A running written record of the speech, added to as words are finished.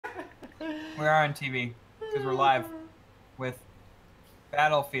We are on TV because we're live with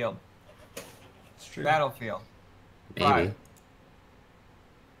Battlefield. It's true. Battlefield. Maybe. 5.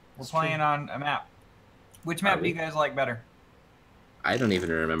 We're It's playing true. on a map. Which map do you guys like better? I don't even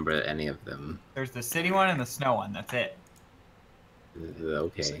remember any of them. There's the city one and the snow one. That's it.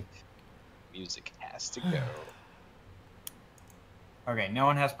 Okay. Music has to go. Okay, no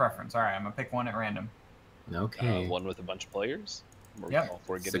one has preference. All right, I'm gonna pick one at random. Okay. One with a bunch of players. We're Yep. all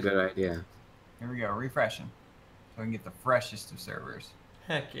four It's a getting- good idea. Here we go, refreshing, so we can get the freshest of servers.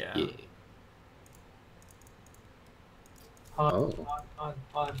 Heck yeah. Yeah. Oh.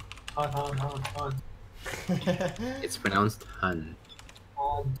 It's pronounced Hun.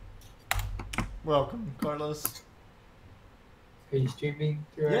 Welcome, Carlos. Are you streaming?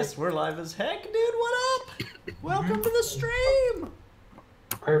 Gerard? Yes, we're live as heck, dude. What up? Welcome to the stream.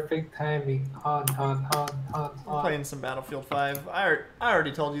 Perfect timing. We're playing some Battlefield 5. I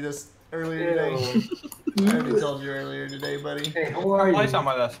already told you this earlier today. I already told you earlier today, buddy. Hey, who are Play you? some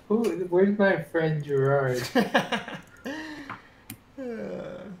with us. Where's my friend Gerard?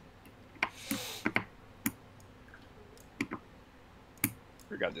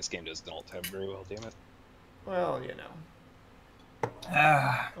 Forgot this game doesn't alt tab very well, damn it. Well, you know.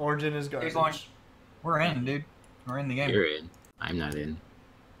 Origin is He's garbage. going- We're in, dude. We're in the game. You're in. I'm not in.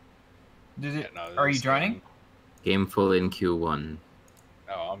 Did it, Yeah, no, are you this joining? game- Game full in Q1.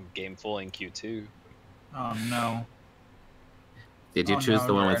 Oh, I'm game full in Q2. Oh no. Did you Oh, choose no,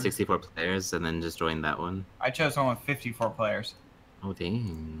 the one with Jared. 64 players and then just join that one? I chose one with 54 players. Oh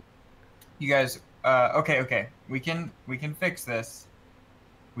dang. You guys, okay. We can fix this.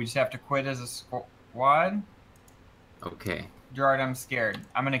 We just have to quit as a squad. Okay. Gerard, I'm scared.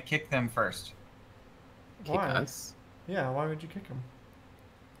 I'm gonna kick them first. Kick Why? us? Yeah, why would you kick him?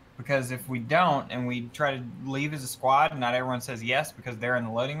 Because if we don't and we try to leave as a squad and not everyone says yes because they're in the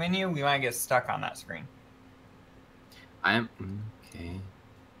loading menu, we might get stuck on that screen. I'm okay.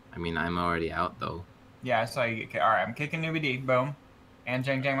 I mean, I'm already out though. Yeah, I saw you get kicked. Alright, I'm kicking Newbie D. Boom. And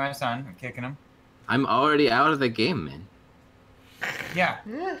Jang Jang, my son. I'm kicking him. I'm already out of the game, man. Yeah.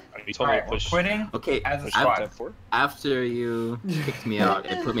 You told me Alright, to we're push, quitting Okay. as a push squad. tab 4. After you kicked me out,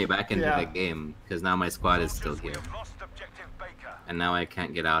 it put me back into Yeah. the game because now my squad is still here, and now I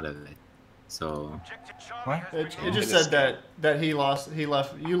can't get out of it. So What? It just said that he lost. He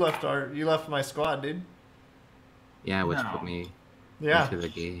left. You left my squad, dude. yeah, which No. put me Yeah. into the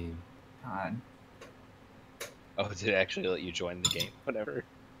game. God. Oh, did it actually let you join the game? Whatever.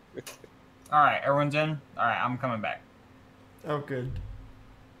 Alright, everyone's in? Alright, I'm coming back. Oh, good.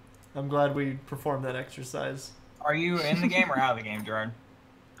 I'm glad we performed that exercise. Are you in the game or out of the game, Gerard?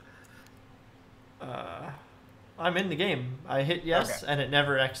 I'm in the game. I hit yes, Okay. and it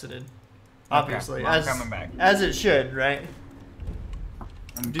never exited. Obviously, well, I'm coming back. as it should, right?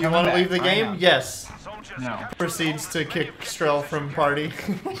 I'm Do you coming want to back leave the right game? now. Yes. No. Proceeds to kick Strel from party.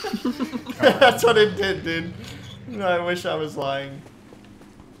 That's what it did, dude. No, I wish I was lying.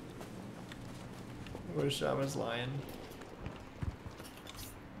 Wish I was lying.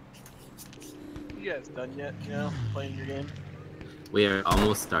 You guys done yet? You know, playing your game? We are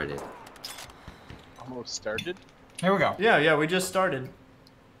almost started. Almost started? Here we go. Yeah, we just started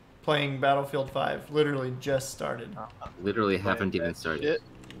playing Battlefield 5. Literally just started. Literally haven't even started. Shit.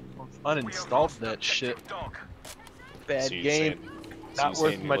 Uninstalled that shit. Bad So you're game. saying- Not so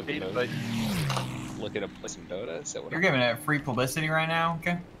you're worth saying my you're looking data, to- but Looking to play some Dota? Is that what You're I'm- giving it free publicity right now,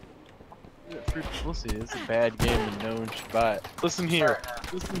 okay? free publicity. It's a bad game and no one should buy it. Listen here.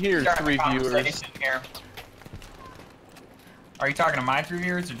 Listen here, Starting 3 a viewers. conversation here. Are you talking to my 3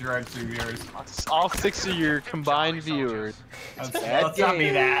 viewers or Gerard's 3 viewers? All 6 of your combined viewers. Let's Bad not be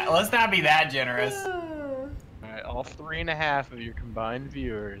game. that. Let's not be that generous. Alright, all 3.5 of your combined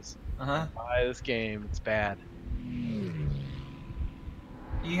viewers Uh-huh. buy this game. It's bad.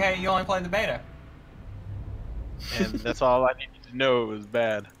 You only played the beta. And that's all I needed to know. It was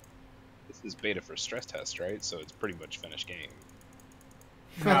bad. This is beta for stress test, right? So it's pretty much finished game.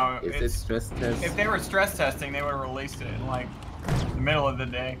 No, Is it it's, stress test? if they were stress testing, they would have released it in like the middle of the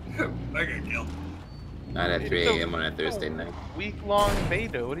day. I got killed. Not at 3 a.m. on a Thursday night. Week-long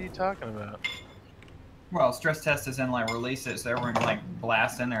beta. What are you talking about? Well, stress test is in like release it, so everyone can like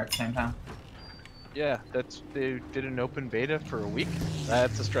blast in there at the same time. Yeah, they did an open beta for a week.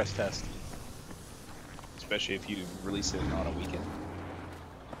 That's a stress test. Especially if you release it on a weekend.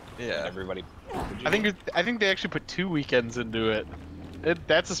 Yeah. Everybody. I think they actually put 2 weekends into it.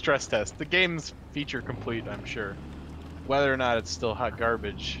 That's a stress test. The game's feature complete, I'm sure. Whether or not it's still hot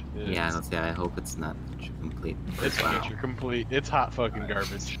garbage. Yeah, let's say I hope it's not complete. It's Wow. feature complete. It's hot fucking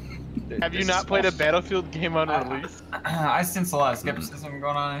garbage. Have you This not is played a awesome. Battlefield game on release? I sense a lot of skepticism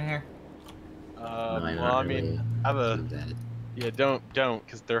going on in here. I'm Well, not I mean, really have a too dead. yeah, don't,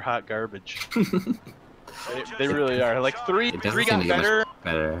 because they're hot garbage. They really are. Like three It doesn't three seem got to get better. much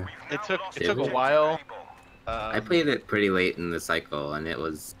better. It took Did a it? while. I played it pretty late in the cycle, and it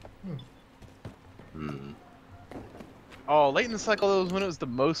was. Oh, late in the cycle was when it was the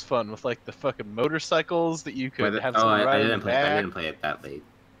most fun with like the fucking motorcycles that you could have Oh, someone I ride in didn't the play. back. I didn't play it that late.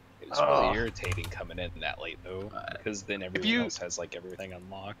 It was really Oh. irritating coming in that late though, because then everyone you- else has like everything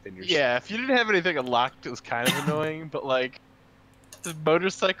unlocked, and you're Yeah, if you didn't have anything unlocked, it was kind of annoying. But like the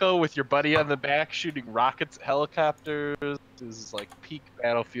motorcycle with your buddy on the back shooting rockets at helicopters is like peak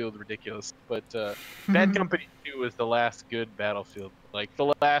Battlefield ridiculous. But Bad Company 2 was the last good Battlefield, like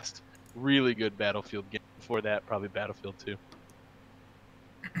the last really good Battlefield game. Before that, probably Battlefield 2.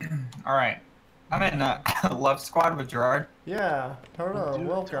 All right. I'm in Love Squad with Gerard. Yeah, Toto, Dude,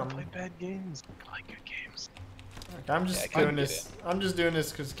 welcome. Don't play bad games. I like good games. I'm just Yeah, I doing get this. I'm just doing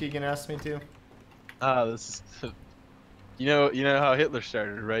this because Keegan asked me to. This is. You know how Hitler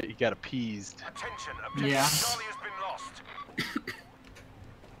started, right? He got appeased. Yeah.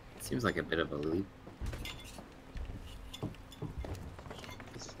 Seems like a bit of a leap.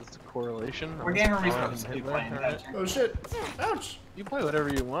 It's a correlation. We're getting a Hitler. resource to keep playing. Alright. Oh shit! Ouch! You play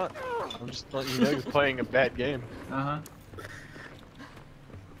whatever you want. I'm just letting you know you're playing a bad game. Uh-huh.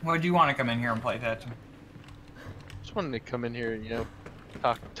 Well, do you want to come in here and play Tetris? Just wanted to come in here and,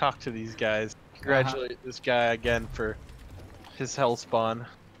 talk to these guys. Congratulate this guy again for his hell spawn.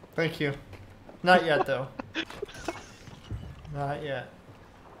 Thank you. Not yet though. Not yet.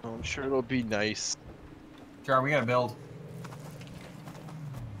 I'm sure it'll be nice. Gerard, we gotta build.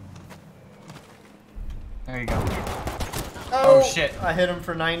 There you go. Oh, shit. I hit him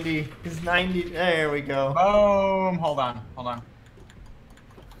for 90. He's 90. There we go. Boom! Hold on.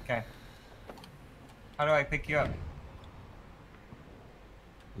 Okay. How do I pick you up?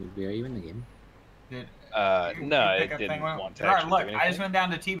 Are you in the game? Did No, you it pick up didn't thing well? want to Gerard, actually look, do I just anything. went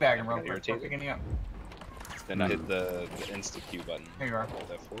down to teabag him real Kinda quick for irritating. picking you up. Then I hit the insta Q button. Here you are. Hold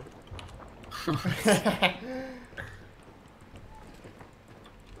F4.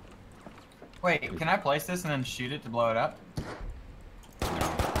 Wait, can I place this and then shoot it to blow it up? I'm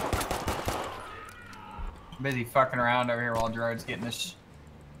busy fucking around over here while Gerard's getting this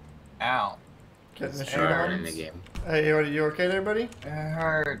out. Getting the Hey, shoot Gerard on. in the game. Hey, are you okay there, buddy? It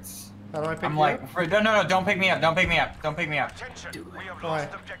hurts. How do I pick I'm you like, up? no, don't pick me up, don't pick me up. Why?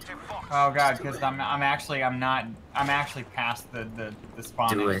 Oh god, because I'm actually past the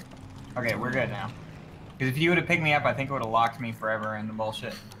spawning. Do it. Okay, we're good now. Because if you would have picked me up, I think it would have locked me forever in the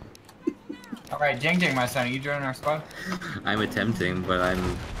bullshit. Alright, Jing, my son, are you joining our squad? I'm attempting, but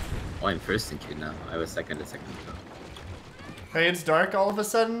I'm first in queue now. I was second a second ago. Hey, it's dark all of a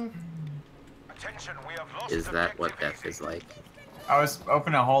sudden. Is that what death is like? I was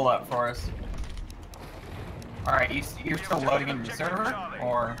opening a hole up for us. Alright, you're still loading into the server?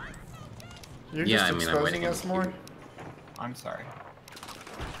 Or... You're Yeah, just I mean, I'm exposing waiting us in more. queue. I'm sorry.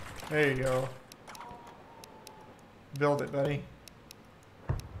 There you go. Build it, buddy.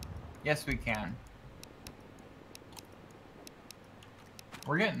 Yes, we can.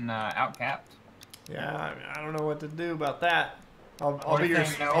 We're getting outcapped. Yeah, I don't know what to do about that. I'll What be if your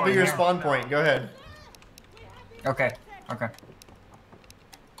they know I'll be I'm your here? spawn point. Go ahead. Okay.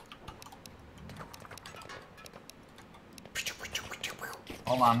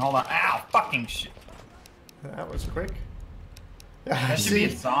 Hold on. Ow, fucking shit. That was quick. That should be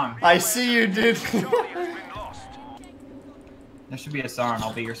a song. I see you, dude. There should be a song.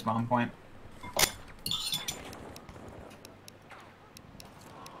 I'll be your spawn point.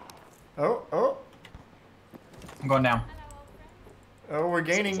 Oh. I'm going down. Oh, we're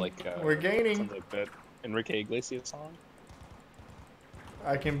gaining. Sounds like, We're gaining. Sounds like that Enrique Iglesias song.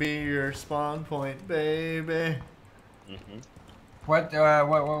 I can be your spawn point, baby. Mm-hmm.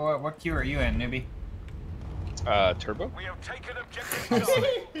 What queue are you in, newbie? Turbo. We have taken objective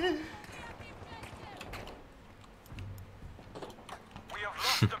Charlie. We have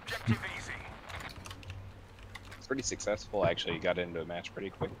lost objective easy. It's pretty successful. Actually, got into a match pretty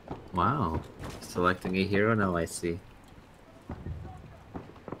quick. Wow. Selecting a hero? Now I see.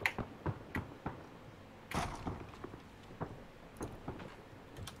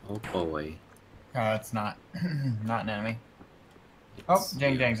 Oh boy. It's not. Not an enemy. Oh,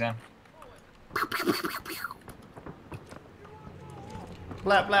 dang, Sam.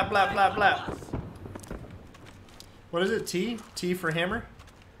 Blap, blap, blap, blap, blap. What is it? T? T for hammer?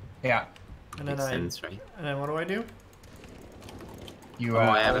 Yeah. And then Makes sense, right? And then what do I do? You Oh,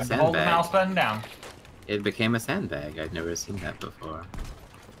 I have a hold the sandbag. mouse button down. It became a sandbag. I've never seen that before.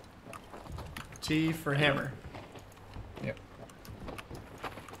 T for hammer. Yep.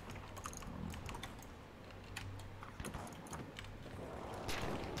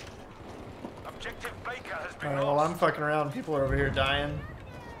 Alright, well, I'm fucking around. People are over here dying.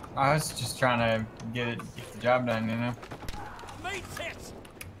 I was just trying to get the job done, you know? Oh,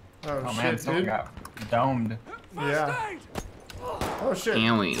 Oh shit, man, someone dude. got domed. Yeah. Oh, shit.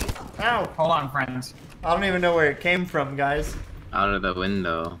 Can we? Ow. Hold on, friends. I don't even know where it came from, guys. Out of the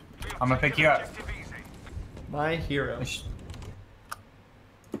window. I'm gonna pick you up. My hero.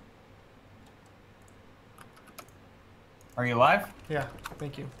 Are you alive? Yeah,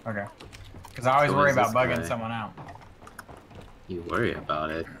 thank you. Okay. Because I always So worry is this about bugging guy. someone out. You worry about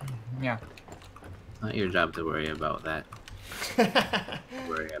it. Yeah. It's not your job to worry about that.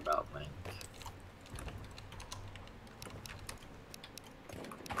 Worry about Link.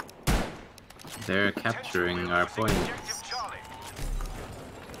 They're capturing our points.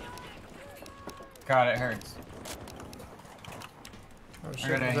 God, it hurts. Oh, I shit,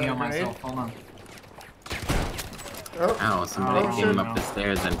 gotta was that heal a grenade? myself. Hold on. Oh, Ow, somebody Oh, came shit. up the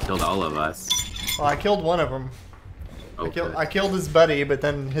stairs and killed all of us. well, I killed one of them. Oh, good. I killed his buddy, but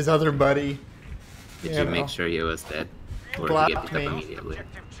then his other buddy. Did you you know, make sure he was dead? Or did he blocked get picked me. up immediately?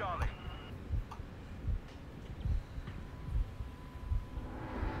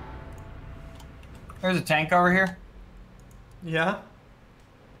 There's a tank over here. Yeah?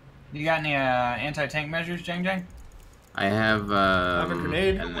 You got any anti-tank measures, Jang Jang? I have have a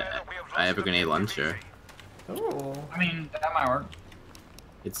grenade. I have a grenade launcher. Oh. I mean, that might work.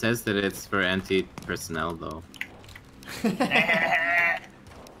 It says that it's for anti-personnel though.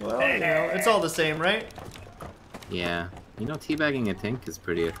 Well, you know, it's all the same, right? Yeah. You know, teabagging a tank is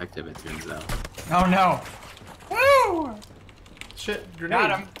pretty effective, it turns out. Oh no! Woo! Shit, grenade.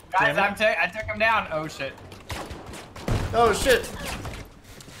 Got him, guys! Damn it. I took him down. Oh shit! Oh, shit.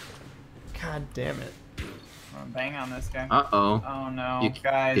 God damn it. I'm gonna bang on this guy. Uh-oh. Oh no, You-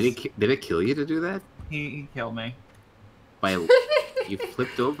 guys! Did it kill you to do that? He killed me. By you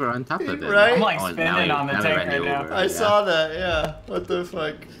flipped over on top of it. Right? I'm like Oh, spinning now on the now tank ran right you now. over, I yeah. saw that, yeah. What the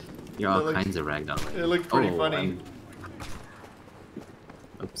fuck? You're all It looked- kinds of ragdoll. It looked pretty Oh, funny.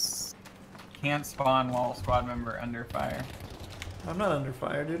 Oops. Can't spawn while squad member under fire. I'm not under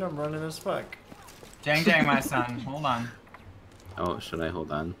fire, dude. I'm running as fuck. Jang Jang, my son. Hold on. Oh, should I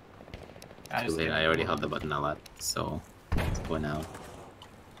hold on? I Too just late. can't- I already held the button a lot, so let's go now.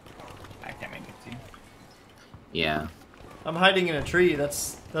 I can't make it to you. Yeah. I'm hiding in a tree.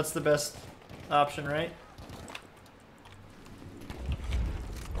 That's the best option, right?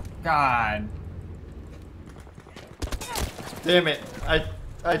 God. Damn it.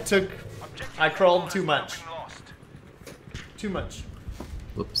 I crawled too much. Too much.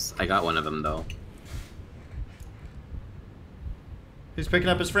 Whoops. I got one of them though. He's picking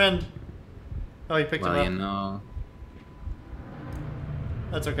up his friend. Oh, he picked Well, him you up. know.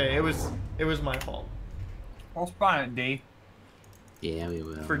 That's okay. It was my fault. We'll spawn at D. Yeah, we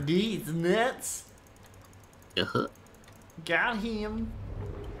will. For D's nuts. Uh-huh. Got him.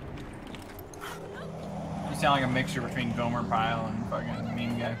 You sound like a mixture between Gomer Pyle and fucking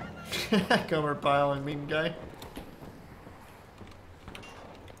Mean Guy. Gomer Pyle and Mean Guy.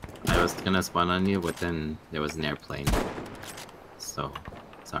 I was gonna spawn on you, but then there was an airplane. So,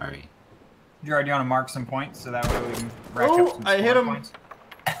 sorry. You already want to mark some points so that way we can rack Oh, up some I hit score him. points.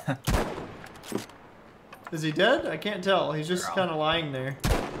 Is he dead? I can't tell. He's just They're all- kind of lying there.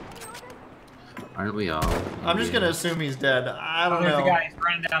 Aren't we all? I'm just gonna assume he's dead. I don't There's the know. guy. He's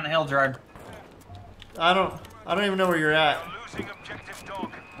running down the hill, Gerard. I don't even know where you're at. Losing objective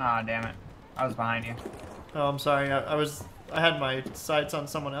dog. Ah, damn it. I was behind you. Oh, I'm sorry. I had my sights on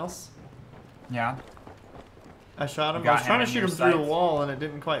someone else. Yeah. I shot him. You I was got trying to him in shoot him your through a sights? wall and it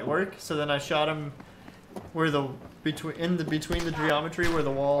didn't quite work. So then I shot him where the between the geometry where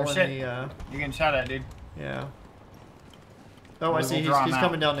the wall Oh, and shit. the You're getting shot at, dude. yeah. Oh, I We'll see. draw him He's out.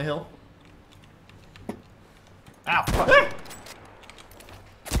 coming down the hill. Ow, fuck.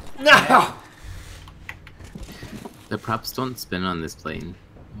 No. The props don't spin on this plane.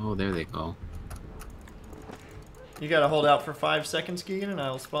 Oh, there they go. You gotta hold out for 5 seconds, Keegan, and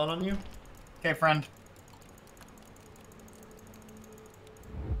I'll spawn on you. Okay, friend.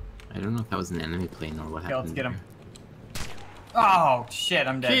 I don't know if that was an enemy plane or what Okay, happened. let's get him. there. Oh, shit,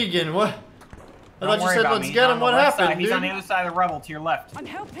 I'm dead. Keegan, what? I Don't thought you worry said about let's me. get He's him. on the What left happened, side. He's dude? on the other side of the rubble to your left. I'm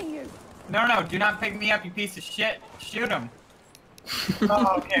helping you. No, do not pick me up, you piece of shit. Shoot him.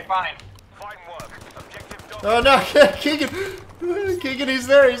 Oh, okay, fine. Fine work. Objective dog. Oh no, Keegan! Keegan, he's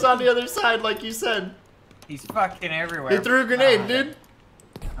there. He's on the other side, like you said. He's fucking everywhere. He threw a grenade, Ah, dude.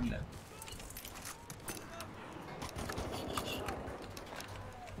 I'm dead.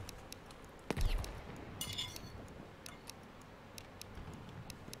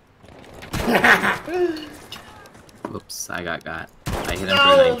 Whoops, I got. I hit him for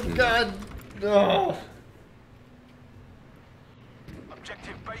Oh 19. God! No.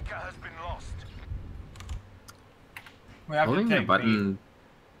 Baker has been lost. We have Holding to the take button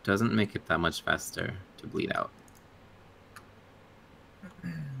doesn't make it that much faster to bleed out.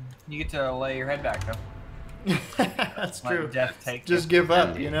 You get to lay your head back though. That's Let true. death take Just you. give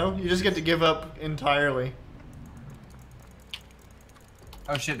up, you know? You just get to give up entirely.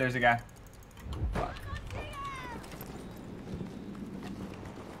 Oh shit, there's a guy. Fuck.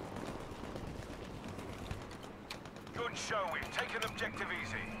 Good show. We've taken objective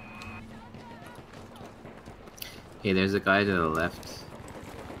easy. Hey, there's a guy to the left.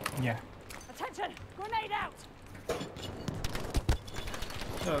 Yeah. Attention! Grenade out!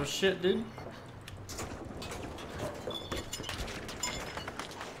 Oh shit, dude.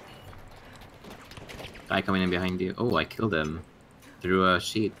 Guy coming in behind you. Oh, I killed him. Through a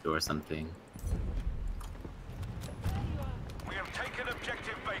sheet or something. We have taken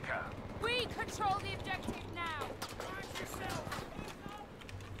objective Baker. We control the objective now!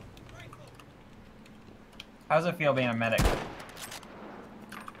 How's it feel being a medic?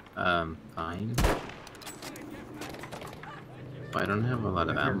 Fine. But I don't have a lot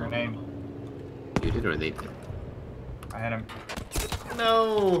of With your ammo. grenade. You did or they did? I hit him.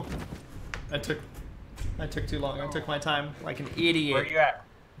 No! I took too long. I took my time like an idiot. Where you at?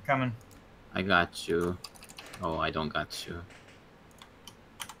 I'm coming. I got you. Oh, I don't got you.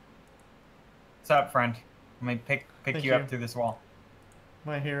 What's up, friend? Let me pick Thank you you. up through this wall.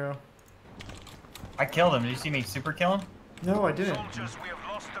 My hero. I killed him. Did you see me super kill him? No, I didn't. Soldiers, we have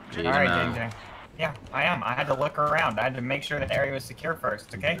lost objective. Yeah. Alright, no. Jing Jing. Yeah, I am. I had to look around. I had to make sure the area was secure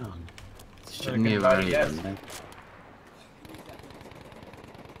first, okay? No. Really Shouldn't good have buddy, already yes. done that.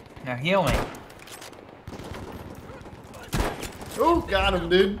 Now heal me. Oh, got him,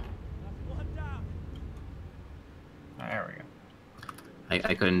 dude. Oh, there we go.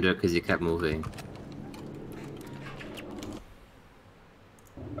 I couldn't do it because you kept moving.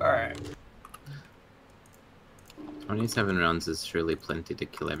 Alright. 27 rounds is surely plenty to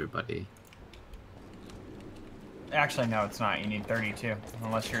kill everybody. Actually, no, it's not. You need 32.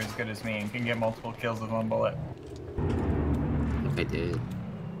 Unless you're as good as me and can get multiple kills with one bullet. I think I did.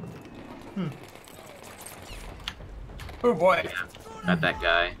 Oh boy. Got that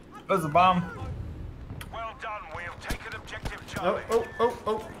guy. That was a bomb. Well done. We have taken objective Oh, Charlie.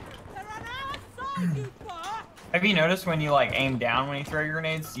 oh. They're on our side, you fuck! Have you noticed when you like aim down when you throw your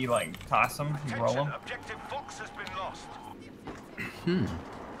grenades, you like toss them, you roll Attention, them? objective Fox has been lost.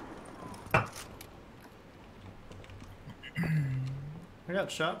 I got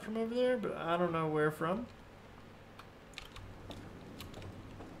shot from over there, but I don't know where from.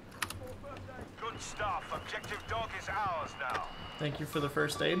 Good stuff. Objective Dog is ours now. Thank you for the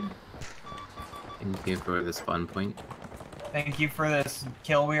first aid. Thank you for the spawn point. Thank you for this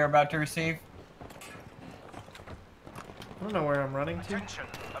kill we are about to receive. I don't know where I'm running to. Attention,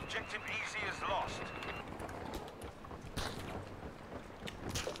 objective Easy is lost.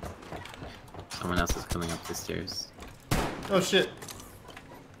 Someone else is coming up the stairs. Oh shit.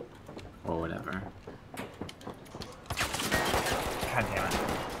 Or whatever. God damn it.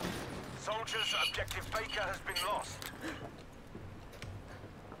 Soldiers, objective Baker has been lost.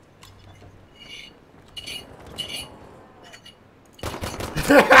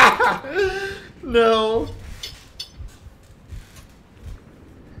 No.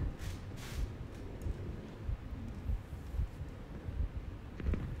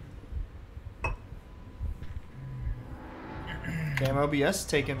 Damn, OBS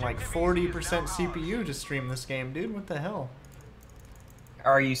taking like 40% CPU to stream this game, dude. What the hell?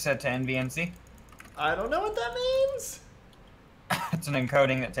 Are you set to NVNC? I don't know what that means. It's an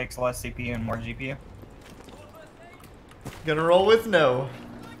encoding that takes less CPU and more GPU. Gonna roll with no.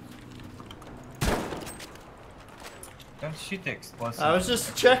 Don't shoot the explosive. I was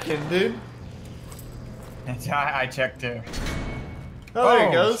just checking, dude. I checked too. Oh, there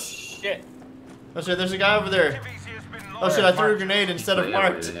he goes. Shit. Oh shit, there's a guy over there. Objective Easy has been Oh lost. shit, I threw a grenade instead of Way over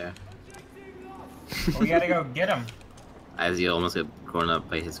marked. there. We gotta go get him. As you almost get grown up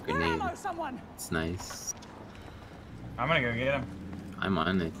by his Get grenade. ammo, someone! It's nice. I'm gonna go get him. I'm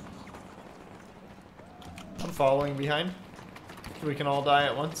on it. I'm following behind. So we can all die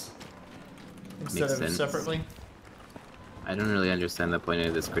at once. Instead Makes of sense. separately. I don't really understand the point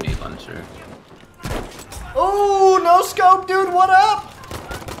of this grenade launcher. Oh, no scope, dude, what up?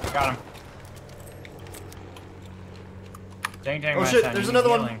 Got him. Dang, dang, Oh my shit, son, there's you another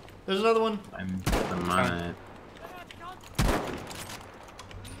need one. healing. There's another one. I'm on it.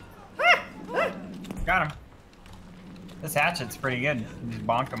 Got him. This hatchet's pretty good. You just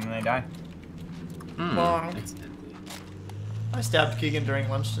bonk them and they die. Bonk. It's- I stabbed Keegan during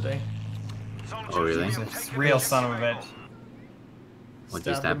lunch today. Soldiers, Oh, really? we have Jesus, taken real objective son of a Able. bitch. What'd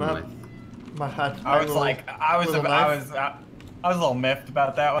you Stabbed stab him him up. with? I was like, I was a little miffed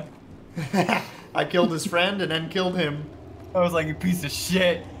about that one. I killed his friend and then killed him. I was like, you piece of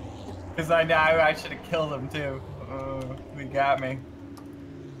shit. Because I know I should have killed him too. He got me.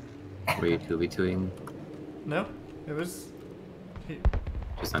 Were you 2v2ing? No, it was.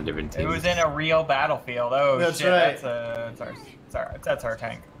 Just on different teams? It was in a real battlefield. Oh That's shit, right. That's our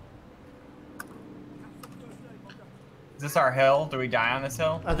tank. Is this our hill? Do we die on this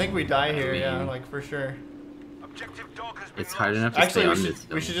hill? I think we die here, yeah, like for sure. Objective dog has been It's hard lost. enough to Actually, stay we on should, this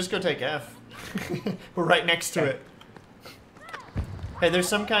we hill. should just go take F. We're right next to it. Hey, there's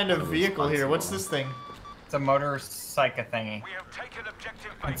some kind of vehicle here. What's this thing? It's a motorcycle thingy. We have taken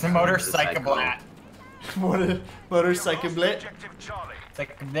objective It's a base. motorcycle blat. What a We motorcycle lost blit. Objective Charlie. It's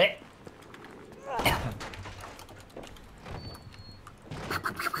like a blit.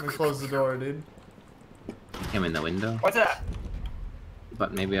 Let me close the door, dude. Came in the window? What's that?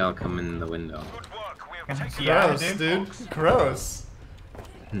 But maybe I'll come in the window. Good work. We have taken Yeah, Gross, dude. dude. Gross.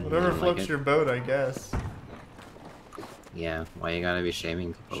 Whatever Like floats it? your boat, I guess. Yeah, why you gotta be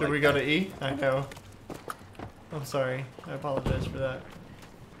shaming people Should like we go that? to E? I know. I'm sorry. I apologize for that.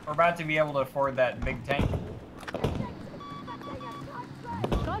 We're about to be able to afford that big tank.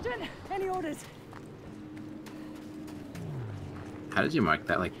 Sergeant, any orders? How did you mark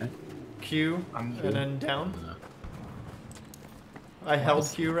that like that? Q, I'm and then down. Uh, I held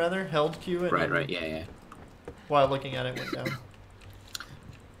Q, rather. Held Q, and Right, then right, yeah, yeah. while looking at it, went down.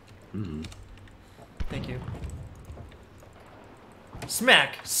 Hmm. Thank you.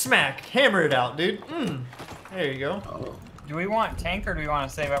 Smack! Smack! Hammer it out, dude. There you go. Oh, Do we want tank or do we want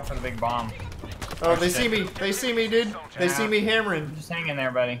to save up for the big bomb? Oh, they see me. They see me, dude. They see me hammering. Just hang in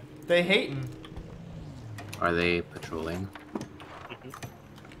there, buddy. They hating. are they patrolling?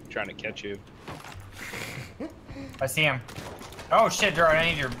 Trying to catch you. I see him. Oh shit, Gerard, I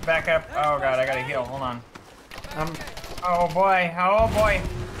need your backup. Oh god, I gotta heal. Hold on. Oh boy. Oh boy.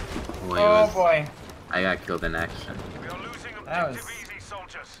 Boy, Oh boy. I got killed in action. We are losing That objective was- easy,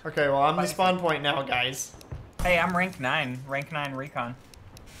 soldiers. Okay, well, I'm the spawn point now, guys. Hey, I'm rank 9. Rank 9 recon.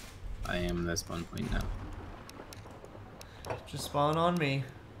 I am this one point now. Just spawn on me.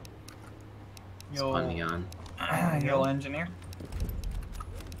 Spawn me on. You'll engineer.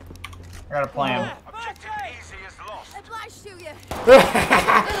 I got a plan. Objective easy is lost. Obliged to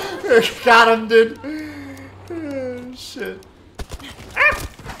you. Got him, dude. Oh, shit.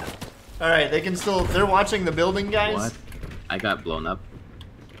 Alright, they can still... They're watching the building, guys. What? I got blown up.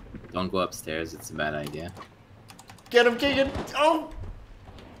 Don't go upstairs, it's a bad idea. Get him, Keegan. Oh!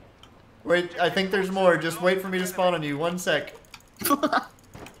 Wait, I think there's more. Just wait for me to spawn on you. 1 sec.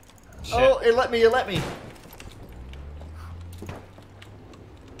 Oh, it let me, it let me.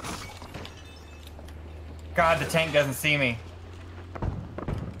 God, the tank doesn't see me.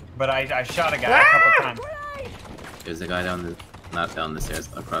 But I shot a guy a couple times. There's a guy down the... not down the stairs,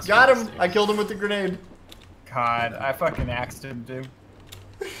 across Got from him. the I stairs. killed him with the grenade. God, I fucking axed him, dude.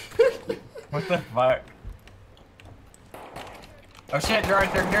 What the fuck? Oh shit, they're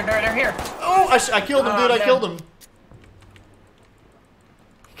here. Oh, I killed him, Oh, dude. I man. killed him.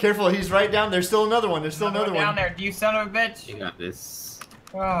 Careful, he's right down. There's still another one. There's still another down one. there, you son of a bitch. You got this.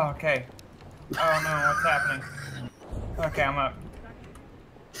 Oh, okay. Oh no, what's happening? Okay, I'm up.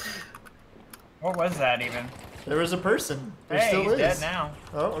 What was that even? There was a person. There Hey, still he's is. dead now.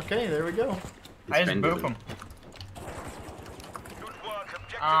 Oh, okay. There we go. His I just friend boop did it. him. Good work.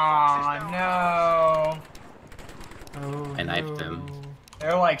 Objective Oh no. Oh, I knifed him.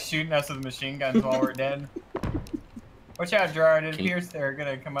 They're like shooting us with machine guns while we're dead. Watch out, Gerard. It Can you- appears they're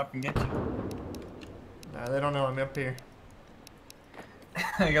gonna come up and get you. Nah, they don't know I'm up here.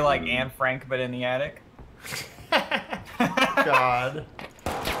 You're like Anne Frank, but in the attic. God.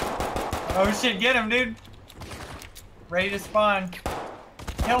 Oh shit, get him, dude. Ready to spawn.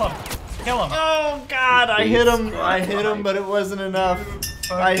 Kill him. Kill him. Oh God! I hit him. I hit him, but it wasn't enough.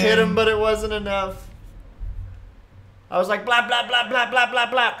 I hit him, but it wasn't enough. I was like blah blah blah blah blah blah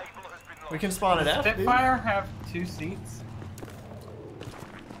blah. We can spawn at F, dude. Spitfire have 2 seats.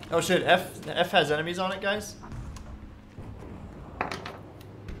 Oh shit! F has enemies on it, guys.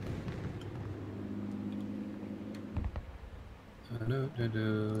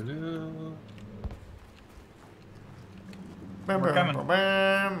 We're coming.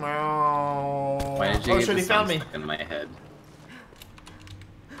 Why did you Oh get shit! He the found sound me. stuck in my head?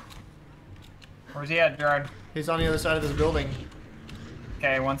 Where's he at, Gerard? He's on the other side of this building.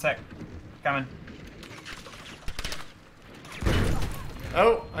 Okay, 1 sec. Coming.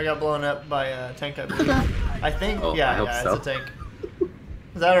 Oh, I got blown up by a tank, I believe. I think, Oh, yeah, I hope yeah, so. it's a tank.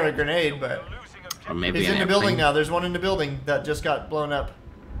 Is that or a grenade, but... Or maybe He's an in the building airplane. now. There's one in the building that just got blown up.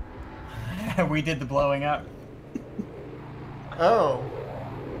 We did the blowing up. Oh.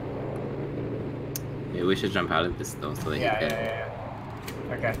 Maybe we should jump out of this though, so that Yeah, he yeah, can.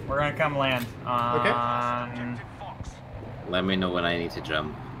 yeah. Okay, we're gonna come land on... Let me know when I need to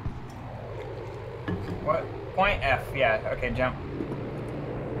jump. What? Point F, yeah. Okay, jump.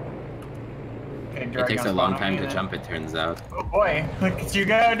 Okay, It takes a long time to jump, it turns out. Oh boy, look at you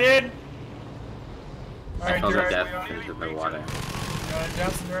go, dude! I fell to Gerard, death into the water. You wanna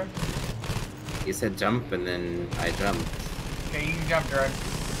jump, Gerard? You said jump, and then I jumped. Okay, you can jump, Gerard.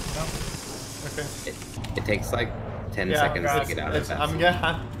 No? Okay. It takes like 10 Yeah, seconds God, to get out of that. I'm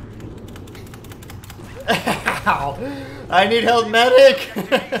gonna. Ow! I need help, medic!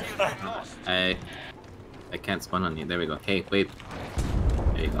 I can't spawn on you. There we go. Hey, wait.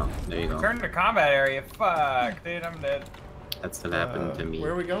 There you go. There you go. Turn to combat area. Fuck, dude, I'm dead. That's what happened to me.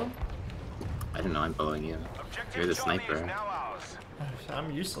 Where are we going? I don't know. I'm following you. You're the sniper.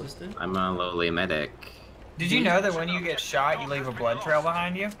 I'm useless, dude. I'm a lowly medic. Did you know that when you get shot, you leave a blood trail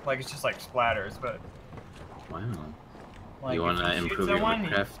behind you? Like, it's just like splatters, but... Wow. Like, You if wanna shoot improve your someone,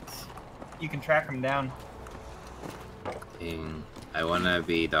 woodcraft? you can track them down. Dang. I wanna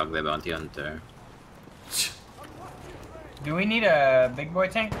be Dog the Bounty Hunter. Do we need a big boy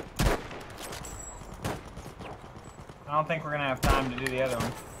tank? I don't think we're gonna have time to do the other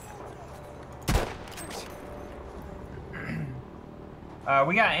one.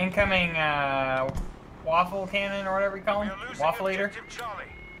 We got incoming waffle cannon or whatever you call them. Waffle eater.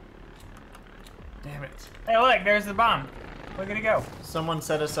 Damn it. Hey, look, there's the bomb. Look at it go. Someone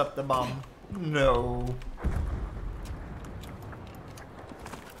set us up the bomb. No.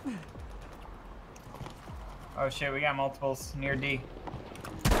 Oh shit, we got multiples near D.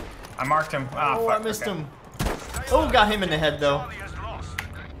 I marked him. Oh, Fuck, I missed okay. him. Oh, got him in the head though.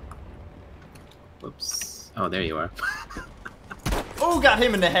 Whoops. Oh, there you are. Oh, got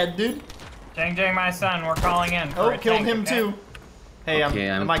him in the head, dude. Jang Jang, my son, we're calling in. For Oh, a killed tank, him okay? too. Hey, Okay,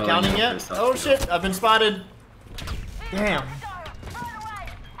 I'm am I calling counting in for yet? self-kill. Oh shit, I've been spotted. Damn.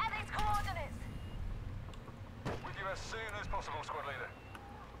 With you as soon as possible, squad leader.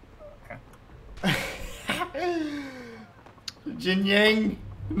 Jin Yang,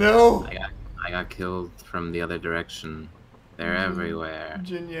 no. I got killed from the other direction. They're everywhere.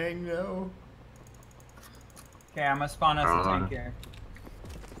 Jin Yang, no. Okay, I'm gonna spawn us a tank here.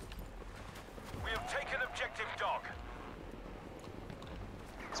 We have taken objective dog.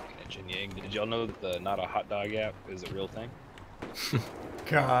 Speaking of Jin Yang, did y'all know that the not a hot dog app is a real thing?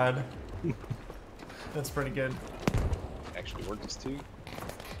 God. That's pretty good. Actually works too.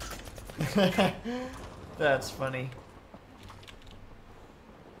 That's funny.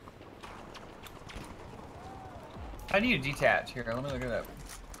 How do you detach? Here, let me look it up.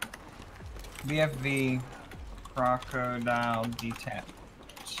 VFV crocodile detach.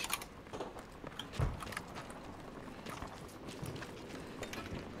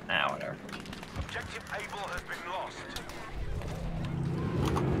 Nah, whatever. Objective Able has been lost.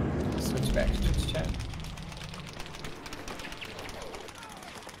 Switch back to Twitch chat.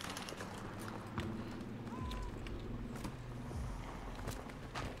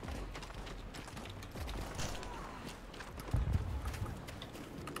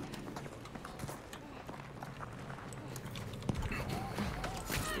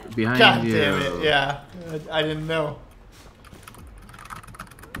 Behind God you. damn it, yeah. I didn't know.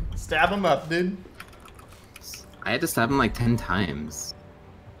 Stab him up, dude. I had to stab him like 10 times.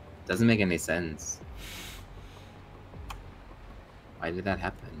 Doesn't make any sense. Why did that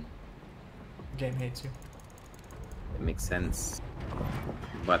happen? Game hates you. It makes sense.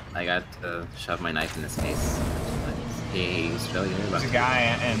 But I got to shove my knife in his face. Hey, Australia. There's a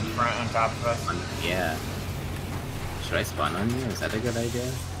guy in front on top of us. Yeah. Should I spawn on you? Is that a good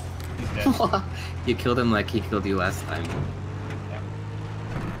idea? He's dead. You killed him like he killed you last time.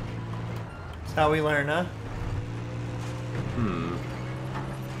 That's how we learn, huh? Hmm.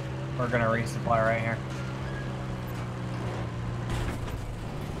 We're gonna resupply right here.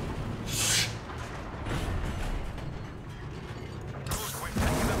 We've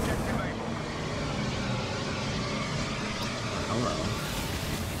taken objective Able. Hello.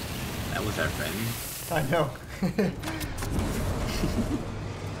 That was our friend. I know.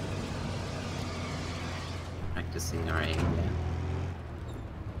 Practicing our aim, yeah.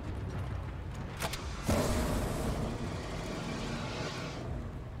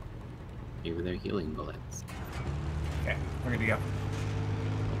 Maybe they're healing bullets. Okay, we're good to go.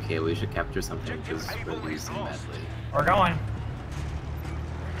 Okay, we should capture something because we're losing badly. We're going.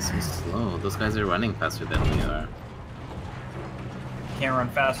 So slow. Those guys are running faster than we are. Can't run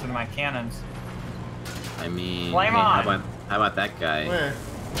faster than my cannons. I mean, Flame hey, on. how about that guy? Where?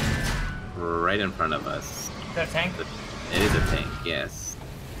 Right in front of us. Is that a tank? It is a tank, yes.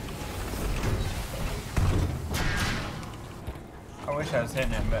 I wish I was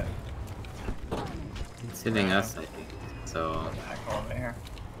hitting him, but It's hitting us, I think. So I go over here.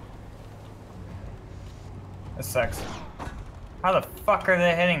 This sucks. How the fuck are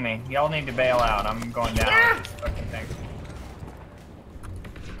they hitting me? Y'all need to bail out. I'm going down with this fucking thing.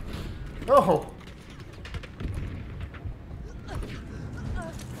 Oh!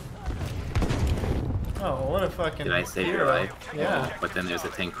 Oh, what a fucking did I save your hero. life? Yeah, But then there's a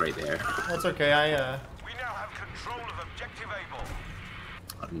tank right there. that's okay. I We now have control of objective Able.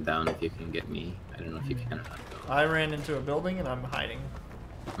 I'm down if you can get me. I don't know if you can or not though. I ran into a building and I'm hiding.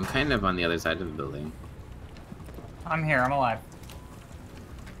 I'm kind of on the other side of the building. I'm here. I'm alive.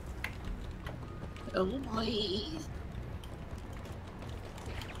 Oh boy.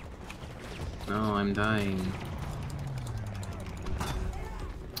 No, I'm dying.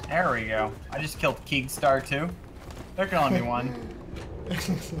 There we go. I just killed Keegstar too. There can only be one.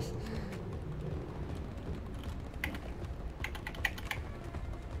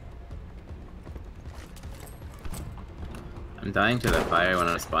 I'm dying to the fire when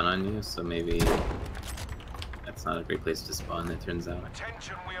I spawn on you, so maybe that's not a great place to spawn, it turns out.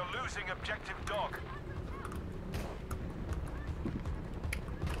 Attention, we are losing objective Dog.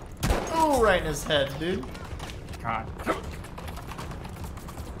 Oh, right in his head, dude. God.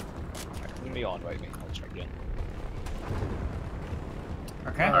 Maybe I'll invite me. I'll check in.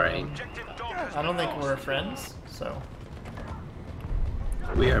 Okay. Alright. Objective Dog has I don't been think lost. we're friends, so.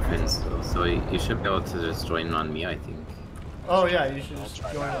 We are friends though, so you should be able to just join on me, I think. Oh yeah, you should just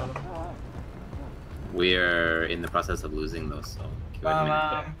join on him. We're in the process of losing though, so give it a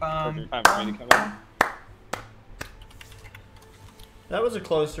minute. Perfect time for me to come in. That was a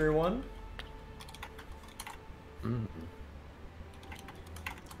closer one. Mm.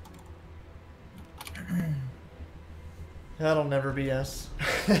 That'll never be us.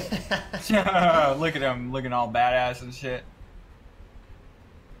 Look at him, looking all badass and shit.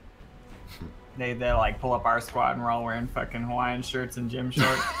 They like pull up our squad and we're all wearing fucking Hawaiian shirts and gym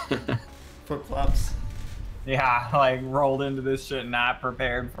shorts. Flip flops. Yeah, like rolled into this shit not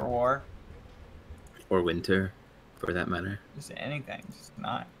prepared for war. Or winter, for that matter. Just anything, just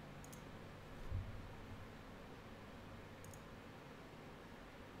not.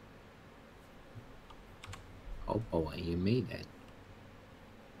 Oh boy, you made it.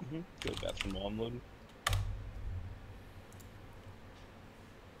 Go to the bathroom while I'm loading.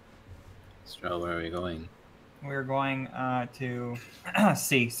 So where are we going? We're going to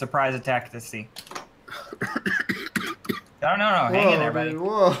C. Surprise attack to C. No, hang in there, buddy. Dude,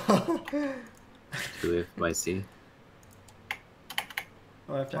 whoa. 2 by C.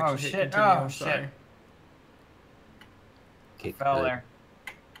 Oh, I have to Oh, actually hit shit. continue, Oh, I'm shit. sorry. Okay, Fell good. there.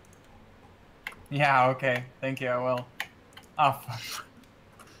 Yeah, okay. Thank you, I will. Oh, fuck.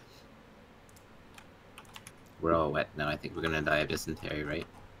 We're all wet now. I think we're gonna die of dysentery, right?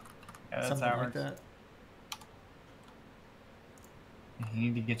 Yeah, that's Something how it like works. that. You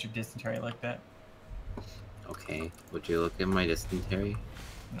need to get your dysentery looked at. Okay. Would you look at my dysentery?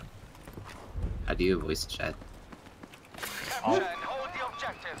 No. How do you voice chat? Capture and hold the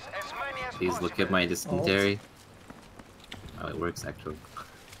objectives, as many as Please look at my dysentery. Oh, it works actually.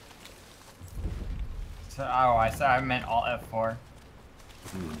 So, oh, I meant Alt F4.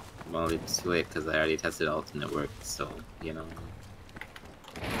 Well, it's too late because I already tested alt and it worked, so, you know.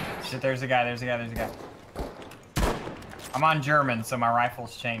 Shit, there's a guy. I'm on German, so my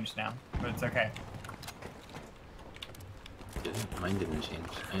rifle's changed now, but it's okay. Mine didn't change.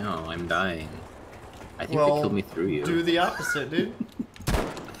 I know, I'm dying. I think Well, they killed me through you. Do the opposite, dude.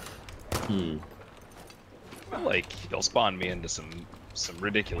 Like, they'll spawn me into some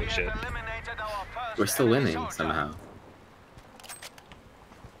ridiculous shit. We're still winning somehow.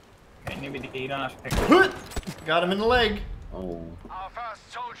 Okay, you don't have to pick. Got him in the leg. Oh. Our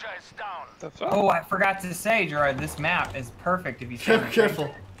first soldier is down. The fuck? Oh, I forgot to say, Gerard, this map is perfect if you stand in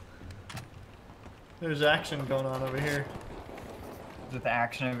Careful. There's action going on over here. with the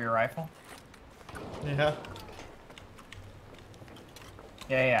action of your rifle. Yeah.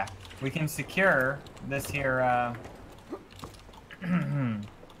 Yeah. We can secure this here,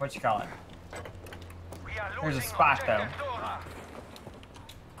 what you call it? There's a spot, though.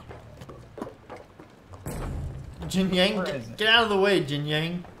 Jin Yang, Where is it? get out of the way, Jin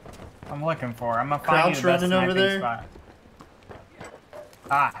Yang. I'm looking for. I'm gonna find you Crouch the best running over sniping there. spot.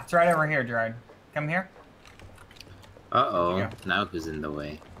 Ah, it's right over here, Gerard. Come here. Uh-oh. There you Now who's in the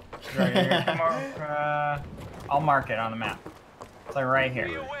way? Right here. Come over. I'll mark it on the map. It's like right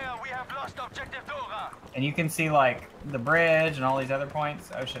here. lost objective Dora. And you can see like the bridge and all these other points.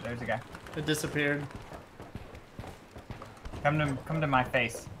 Oh shit, there's a guy. It disappeared. Come to my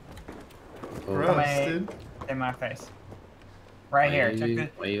face. Gross, dude. In my face. Right here.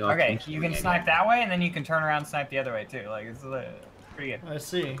 Okay, you can snipe that way, and then you can turn around and snipe the other way too. Like it's pretty good. I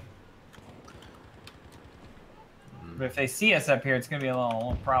see. But if they see us up here, it's gonna be a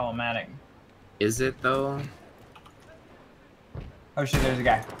little problematic. Is it though? Oh shit, there's a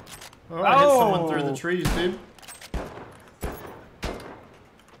guy. Oh, I hit someone through the trees, dude.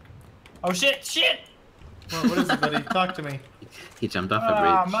 Oh shit, shit! What is it, buddy? Talk to me. He jumped off a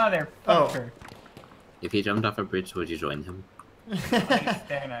bridge. Motherfucker. If he jumped off a bridge, would you join him? He's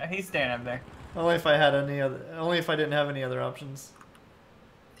standing up there. Only if I had any other. Only if I didn't have any other options.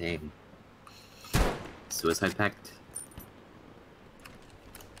 Dang. Suicide pact.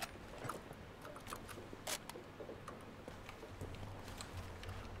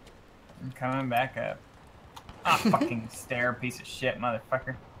 I'm coming back up. Ah, fucking stare, piece of shit,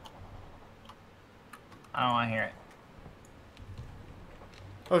 motherfucker. I don't want to hear it.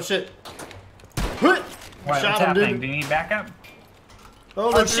 Oh shit. What, Shot what's him, happening? dude. Do you need backup?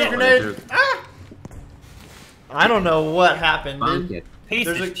 Oh, that's a grenade. Ah! I don't know what happened, dude. Piece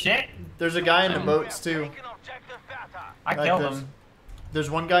of shit. There's a guy in the boats too. I killed him. There's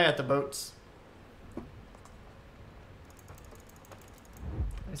one guy at the boats.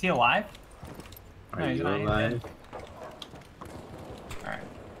 Is he alive? Are you alive? Alright.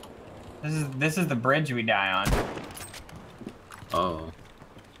 This is the bridge we die on. Oh.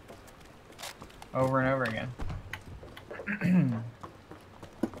 Over and over again.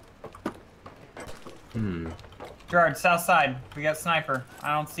 Gerard, south side. We got sniper.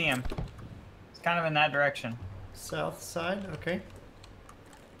 I don't see him. It's kind of in that direction. South side, okay.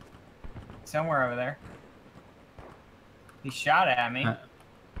 Somewhere over there. He shot at me.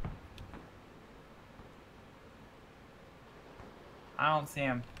 I don't see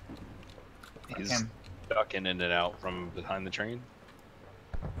him. He's ducking in and out from behind the train.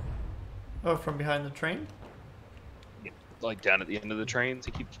 Oh, from behind the train? Like down at the end of the trains,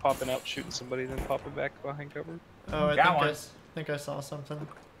 he keeps popping out, shooting somebody, then popping back behind cover. Oh, I think I saw something.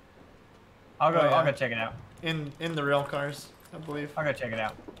 I'll go check it out. In the rail cars, I believe. I'll go check it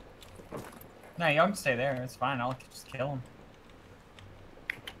out. No, y'all can stay there. It's fine. I'll just kill him.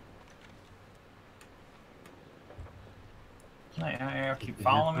 I'll keep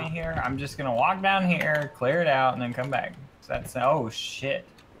following me here. I'm just gonna walk down here, clear it out, and then come back. So that's oh shit.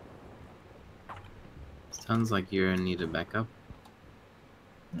 Sounds like you're in need of backup.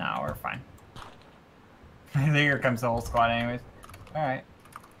 No, we're fine. Here comes the whole squad, anyways. All right.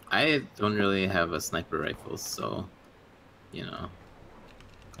 I don't really have a sniper rifle, so you know.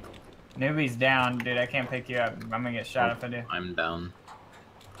 Newbie's down, dude. I can't pick you up. I'm gonna get shot if I do. I'm down.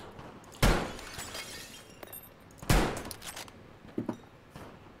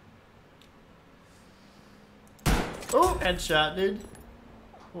 Oh, headshot, dude.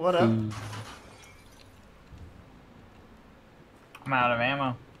 What up? I'm out of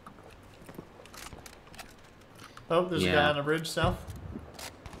ammo. Oh, there's a guy on a bridge south.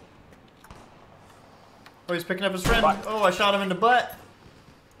 Oh, he's picking up his friend. Oh, I shot him in the butt.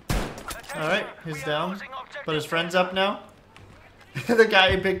 Alright, he's down. But his friend's up now. The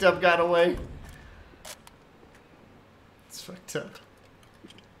guy he picked up got away. It's fucked up.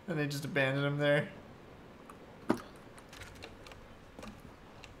 And they just abandoned him there.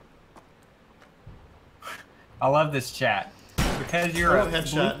 I love this chat. Because you're a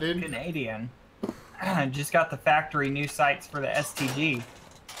headshot, dude. Canadian. Just got the factory new sights for the STG.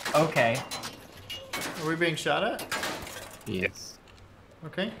 Okay. Are we being shot at? Yes.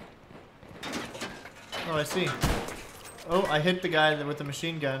 Okay. Oh, I see. Oh, I hit the guy with the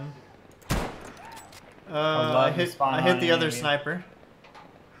machine gun. I hit the other sniper.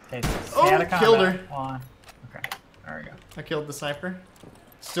 Okay, oh, killed her. Okay, there we go. I killed the sniper.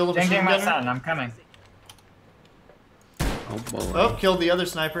 Still a Dang, machine my gunner. son, I'm coming. Oh boy. Oh, killed the other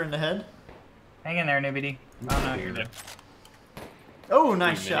sniper in the head. Hang in there, Nibity. Oh no, you're dead. Oh,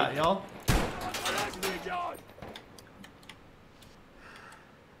 nice shot, y'all.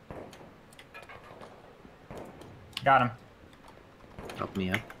 Got him. Help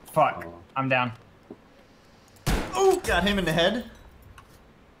me up. Fuck. Oh. I'm down. Oh, got him in the head.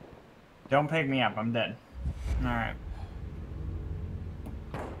 Don't pick me up. I'm dead. Alright.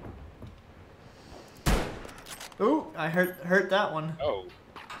 Oh, I hurt that one. Oh.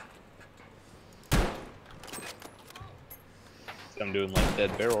 I'm doing like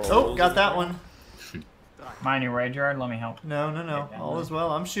dead barrel. Oh, got that one. Mind your way, Gerard. Let me help. No. All is well.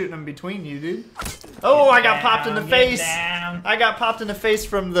 I'm shooting him between you, dude. Oh, Get I got popped in the down, get face. down. I got popped in the face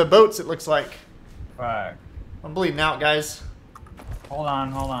from the boats, it looks like. Fuck. I'm bleeding out, guys. Hold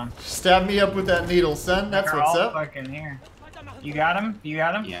on, hold on. Stab me up with that needle, son. That's They're what's all up. fucking here. You got him? You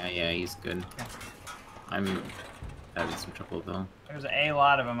got him? Yeah, he's good. I'm having some trouble though. There's a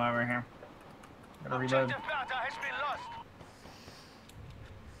lot of them over here. Gotta reload. Objective Bertha has been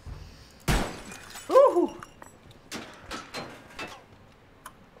lost. Woohoo!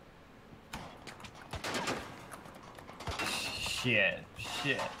 Shit.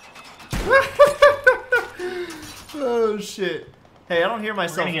 Oh shit. Hey, I don't hear We're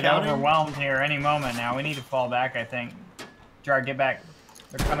myself gonna get counting. overwhelmed here any moment now. We need to fall back, I think. Gerard, get back.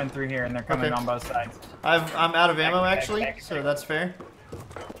 They're coming through here, and they're coming Okay. on both sides. I'm out of ammo Back, actually, back. so that's fair.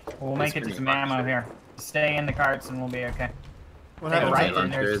 We'll make it to some ammo here. Stay in the carts, and we'll be okay. What Take a happens? right, after-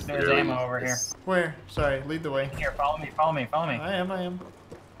 and there's literally ammo over here. this- Where? Sorry, lead the way. Here, follow me, follow me, follow me. I am. I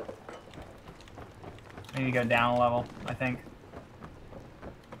need to go down a level, I think.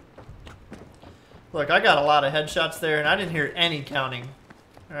 Look, I got a lot of headshots there, and I didn't hear any counting.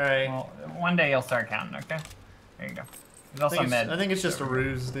 All right. Well, one day you'll start counting, okay? There you go. There's also med. I think it's just a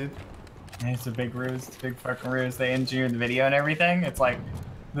ruse, dude. It's a big ruse. It's a big fucking ruse. They engineered the video and everything. It's like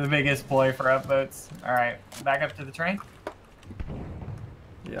the biggest ploy for upvotes. All right, back up to the train.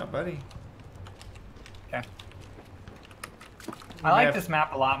 Yeah, buddy. Okay. I like this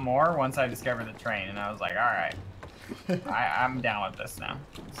map a lot more once I discovered the train, and I was like, all right, I'm down with this now.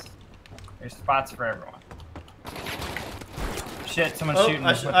 There's spots for everyone. Shit, someone's Oh, shooting.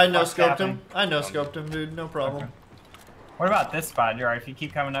 I no-scoped him. I no-scoped him, dude. No problem. Okay. What about this spot, Gerard? If you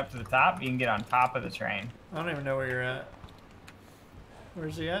keep coming up to the top, you can get on top of the train. I don't even know where you're at.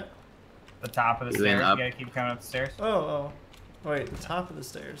 Where's he at? The top of the You went stairs. up. You gotta keep coming up the stairs. Oh. Wait, the top of the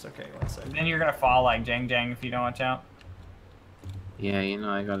stairs. Okay, one second. Then you're gonna fall like Jang Jang if you don't watch out. Yeah, you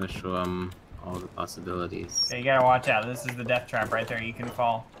know, I gotta show him all the possibilities. Yeah, you gotta watch out. This is the death trap right there. You can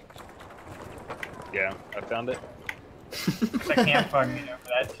fall. Yeah, I found it. I can't fucking get over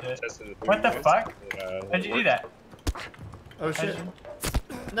that shit. Tested it What the 3 fuck? times. How'd you do that? Oh shit.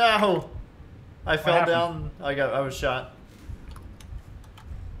 No! I fell happened? down. I was shot.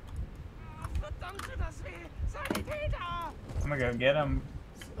 I'm gonna go get him.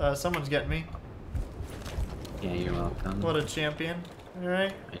 Someone's getting me. Yeah, you're welcome. What a champion.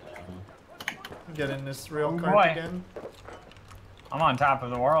 Alright. I know. Get in this rail Oh, cart boy. again. I'm on top of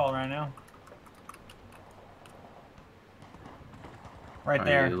the world right now. Right Are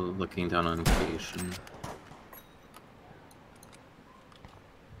there. you looking down on creation?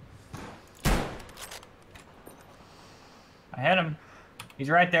 I hit him. He's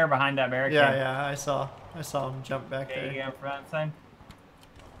right there behind that barricade. Yeah, I saw him jump back Okay, you there. go for that side.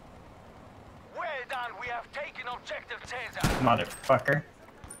 Well done, we have taken objective Caesar. Motherfucker.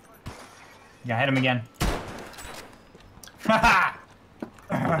 Yeah, hit him again.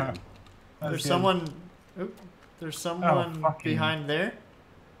 Haha! There's someone. Oop, there's someone fucking- behind there.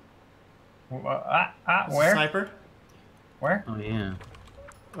 Where? Sniper Where? Oh yeah.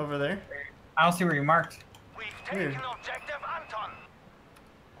 over there. I don't see where you marked. We've Weird. taken objective Anton.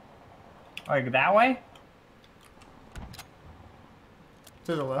 Like that way?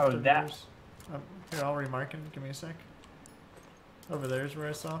 To the left Oh, of that- yours. Here, I'll remark him. Give me a sec. Over there's where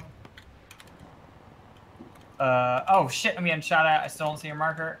I saw. Oh shit, I'm getting shot at. I still don't see your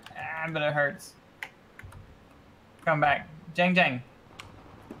marker. But it hurts. Come back. Jang Jang.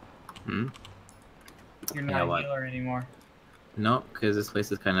 Hmm? You're Yeah, not a what? healer anymore. Nope, because this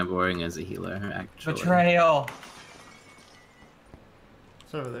place is kind of boring as a healer, actually. Betrayal.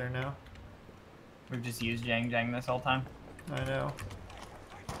 It's over there now. We've just used Jang Jang this whole time. I know.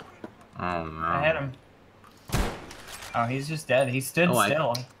 Oh no. I hit him. Oh, he's just dead. He stood Oh,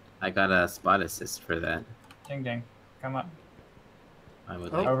 still. I got a spot assist for that. Jang Jang, come up. I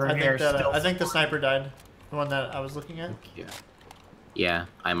would Oh, like Over I here, think that still- I think the sniper died. The one that I was looking at. yeah. Yeah,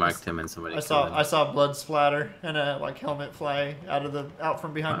 I marked him and somebody I killed him. saw blood splatter and a like helmet fly out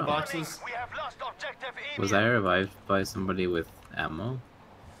from behind the Wow. boxes. We have lost objective Emu. Was I revived by somebody with ammo?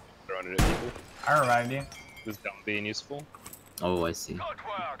 Throwing it at people. I revived you. Was down being useful. Oh, I see. Good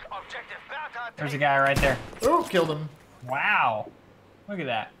work. Objective Bertha. There's a guy right there. Oh, killed him. Wow. Look at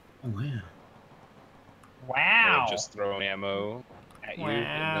that. Oh yeah. Wow. Just throwing ammo at you, Wow.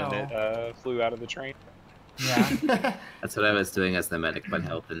 and then it flew out of the train. Yeah. That's what I was doing as the medic, but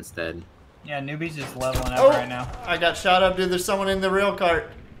health instead. Yeah, newbie's just leveling up Oh, right now. I got shot up, dude. There's someone in the rail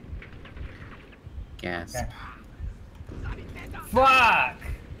cart. Gas. Okay. Fuck!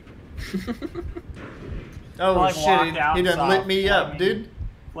 Oh Like, shit, walked he out done and lit saw me up, flaming- dude.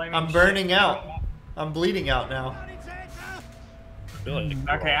 Flaming I'm shit. burning out. I'm bleeding out now. I feel like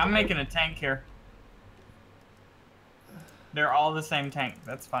Okay, I'm making a tank here. They're all the same tank.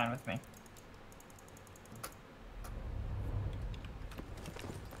 That's fine with me.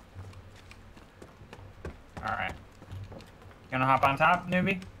 Alright. Gonna hop on top,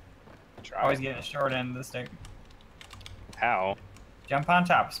 newbie? Try. Always getting a short end of the stick. How? Jump on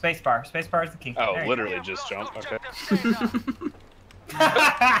top. Spacebar. Spacebar is the key. Oh, There you literally just jump. Okay. go.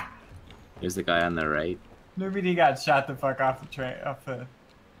 There's the guy on the right. Newbie D got shot the fuck off the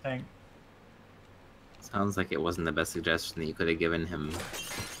tank. Sounds like it wasn't the best suggestion that you could have given him.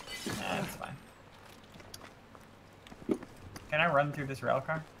 Nah, it's fine. Can I run through this rail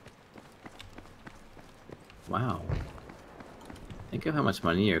car? Wow. Think of how much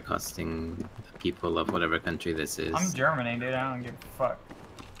money you're costing the people of whatever country this is. I'm Germany, dude. I don't give a fuck.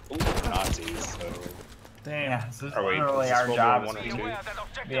 Ooh, Nazis. So. Damn. Yeah, so it's Oh, wait, literally is this our World job War I or is II?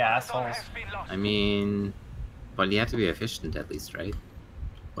 to be assholes. I mean, but you have to be efficient at least, right?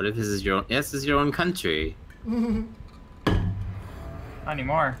 What if this is your own? Yes, this is your own country. Not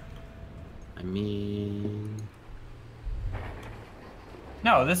anymore. I mean,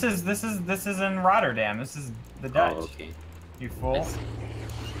 No, this is in Rotterdam. This is the Dutch. oh, okay. You fool.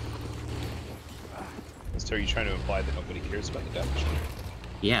 So are you trying to imply that nobody cares about the Dutch?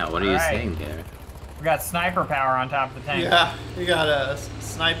 Yeah, what are you Alright. saying there? We got sniper power on top of the tank. Yeah, you got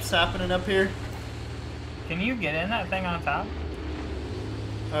snipes happening up here. Can you get in that thing on top?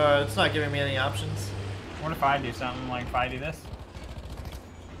 It's not giving me any options. What if I do something like if I do this?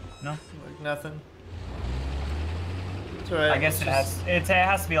 No. Like nothing. It's alright. I guess it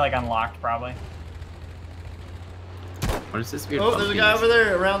has to be like unlocked probably. What is this weird? Oh, there's a guy over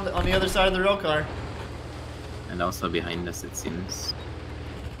there around on the other side of the rail car. And also behind us, it seems.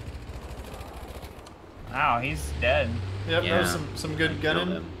 Wow, he's dead. Yep, Yeah, there's some good I killed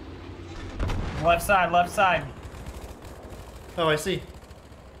gunning. him. Left side, left side. Oh, I see.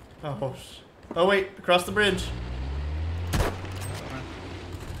 Oh, oh wait, across the bridge.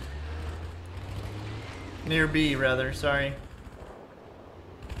 Near B, rather. Sorry.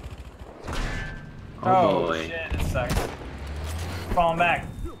 Oh, boy. Shit, it sucks. Falling back.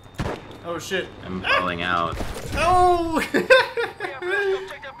 Oh shit. I'm falling out. Oh!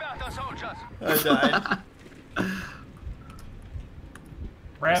 I died. The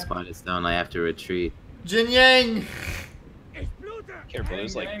Rip. spot is down. I have to retreat. Jin Yang. Careful,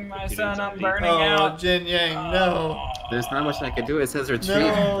 there's like. Dang, my 50 son, dudes I'm on B. burning Oh, out. Jin Yang, no. There's not much I can do. It says retreat.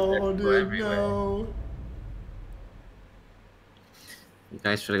 No, They're dude, everywhere. no. You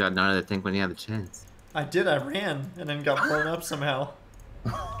guys should have gotten out of the tank when you had the chance. I did, I ran and then got blown up somehow.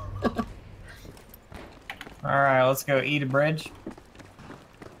 Alright, let's go eat a bridge.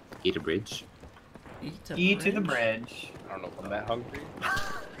 Eat a bridge. E to the bridge. I don't know if I'm that hungry.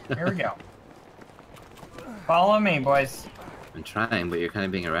 Here we go. Follow me, boys. I'm trying, but you're kind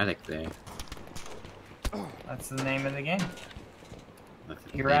of being erratic there. That's the name of the game. The name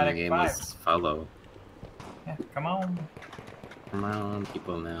of Erratic the game five. is follow. Yeah, come on. Come on,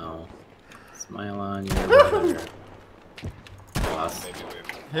 people now. Smile on your brother. Lost. Maybe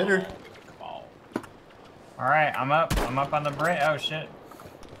we Hit her. Come on. Alright, I'm up. I'm up on the bridge. Oh shit.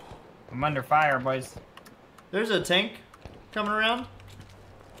 I'm under fire, boys. There's a tank coming around.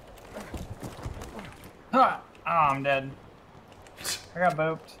 Huh. Oh, I'm dead. I got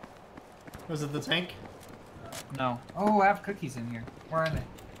booped. Was it the tank? No. Oh, I have cookies in here. Where are they?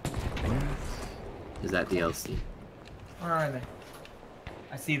 Is that DLC? Where are they?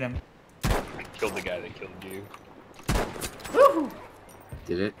 I see them. I killed the guy that killed you. Woohoo!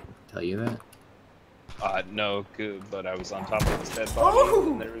 Did it tell you that? No, good, but I was on top of his dead body,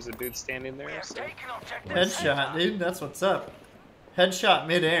 Oh! and there was a dude standing there, so... Headshot, dude. That's what's up. Headshot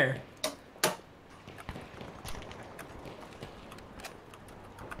midair.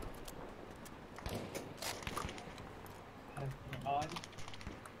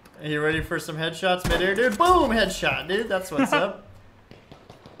 Are you ready for some headshots midair, dude? Boom! Headshot, dude. That's what's up.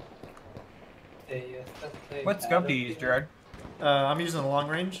 What scope do you use, Gerard? I'm using the long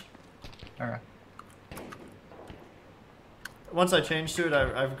range. Alright. Once I changed to it,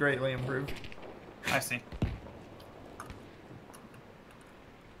 I've greatly improved. I see.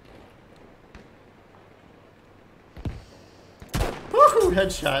 Woohoo!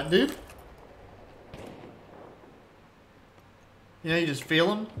 Headshot, dude. You know, you just feel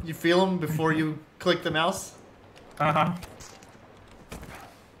them. You feel them before you click the mouse. Uh-huh.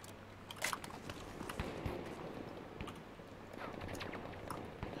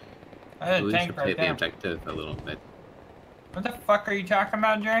 I had a We should tank play right the there. objective a little bit. What the fuck are you talking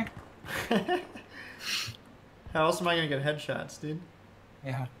about, Jay? How else am I gonna get headshots, dude?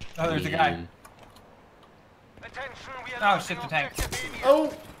 Yeah. Oh, there's a guy. Oh shit, the tank.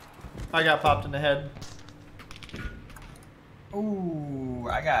 Oh! I got popped in the head. Ooh,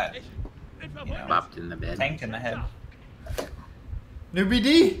 I got Bopped in the bed. tanked in the head. Newbie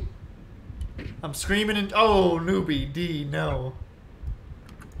D. I'm screaming and oh, Newbie D, no.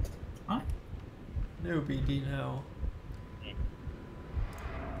 Huh? Newbie D, no.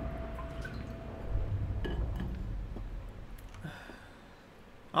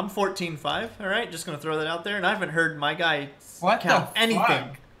 I'm 14-5. All right, just gonna throw that out there, and I haven't heard my guy What count the anything.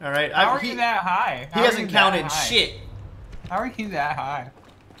 fuck? All right, How are you that high? He hasn't counted shit. How are you that high?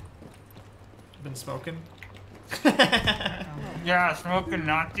 Been smoking. Yeah, smoking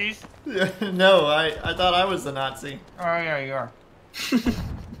Nazis. No, I thought I was the Nazi. Oh yeah, you are.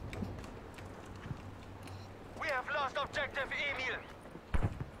 We have lost objective Emil.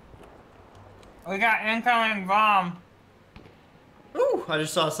 We got incoming bomb. Ooh, I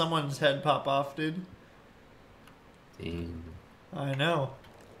just saw someone's head pop off, dude. Dang. I know.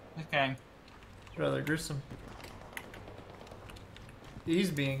 Okay. It's rather gruesome. He's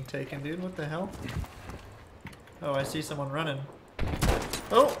being taken, dude. What the hell? Oh, I see someone running.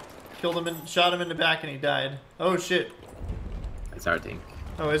 Oh! Killed him and shot him in the back and he died. Oh shit. That's our tank.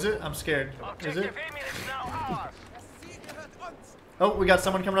 Oh, is it? I'm scared. Is it? Objective Emil is now ours. Oh, we got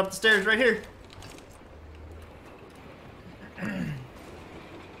someone coming up the stairs right here.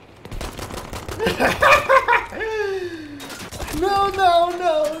 No, no,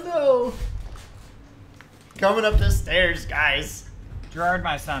 no, no. Coming up the stairs, guys. Gerard,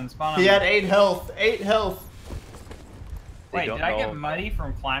 my son, spawn on He me. had 8 health. 8 health. Wait, don't did I get know. muddy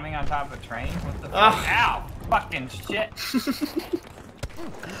from climbing on top of a train? What the fuck? Ah. Ow! Fucking shit.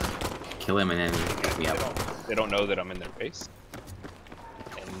 Kill him and then pick me up. They don't know that I'm in their base.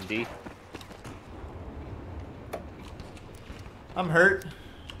 ND. I'm hurt.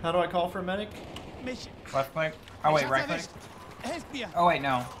 How do I call for a medic? Left click. Oh wait, right click. Oh wait,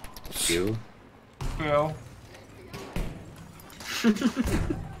 no. You? Go.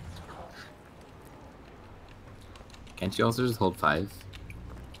 Can't you also just hold 5?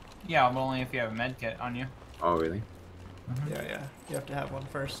 Yeah, but only if you have a med kit on you. Oh, really? Yeah, yeah. You have to have one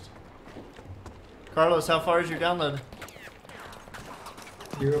first. Carlos, how far is your download?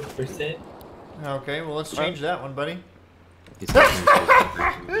 0%. Okay, well let's change that one, buddy. He's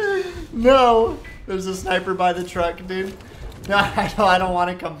taking No! There's a sniper by the truck, dude. No, I don't want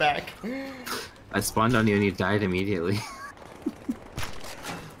to come back. I spawned on you and you died immediately.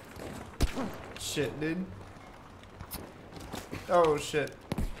 Shit, dude. Oh, shit.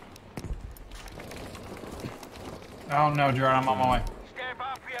 Oh no, Gerard, I'm on my way. Step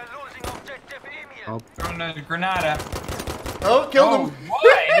up, we are losing objective Emil. Oh, Throwing the Granada. Oh, killed Oh, him!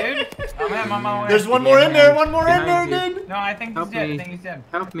 why, dude? I'm on my way. There's one more in there, one more in there, Behind you. dude! No, I think he's Help dead. me. I think he's dead.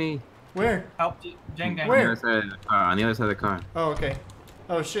 help me! Where? Help, Jang Jang. Where? On the other side of the car. On the other side of the car. Oh, okay.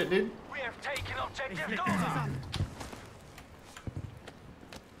 Oh, shit, dude. We have taken objective Dora.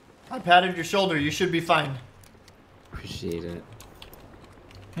 I patted your shoulder. You should be fine. Appreciate it.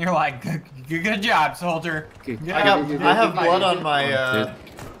 You're like, good job, soldier. Good. I have blood on my,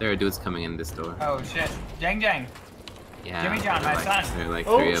 There are dudes coming in this door. Oh shit, Jang Jang. Yeah. Jimmy John, there are my like, son. There are like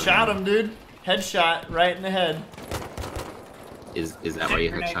 3 Oh, of shot them. him, dude. Headshot right in the head. Is that why you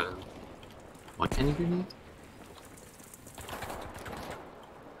Grenade. headshot him? What kind of grenade?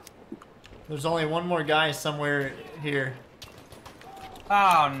 There's only one more guy somewhere here.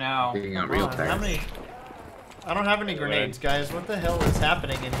 Oh no. Being on Come real on, fast. how many? I don't have any grenades, guys. What the hell is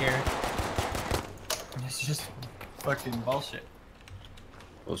happening in here? It's just fucking bullshit.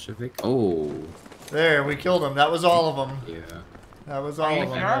 Bolshevik? Oh. There, we killed him. That was all of them. Yeah. That was Are all you of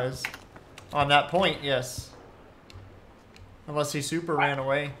them, sure? guys. On that point, yes. Unless he super ran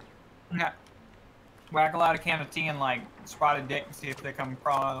away. Yeah. Whack a lot of can of tea and like spotted dick and see if they come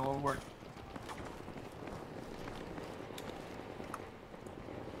crawling out of the woodwork.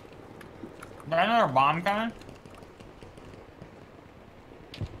 Is there another bomb coming?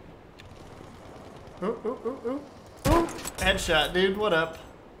 Ooh, ooh, ooh, ooh. Ooh. Headshot, dude. What up?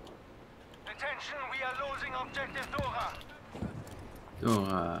 Attention, we are losing objective Dora.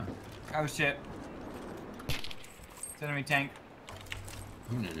 Oh, Oh shit. It's enemy tank.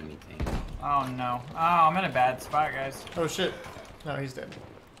 an enemy tank. Oh no. Oh, I'm in a bad spot, guys. Oh, shit. No, he's dead.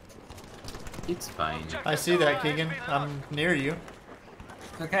 It's fine. I see that, Keegan. I'm near you.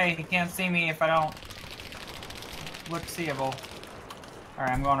 It's okay, he can't see me if I don't look seeable.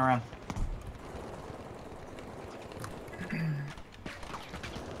 Alright, I'm going around.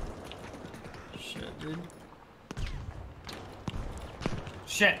 Shit, dude.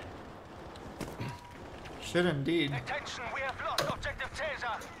 Shit. Shit, indeed. Attention, we have lost objective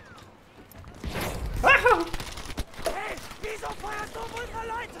Caesar. Ah! Hey, wieso feuerst du auf unsere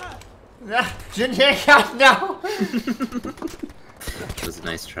Leute? Jin Yang, no! It was a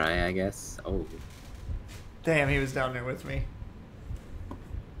nice try, I guess. Oh. Damn, he was down there with me.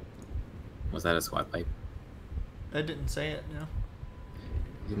 Was that a squad pipe? I didn't say it, no.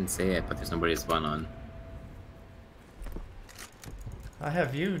 You didn't say it, but there's nobody to spawn on. I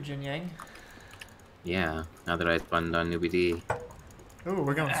have you, Jin Yang. Yeah, now that I spawned on Newbie D. Ooh,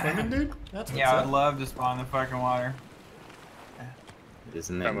 we're going swimming, dude? That's what's Yeah, up. I'd love to spawn in the fucking water.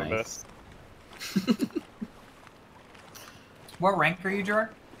 Isn't that my nice? What rank are you, Jorg?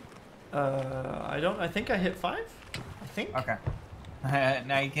 I think I hit 5? I think? Okay.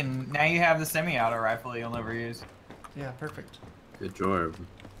 Now you have the semi-auto rifle you'll never use. Yeah, perfect. Good job.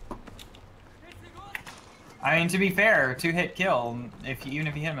 I mean, to be fair, 2-hit kill, even if you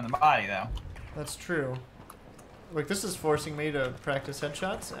hit him in the body, though. That's true. Look, this is forcing me to practice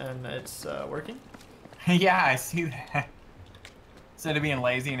headshots, and it's working. Yeah, I see that. Instead of being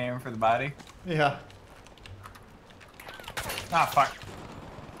lazy and aiming for the body. Yeah. Ah, fuck.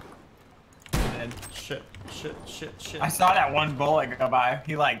 Dead. Shit. I saw that one bullet go by.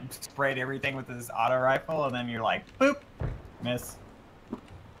 He, like, sprayed everything with his auto rifle, and then you're like, boop. Miss.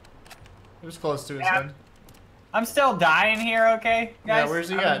 It was close to his Yeah. head. I'm still dying here, okay, guys? Yeah, where's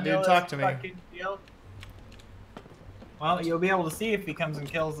he I'm at, in the dude? middle of Talk this to me. fucking field. Well, you'll be able to see if he comes and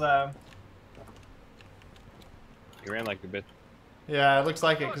kills, He ran like a bitch. Yeah, it looks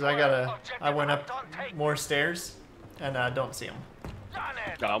like it, because I went up more stairs, and I don't see him.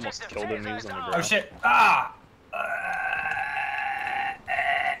 I almost killed him. He was on the ground. Oh, shit. Ah!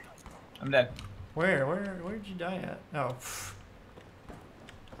 I'm dead. Where'd you die at? Oh.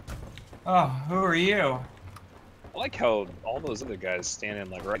 Oh, who are you? I like how all those other guys standing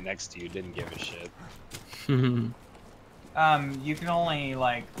like right next to you didn't give a shit. You can only,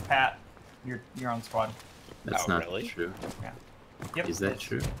 like, pat your own squad. That's Oh, not really? true. Yeah. Yep. Is that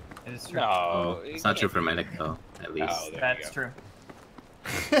true? It is true. No, Oh, it's not true for medic though, at least. Oh, there That's you go. true.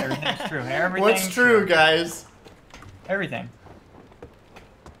 Everything's true. Everything's What's true, guys? Everything.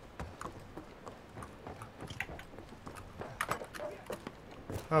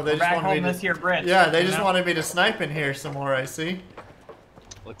 Oh, they We're just back wanted holding me this to... here bridge. Yeah, they you just know? wanted me to snipe in here some more, I see.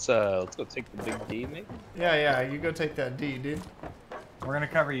 Let's go take the big D, maybe. Yeah, you go take that D, dude. We're gonna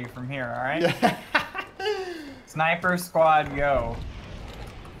cover you from here, alright? Yeah. Sniper squad, go.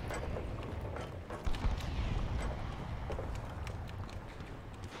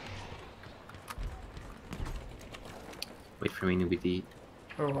 Wait for me, Newbie D.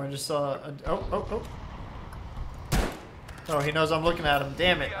 Oh, I just saw a... Oh. Oh, he knows I'm looking at him.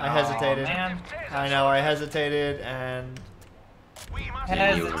 Damn it, I hesitated. Oh, man. I know, I hesitated, and...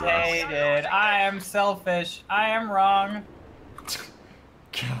 Hesitated. I am selfish. I am wrong.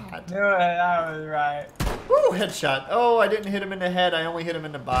 God. Do it. I was right. Woo, headshot. Oh, I didn't hit him in the head. I only hit him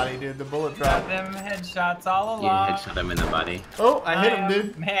in the body, dude. The bullet Got dropped. them headshots all You along. headshot him in the body. Oh, I hit him,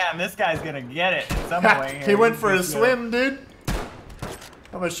 dude. Man, this guy's gonna get it in some way. He here. went for a He's swim, dude.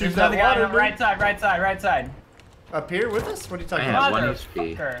 I'm gonna shoot There's that another guy water, on the right side, right side. Up here with us? What are you talking I about? have 1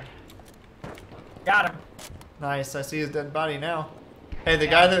 HP. Motherfucker. Got him. Nice, I see his dead body now. Hey, the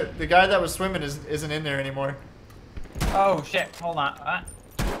guy that was swimming isn't in there anymore. Oh shit! Hold on.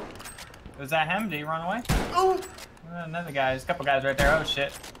 Was that him? Did he run away? Oh! Another guy. There's a couple guys right there. Oh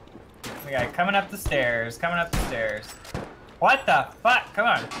shit! The guy coming up the stairs. What the fuck? Come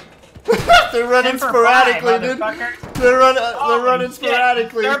on. They're running 10 for sporadically, 5, dude. motherfucker. They're Holy running shit,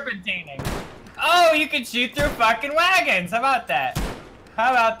 sporadically. Serpentining. Oh, you can shoot through fucking wagons. How about that? How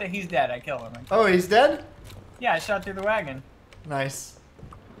about that? He's dead. I killed him. Oh, he's dead? Yeah, I shot through the wagon. Nice.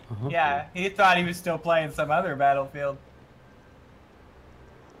 Yeah, he thought he was still playing some other Battlefield.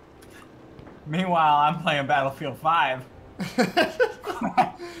 Meanwhile, I'm playing Battlefield 5.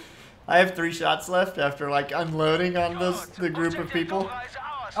 I have 3 shots left after like unloading on the group of people.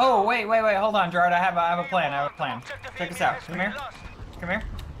 Oh, wait, hold on, Gerard. I have a plan. Check this out. Come here.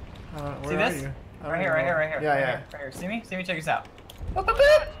 Where See are this? you? I don't Right even know. here. Yeah. Right here. See me? Check this out. Boop, boop,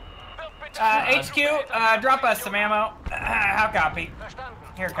 boop. HQ, drop us some ammo. How copy?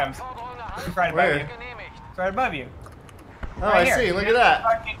 Here it comes. It's right above Where? you. It's right above you. Oh, Right I here. see. Look at that.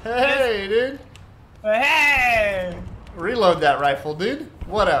 Fucking- Hey, dude. Hey! Reload that rifle, dude.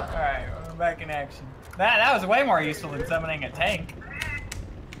 What up? Alright, we're back in action. That was way more useful than summoning a tank.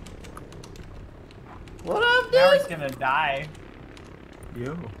 What up, Now we're dude? just gonna die.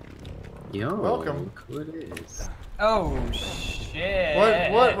 Yo, Welcome. Who it is? Oh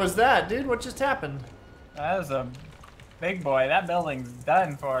shit. What was that, dude? What just happened? That was a big boy. That building's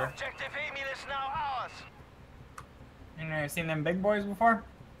done for. Objective Amy is now ours. You never seen them big boys before?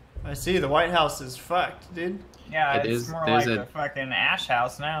 I see. The White House is fucked, dude. Yeah, It it's is- more there's like a- a fucking ash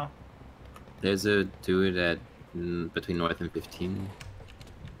house now. There's a dude at between North and 15.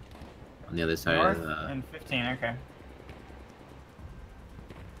 On the other side North of the... and 15, okay.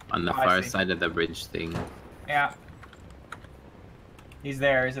 On the Oh, I far see. side of the bridge thing. Yeah. He's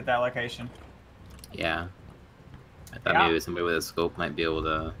there. He's at that location. Yeah. I thought Yeah. maybe somebody with a scope might be able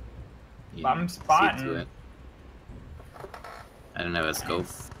to I'm see to spotting. it. I don't have a scope.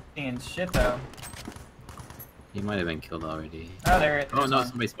 Seeing shit though. He might have been killed already. Oh, there it is. Oh no,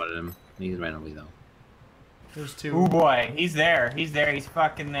 somebody spotted him. He ran away though. There's two. Oh boy, he's there. He's there. He's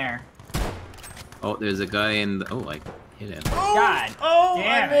fucking there. Oh, there's a guy in the... Oh, I hit him. Oh, God oh,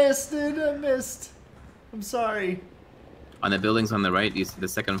 damn I missed, dude. I missed. I'm sorry. On the buildings on the right, you see the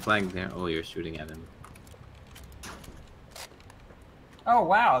second flag there? Oh, you're shooting at him. Oh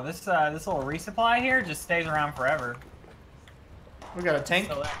wow, this little resupply here just stays around forever. We got a tank.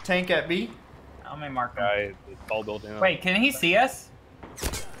 So Tank at B. Let me mark him. Guy, all building. Wait, can he see us?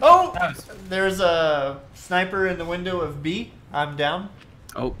 Oh! That was- There's a sniper in the window of B. I'm down.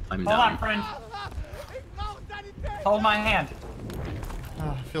 Oh, I'm Hold down. on, friend. Hold my hand.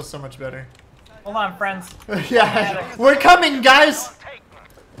 Oh, I feel so much better. Hold on, friends. Yeah, we're coming, guys!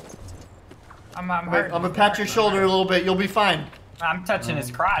 I'm Wait, hurt. I'm gonna pat your shoulder a little bit. You'll be fine. I'm touching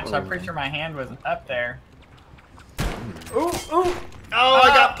his crotch. I'm pretty sure my hand was up there. Ooh, ooh! Oh, I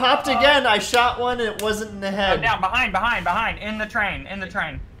got popped again. I shot one and it wasn't in the Oh, head. down, behind. In the train.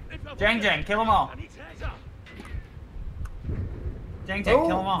 Jang, kill them all. Jang, kill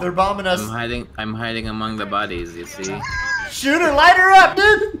them Oh, all. they're bombing us. I'm hiding among the bodies, you see? Shooter, light her up,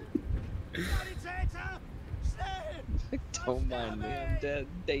 dude! Don't mind me, I'm dead.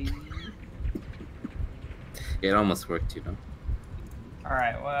 Dave. It almost worked, you know?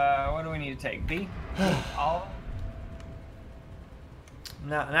 Alright, what do we need to take? B? All?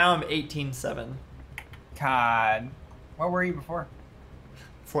 Now I'm 18-7. God. What were you before?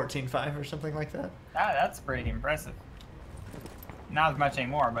 14-5 or something like that. That's pretty impressive. Not as much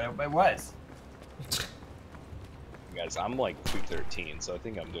anymore, but it was. Guys, I'm like 213, so I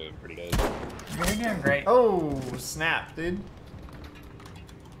think I'm doing pretty good. You're doing great. Oh, snap, dude.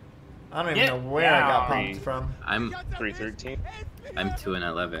 I don't even know where I got down. popped from. I'm 313. I'm 2 and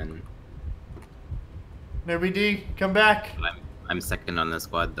 11. Nobody D, come back. I'm second on the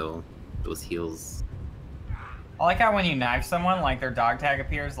squad though. Those heals. I like how when you knife someone, like their dog tag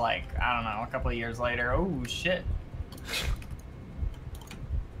appears like, I don't know, a couple of years later. Oh, shit.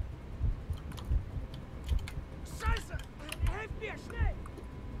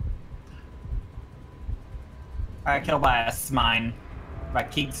 I got killed by a smine. By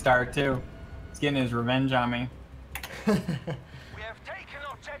Keegstar, too. He's getting his revenge on me. We have taken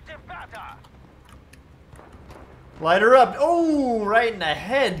objective Bata. Light her up. Oh, right in the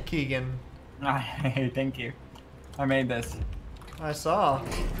head, Keegan. Thank you. I made this. I saw.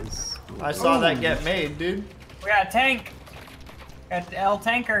 I saw that Ooh. get made, dude. We got a tank. Got the El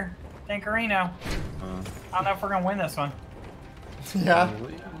Tanker. Tankerino. I don't know if we're gonna win this one. Yeah,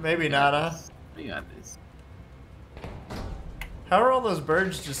 maybe not, huh? We got this. How are all those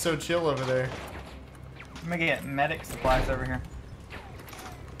birds just so chill over there? I'm gonna get medic supplies over here.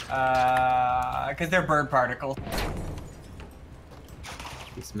 Cause they're bird particles.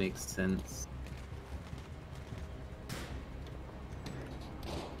 This makes sense.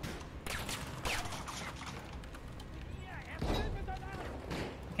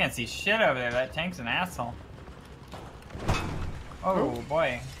 I can't see shit over there. That tank's an asshole. Oh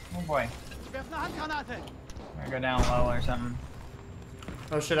boy. Oh boy. I'm gonna go down low or something.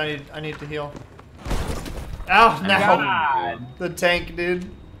 Oh shit, I need to heal. Ow, no! God. The tank, dude.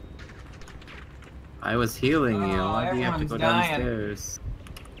 I was healing you. Oh, Why do you have to go everyone's dying. downstairs?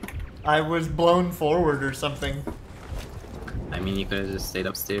 I was blown forward or something. I mean, you could have just stayed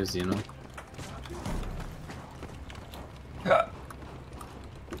upstairs, you know?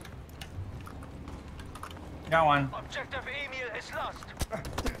 Got one. Objective Emil is lost.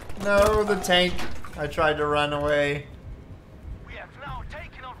 No, the tank. I tried to run away. We have now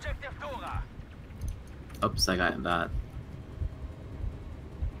taken objective Dora. Oops, I got that.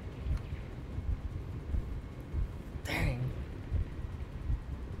 Dang.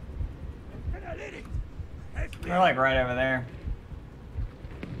 They're like right over there.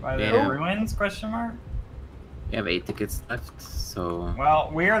 By the Yeah. ruins? Question mark. We have 8 tickets left, so... Well,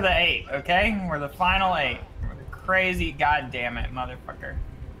 we're the 8, okay? We're the final 8. We're the crazy goddamn it, motherfucker.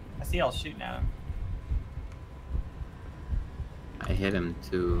 I see y'all shooting at him. I hit him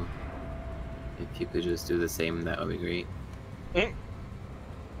too. If you could just do the same, that would be great.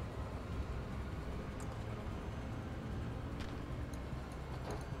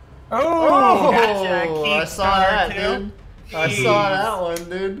 Oh, gotcha. I saw that, Keegstar, too. dude. I saw that one,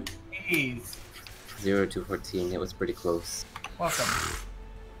 dude. Jeez. 0-214. It was pretty close. Welcome.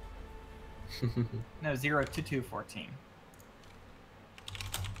 No, 0-2-2-14.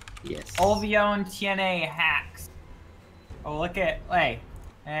 Yes. Olvion TNA hacks. Oh, look at, hey,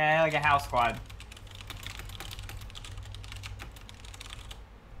 like a house squad.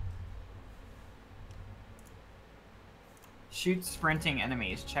 Shoot sprinting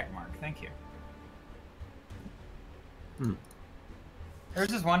enemies. Check mark. Thank you. Hmm. There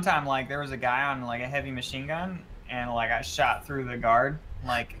was this one time, like, there was a guy on, like, a heavy machine gun, and, like, I shot through the guard,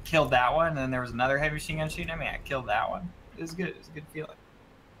 like, killed that one, and then there was another heavy machine gun shooting at me, I killed that one. It was good. It was a good feeling.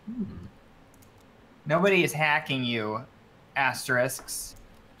 Hmm. Nobody is hacking you, asterisks.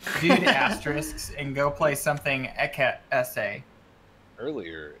 Dude, asterisks, and go play something essay.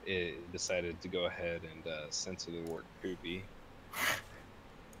 Earlier, it decided to go ahead and censor the word poopy.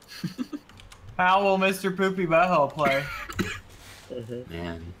 How will Mr. Poopy Butthole play?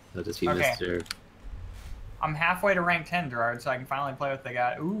 Man, he'll just be Okay. Mr. I'm halfway to rank 10, Gerard, so I can finally play with the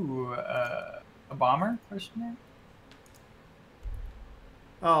guy. Ooh, a bomber? Question mark?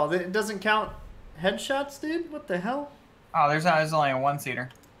 Oh, it doesn't count headshots, dude? What the hell? Oh, there's only a one-seater.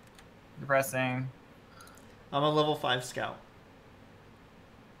 Depressing. I'm a level 5 scout.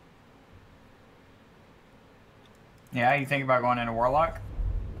 Yeah, you think about going into Warlock?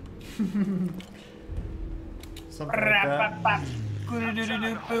 Something like that.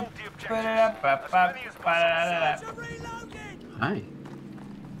 Hi.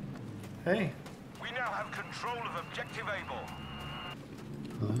 Hey. We now have control of objective Able.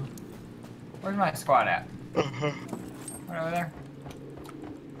 Hello. Where's my squad at? Right over there.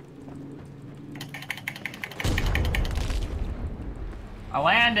 I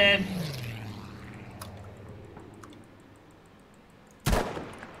landed.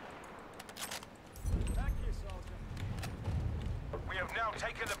 We have now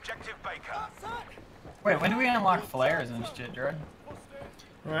taken objective Baker. Wait, when do we unlock flares and shit, Jared?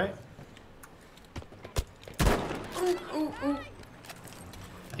 Right.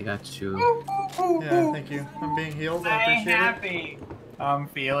 I got you. Yeah, thank you. I'm being healed. I I'm appreciate it. happy. I'm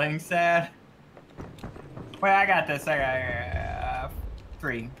feeling sad. Wait, I got this. I got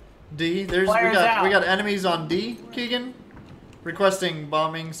 3. D. We Flares out. got enemies on D, Keegan. Requesting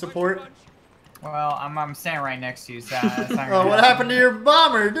bombing support. Well, I'm standing right next to you, so that's not Oh, gonna what happened to your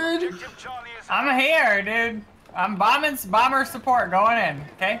bomber, dude? Objective Charlie is I'm here, dude. I'm bomber support going in,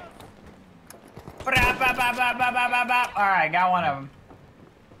 okay? Alright, got one of them.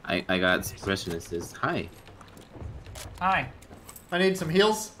 I got suppressionists. Hi. Hi. I need some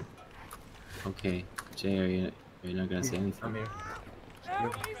heals. Okay. Jay, are you not gonna say anything? I'm here.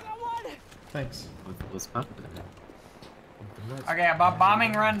 Thanks. What's popping? Okay,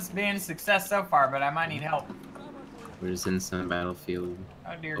 bombing runs being a success so far, but I might need help. We're just in some battlefield.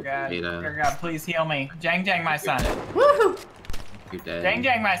 Oh dear Open God. beta. Dear God, please heal me. Jang Jang, my son. Woohoo! You're dead. Jang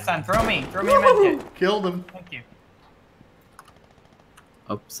Jang, my son. Throw me a med Woohoo! kit. Killed him. Thank you.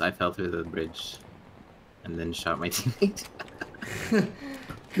 Oops, I fell through the bridge. And then shot my teammate.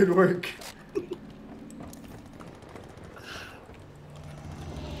 Good work.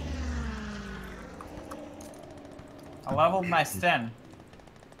 I leveled my Sten.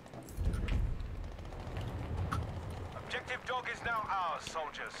 Objective Dog is now ours,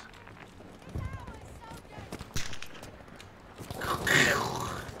 soldiers.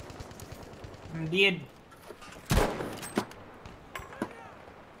 Indeed.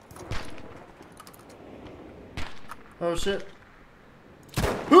 Oh shit.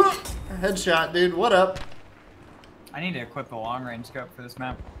 Whew! Headshot, dude. What up? I need to equip the long range scope for this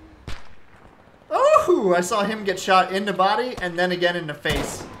map. Oh! I saw him get shot in the body and then again in the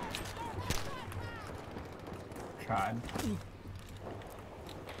face. God.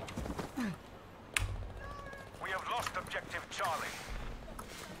 We have lost objective Charlie.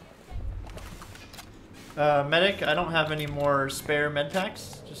 Medic, I don't have any more spare med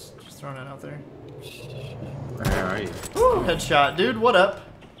packs. Just throwing it out there. Where are you? Woo! Headshot, dude. What up?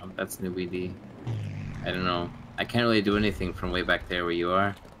 That's new BD. I don't know. I can't really do anything from way back there where you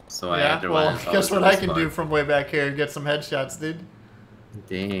are. So I Yeah, had to well, run as guess far what as I can do from way back here? Get some headshots, dude.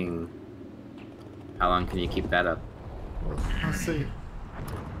 Dang. How long can you keep that up? Let's see.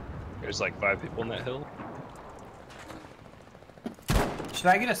 There's like 5 people in that hill. Should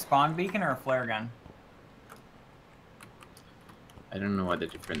I get a spawn beacon or a flare gun? I don't know what the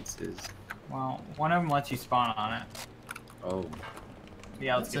difference is. Well, one of them lets you spawn on it. Oh.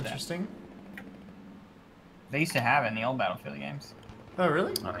 Yeah, let's That's get that. interesting. They used to have it in the old Battlefield games. Oh,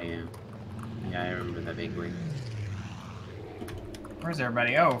 really? Oh yeah. Yeah, I remember that vaguely. Where's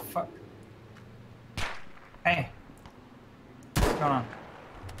everybody? Oh, fuck. Hey. What's going on?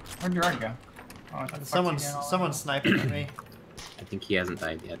 Where'd Gerard go? Oh, what the fuck's he doing all Someone's sniping at me. I think he hasn't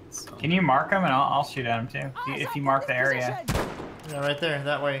died yet. So. Can you mark him and I'll shoot at him too? If you mark the area. Yeah, right there,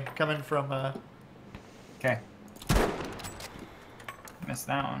 that way, coming from. Okay. Missed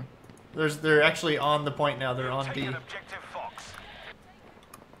that one. They're actually on the point now. They're on B. Taking objective Fox.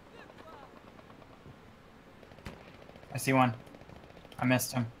 I see one. I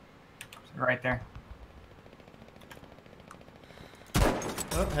missed him. Right there.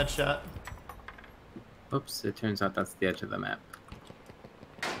 Oh, headshot. Oops! It turns out that's the edge of the map.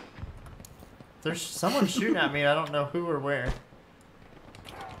 There's someone shooting at me. I don't know who or where.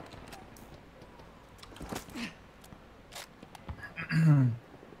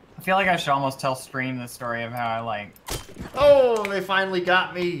 I feel like I should almost tell Stream the story of how I like. Oh, they finally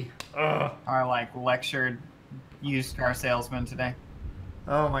got me. Ugh. How I like lectured used car salesman today.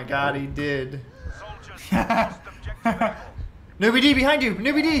 Oh my God, he did. Soldiers lost objective Able. Newbie D behind you.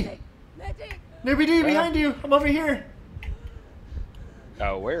 Newbie D. Newbie D behind you. I'm over here.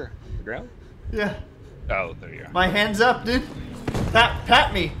 Oh, where? The ground? Yeah. Oh, there you are. My hands up, dude.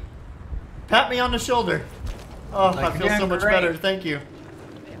 Pat me. Pat me on the shoulder. Oh, Like, I feel you're so much great. better. Thank you.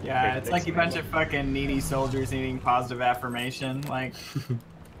 Yeah, it's like a bunch of fucking needy soldiers needing positive affirmation. Like,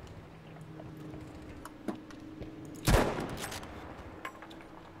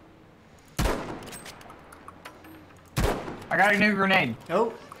 I got a new grenade.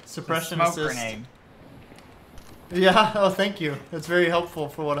 Oh, It's a suppression smoke assist. grenade. Yeah. Oh, thank you. That's very helpful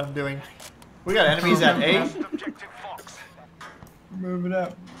for what I'm doing. We got enemies at A. Lost objective Fox. Move it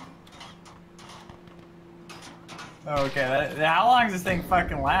up. Okay, how long does this thing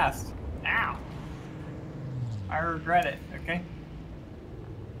fucking last? Ow. I regret it, okay?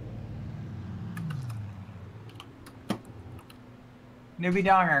 Newbie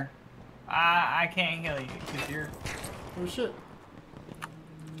Donger. I can't heal you because you're... Oh shit.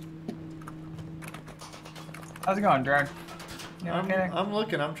 How's it going, Drag? You okay? I'm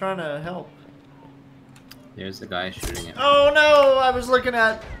looking. I'm trying to help. There's the guy shooting at me. Oh no! I was looking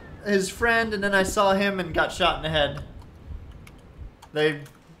at his friend and then I saw him and got shot in the head.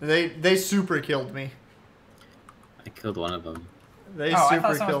 They super killed me. I killed one of them. They Oh, I super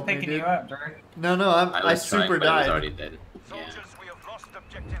thought someone killed was me, picking dude. you up, Drag. No, I was trying, super but I was died. already dead. Yeah. Soldiers, we have lost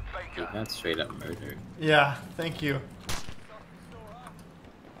objective He Baker. got straight up murdered. Yeah, thank you.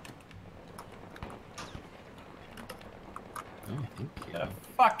 Oh, I think The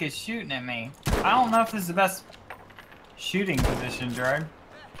fuck is shooting at me? I don't know if this is the best shooting position, Drag.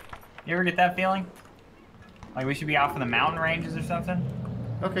 You ever get that feeling? Like we should be off in the mountain ranges or something?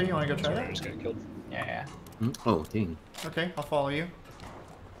 Okay, you want to go try I that? just got killed. Yeah. Oh, dang. Okay, I'll follow you.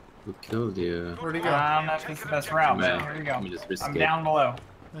 Who killed you? Where'd he go? I don't know if this is the best route, but Right. here you Let me go. just risk I'm it. down below.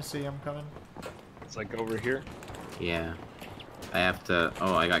 I see him coming. It's like over here. Yeah. I have to...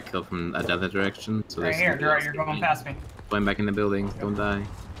 Oh, I got killed from another direction. So Right there's here, somebody Drag, else you're getting going me. past me. Going back in the building. Don't die.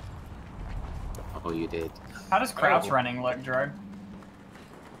 Oh, you did. How does crouch Oh. running look, Drag?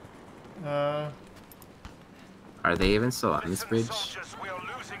 Are they even still on this Listen, bridge? soldiers, we are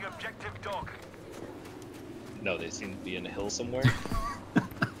losing objective Dog. No, they seem to be in a hill somewhere.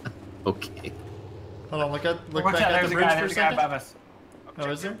 Okay. Hold on, look Watch back out, at there's the a bridge guy, for a there's a guy second. above us. Oh,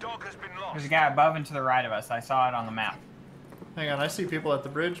 is there? Objective Dog has been There's lost. a guy above and to the right of us. I saw it on the map. Hang on, I see people at the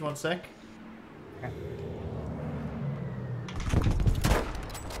bridge. One sec.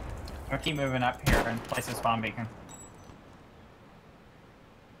 I'll keep moving up here and place a spawn beacon.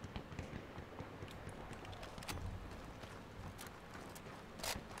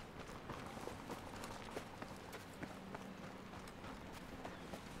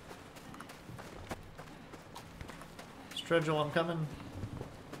 Stredgel, I'm coming.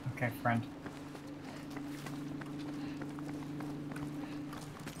 Okay, friend.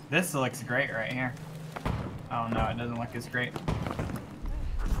 This looks great right here. Oh no, it doesn't look as great.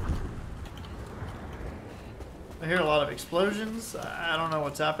 I hear a lot of explosions. I don't know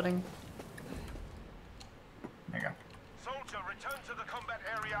what's happening. There you go. Soldier, return to the combat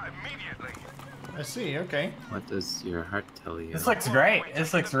area immediately. I see, okay. What does your heart tell you? This looks great.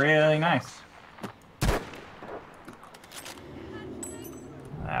 This looks really nice.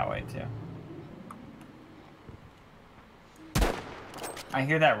 That way too. I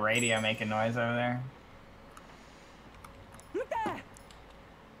hear that radio making noise over there. Look there!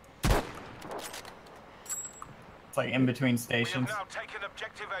 It's like in between We have stations. now taken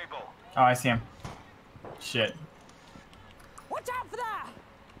objective Able. Oh, I see him. Shit. Watch out for that!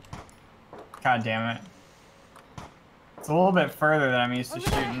 God damn it. It's a little bit further than I'm used to Over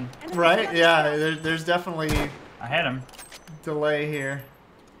there. shooting. Enemy Right? left Yeah, side. there's definitely I hit him. delay here.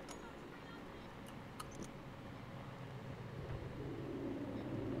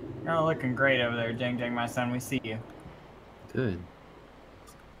 You're looking great over there, Jang Jang, my son. We see you. Good.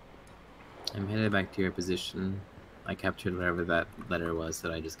 I'm headed back to your position. I captured whatever that letter was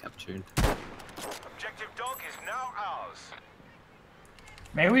that I just captured. Objective dog is now ours.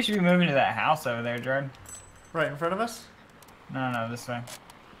 Maybe we should be moving to that house over there, Jordan. Right in front of us? No, this way.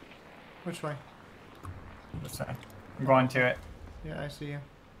 Which way? This way. I'm going to it. Yeah, I see you. You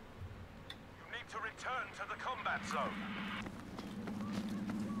need to return to the combat zone.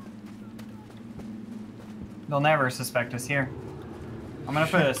 They'll never suspect us here. I'm gonna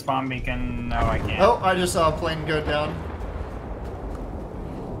put a spawn beacon. No, I can't. Oh, I just saw a plane go down.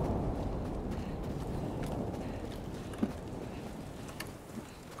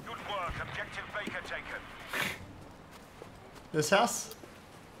 Good work. Objective Baker taken. This house?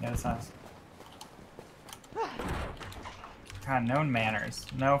 Yeah, this house. God, no manners.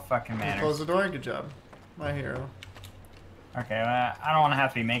 No fucking Close manners. the door. Good job. My hero. Okay, well, I don't want to have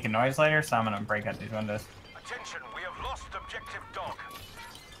to be making noise later, so I'm gonna break out these windows. Attention, we have lost objective dog.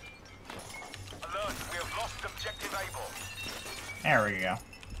 Alert, we have lost objective Able. There we go.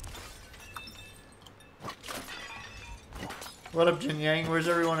 What up, Jin Yang? Where's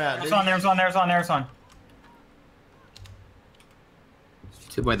everyone at, There's dude? one, there's one, there's one, there's one.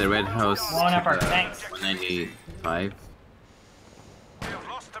 Two by the red house. Blowing up our to the tanks. 195. We have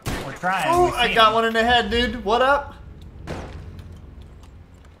lost objective. We're trying. Oh, we I see got him. one in the head, dude. What up?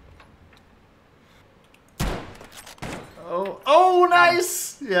 Oh,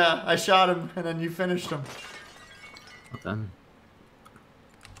 nice! Yeah, I shot him, and then you finished him. Well done.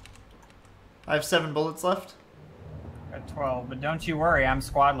 I have 7 bullets left. Got 12, but don't you worry, I'm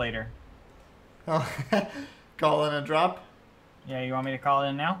squad leader. Oh, call in a drop. Yeah, you want me to call it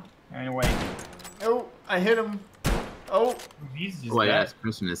in now? I'm gonna wait. Oh, I hit him. Oh, He's just Oh, I dead. got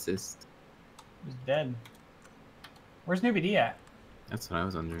person assist. He's dead. Where's Newbie D at? That's what I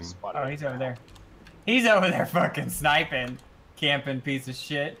was wondering. Oh, he's over there. He's over there fucking sniping. Camping piece of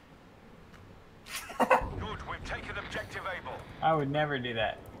shit. Good, we've taken objective Able. I would never do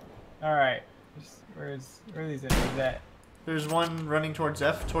that. Alright. Where are these enemies at? there's one running towards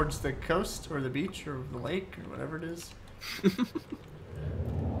F, towards the coast, or the beach, or the lake, or whatever it is. The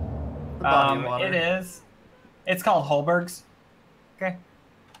body of water. It is. It's called Holberg's. Okay.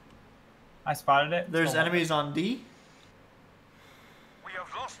 I spotted it. It's There's called enemies on D. We have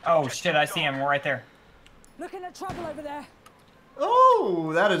lost Oh objective shit, I see dog. him right there. Looking at trouble over there.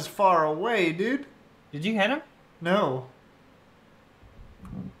 Oh, that is far away, dude. Did you hit him? No.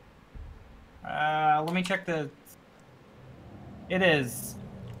 Let me check the... It is...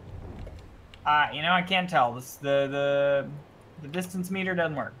 you know, I can't tell. The distance meter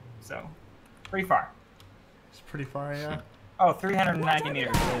doesn't work, so... Pretty far. It's pretty far, yeah. Oh, 390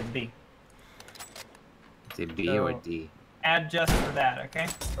 meters to B. Is it B or D? Add just for that, okay?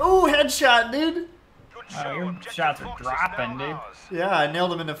 Oh, headshot, dude. Good Oh, show. your Objective shots are Fox is dropping, now dude. ours. Yeah, I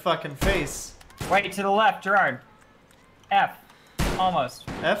nailed him in the fucking face. Wait, to the left, Gerard. F. Almost.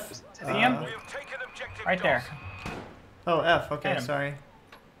 F? See him? We have taken objective Right there. Oh, F. Okay, Hit him. sorry.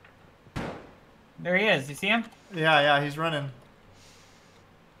 There he is. You see him? Yeah, he's running.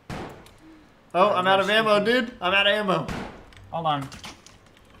 Oh, I'm out of ammo, dude. I'm out of ammo. Hold on.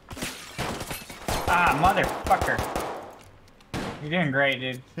 Ah, motherfucker. You're doing great,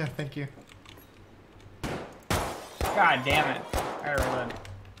 dude. Yeah, thank you. God damn it. I gotta reload.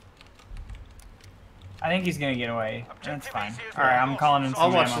 I think he's gonna get away. That's fine. Alright, I'm calling in I'll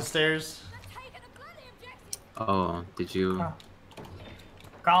some watch ammo. the stairs. Oh, did you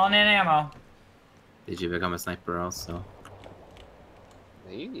Calling in ammo. become a sniper also?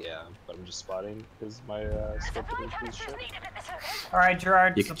 Me? Yeah, but I'm just spotting because my scope is shit. Alright,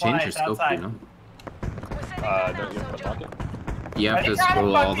 Gerard, You can change your supplies scope, outside. you know. Don't you have the bucket? You have Are to they trying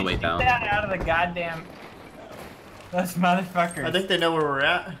scroll all the fucking way keep down. that out of the goddamn... Those motherfuckers. I think they know where we're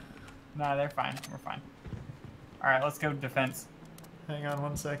at. No, they're fine. We're fine. Alright, let's go defense. Hang on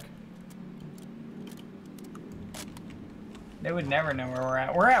one sec. They would never know where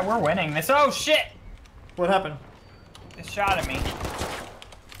we're at. We're winning this. Oh shit! What happened? They shot at me.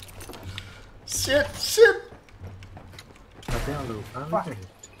 Shit! Fuck.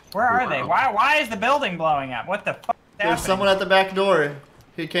 Where are they? Why is the building blowing up? What the fuck is There's happening? someone at the back door.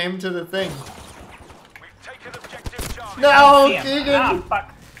 He came to the thing. We've taken objective Charlie. No, See him. Keegan! Ah,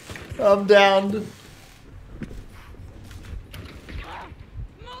 fuck. I'm downed.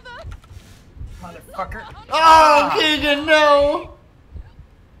 Motherfucker. Oh, Keegan, no!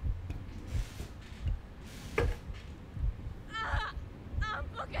 I'm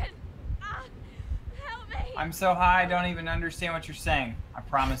fucking. Help me. I'm so high I don't even understand what you're saying. I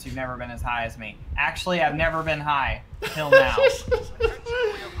promise you've never been as high as me. Actually, I've never been high. Till now. We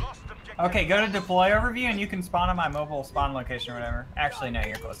have lost Okay, go to deploy overview and you can spawn on my mobile spawn location or whatever. Actually, no,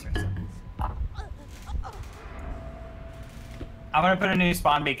 you're closer. I'm gonna put a new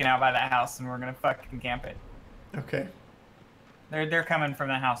spawn beacon out by that house and we're gonna fucking camp it. Okay. They're coming from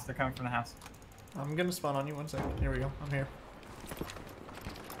the house. They're coming from the house. I'm gonna spawn on you 1 second. Here we go. I'm here.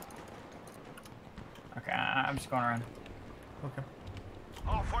 Okay, I'm just going around. Okay.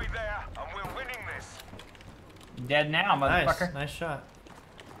 Halfway there, and we're winning this. Dead now, motherfucker. Nice shot.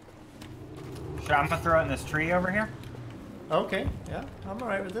 I'm gonna throw it in this tree over here. Okay, yeah, I'm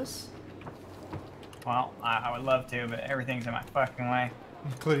alright with this. Well, I would love to, but everything's in my fucking way.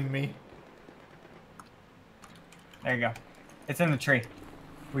 Including me. There you go. It's in the tree.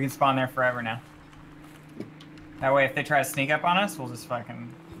 We can spawn there forever now. That way, if they try to sneak up on us, we'll just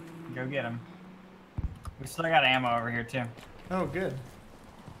fucking go get them. We still got ammo over here, too. Oh, good.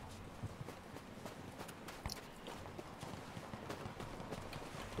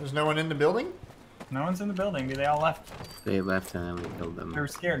 There's no one in the building? No one's in the building, dude. They all left. They left and then we killed them. They were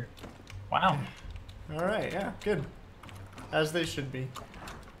scared. Wow. Alright, yeah, good. As they should be.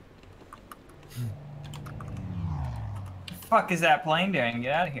 The fuck is that plane doing?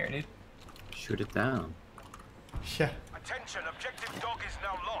 Get out of here, dude. Shoot it down. Yeah. Attention, objective dog is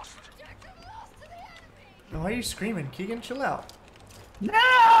now lost. Why are you screaming? Keegan, chill out. No!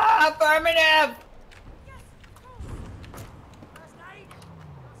 Affirmative!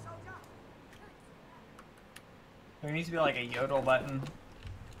 There needs to be like a yodel button.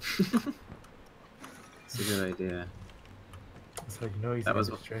 It's a good idea. It's like noise That was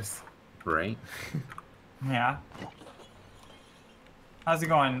and stress. Right? Yeah. How's it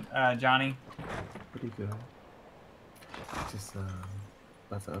going, Johnny? Pretty good. Just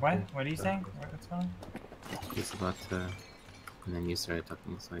about to What? update What are you the- saying? What's going on? He's about to... And then you started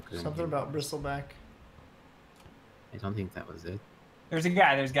talking, so I couldn't Something hear. about bristleback. I don't think that was it. There's a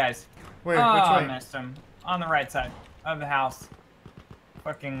guy. There's guys. Where? Oh, Which I way? missed him. On the right side of the house.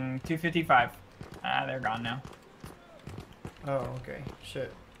 Fucking 255. Ah, they're gone now. Oh, okay.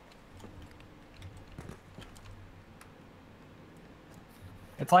 Shit.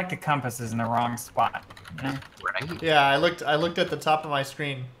 It's like the compass is in the wrong spot. You know? Right? Yeah, I looked at the top of my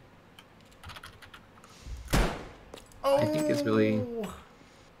screen. Oh. I think it's really...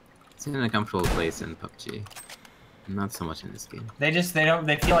 It's in a comfortable place in PUBG. Not so much in this game. They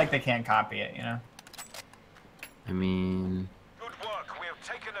feel like they can't copy it, you know? I mean... Good work. We have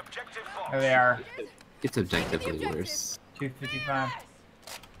taken objective Fox. There they are. It's objectively worse. 255.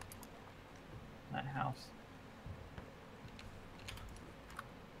 That house.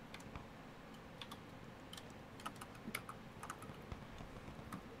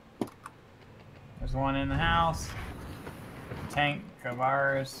 There's one in the house. Tank of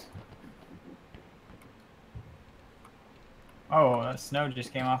ours. Oh, snow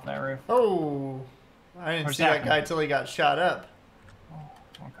just came off that roof. Oh. I didn't What's see that happening? guy till he got shot up.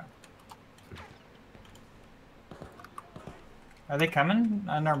 Oh, okay. Are they coming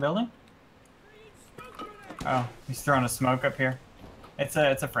in our building? Oh, he's throwing a smoke up here. It's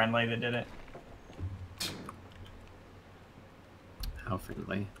a friendly that did it. How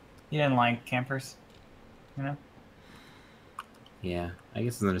friendly. He didn't like campers, you know? Yeah, I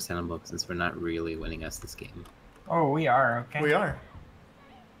guess it's understandable since we're not really winning us this game. Oh, we are, okay. We are.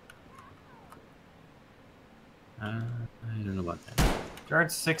 I don't know about that.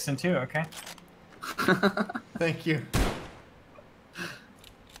 Gerard's 6 and 2, okay? Thank you.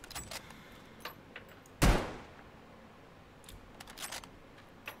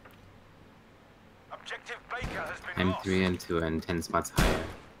 Objective Baker has been I'm lost. 3 and 2 and 10 spots higher.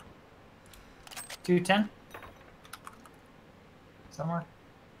 210? Somewhere?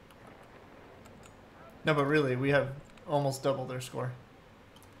 No, but really, we have almost double their score.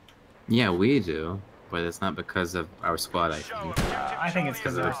 Yeah, we do, but it's not because of our squad, I Show think. objective I think it's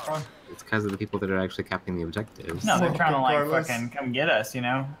because of Charlie our is lost. squad. It's because of the people that are actually capping the objectives. No, they're trying to like Carlos. fucking come get us, you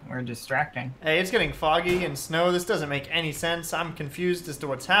know? We're distracting. Hey, it's getting foggy and snow. This doesn't make any sense. I'm confused as to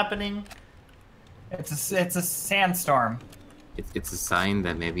what's happening. It's a sandstorm. It's a sign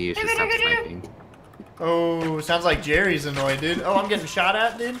that maybe you should stop sniping. Oh, sounds like Jerry's annoyed, dude. Oh, I'm getting shot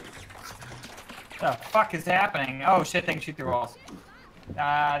at, dude. The fuck is happening? Oh shit, they can shoot through walls.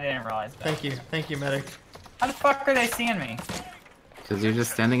 I didn't realize that. Thank you, medic. How the fuck are they seeing me? Because you're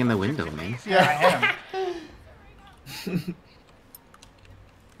just standing in the window, man. Yeah, I hit him.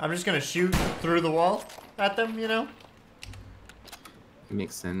 I'm just gonna shoot through the wall at them, you know? It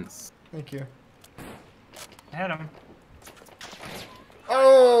makes sense. Thank you. I hit him.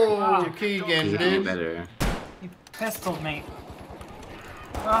 Oh, Oh. Keegan, You do dude. better. He pistoled me.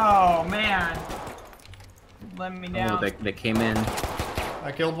 Oh man. Let me down. Oh, they came in.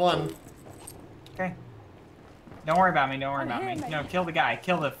 I killed one. Okay. Don't worry about me. Don't worry about me. No, kill the guy.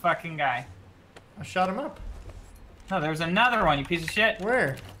 Kill the fucking guy. I shot him up. No, there's another one, you piece of shit.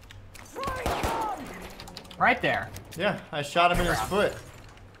 Where? Right there. Yeah, I shot him in his foot.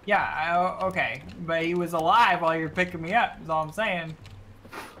 Yeah, okay. But he was alive while you were picking me up, is all I'm saying.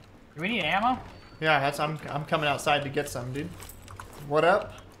 Do we need ammo? Yeah, I'm coming outside to get some, dude. What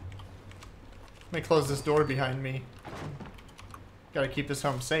up? Let me close this door behind me. Gotta keep this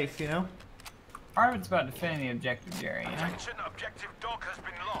home safe, you know? Part of it's about defending the objective, Jerry, you know? Attention, objective dog has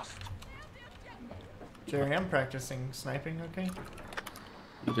been lost. Jerry, I'm practicing sniping, okay?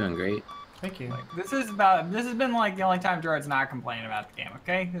 You're doing great. Thank you. Like, this has been like the only time Gerard's not complaining about the game,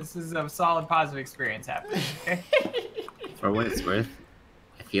 okay? This is a solid positive experience happening, okay? For what it's worth,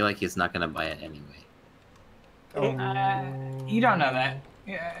 I feel like he's not gonna buy it anyway. You don't know that.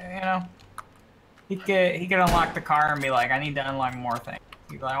 Yeah, you know? He could unlock the car and be like, I need to unlock more things.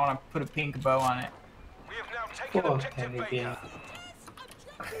 He's like, I want to put a pink bow on it. We have now taken Fuck objective him Baker.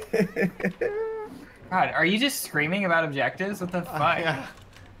 again. God, are you just screaming about objectives? What the fuck? Yeah,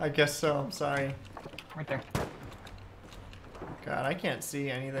 I guess so. I'm sorry. Right there. God, I can't see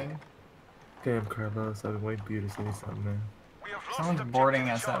anything. Damn, Carlos, I've been waiting for you to say something, man. We have lost Someone's objective boarding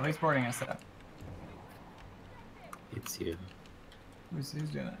us up. Charlie. Who's boarding us up? It's you. Who's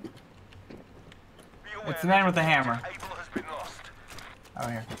doing it? Be aware It's the man with the hammer. Able has been lost. Oh,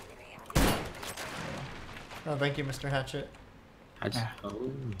 here. Oh, thank you, Mr. Hatchet. How'd you... Yeah.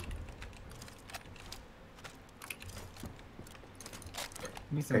 Oh.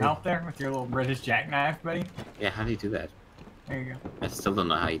 Need some help there with your little British jackknife, buddy? Yeah, how do you do that? There you go. I still don't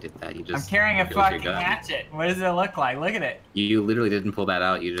know how you did that. You just... I'm carrying a killed your fucking gun. hatchet. What does it look like? Look at it. You literally didn't pull that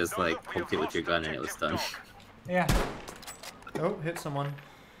out. You just like poked it with your gun and it was done. Yeah. Oh, hit someone.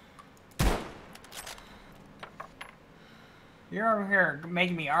 You're over here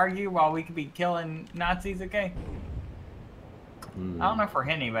making me argue while we could be killing Nazis, okay? I don't know if we're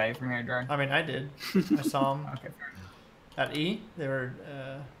hitting anybody from here, Jordan. I mean, I did. I saw them Okay, fair enough. at E. They were,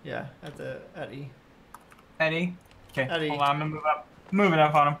 yeah, at E. Eddie? Okay, Eddie. hold on, I'm gonna move up. Moving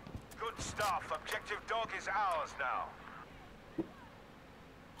up on him. Good stuff. Objective dog is ours now.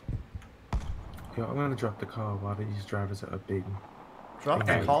 Yo, I'm gonna drop the call while these drivers are updating. Drop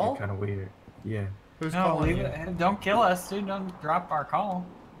the call? Kind of weird. Yeah. Who's No, calling leave you? it. Don't kill us, dude. Don't drop our call.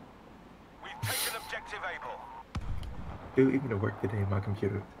 We've taken objective Able. Dude, even at work today, my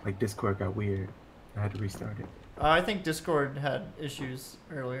computer, like Discord got weird. I had to restart it. I think Discord had issues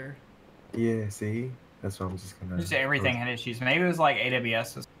earlier. Yeah, see? That's why I'm just gonna... Just everything had issues. Maybe it was like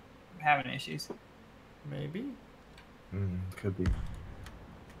AWS was having issues. Maybe? Could be.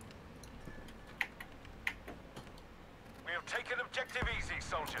 We have taken objective easy,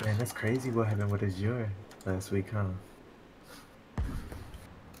 soldiers. Man, that's crazy what happened with Azure last week, huh?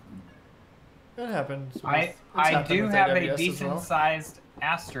 It happens. I do have a decent sized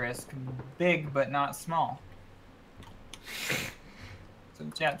asterisk, big but not small. So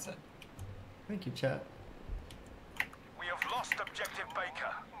chat said. Thank you, chat. We have lost objective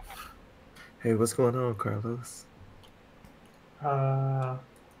Baker. Hey, what's going on, Carlos? Not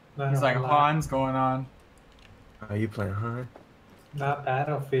He's a like, lot. Han's going on. Are you playing Han? Not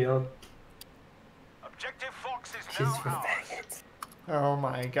Battlefield. Objective Fox is She's now for ours. faggots. Oh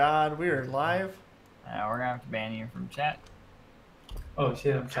my god, we are live. We're gonna have to ban you from chat. Oh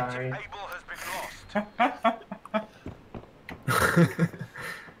shit, I'm Objective sorry. Able has been lost.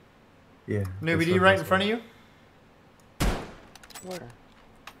 Yeah. Newbie D right in front of you? Where?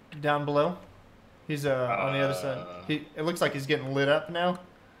 Down below. He's on the other side. It looks like he's getting lit up now.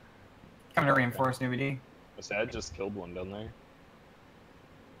 Coming to reinforce Newbie. Sad just killed one down there.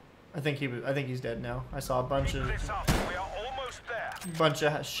 I think he's dead now. I saw a bunch Keep of this up. We are almost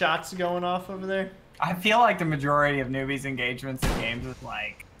there. shots going off over there. I feel like the majority of Newbie's engagements in games is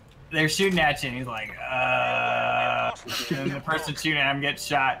like, they're shooting at you and he's like, and the person shooting at him gets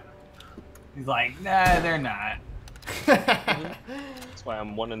shot. He's like, nah, they're not. That's why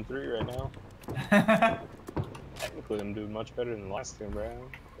I'm 1 and 3 right now. Technically, I'm doing much better than the last game, bro.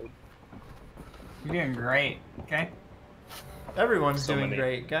 You're doing great, okay? Everyone's So doing many.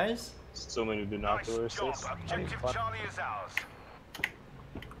 great, guys. So many binocular Nice job. assists. Objective Charlie is ours.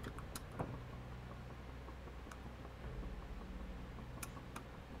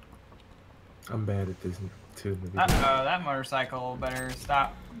 I'm bad at this too. Newbie D. Uh-oh, that motorcycle better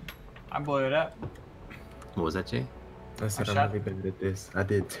stop. I blew it up. What was that, Jay? I said shot- I'm really bad at this. I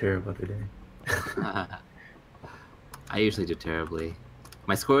did terrible today. I usually do terribly.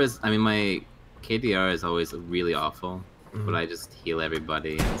 My score is, I mean, my KDR is always really awful, but I just heal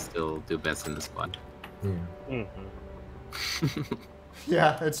everybody and still do best in the squad. Yeah. Mm-hmm.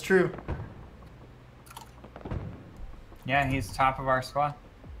 Yeah, it's true. Yeah, he's top of our squad.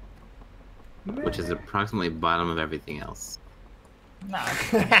 Which is approximately bottom of everything else. No.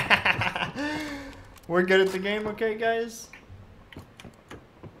 We're good at the game, okay, guys?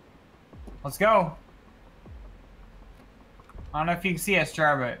 Let's go. I don't know if you can see us,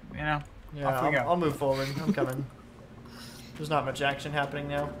 Jar, but, you know, Yeah, off we go. I'll move forward. I'm coming. There's not much action happening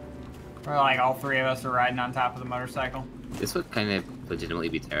now. We're like all three of us are riding on top of the motorcycle. This would kind of legitimately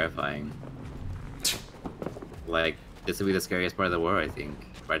be terrifying. Like, this would be the scariest part of the war, I think.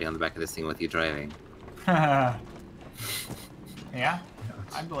 Riding on the back of this thing with you driving. Yeah,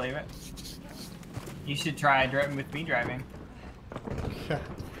 I believe it. You should try driving with me driving.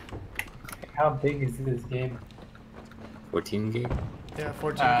 How big is this game? 14 gig? Yeah,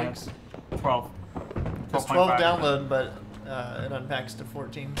 14 gigs. 12. It's 12 download, but it unpacks to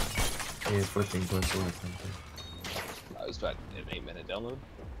 14. Yeah, 14.4 or something. It was about an 8-minute download.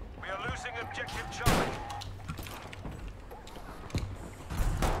 We are losing objective Charlie.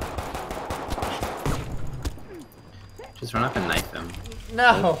 Just run up and knife him.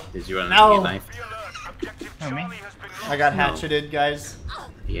 No! Did you run No. up and get knifed? Be alert. Objective Oh, me? Charlie has been lost. I got No. hatcheted, guys.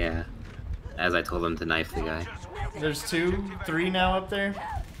 Yeah. As I told him to knife the guy. There's 2, 3 now up there.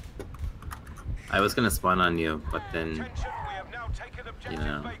 I was gonna spawn on you, but then Attention, we have now taken objective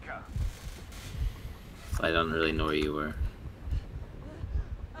know. Baker. so I don't really know where you were.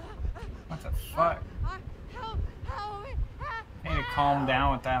 What the fuck? Help! Help me! I need to calm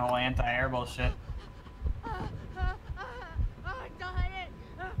down with that whole anti-air bullshit. I'm dying!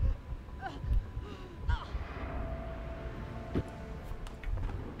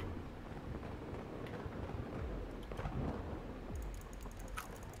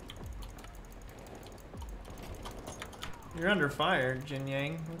 You're under fire, Jin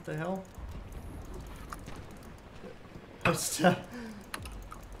Yang. What the hell?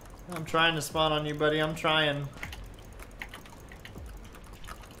 I'm trying to spawn on you, buddy. I'm trying.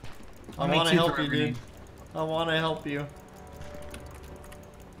 I Let me want to shoot help the you, grenade. dude. I want to help you.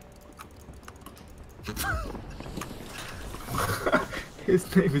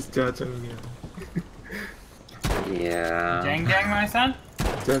 His name is Jajangmyeon. Yeah. Jang Jang, my son?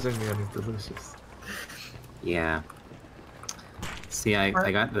 Jajangmyeon is delicious. Yeah. See, I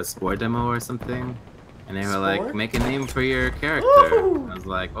got the Spore demo or something, and they were Spore? like, make a name for your character. Woo! I was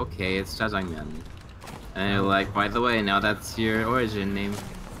like, okay, it's Jajangmyeon. And they were like, by the way, now that's your origin name.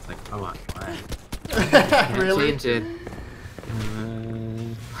 It's like, oh, why? Can't Really? change it.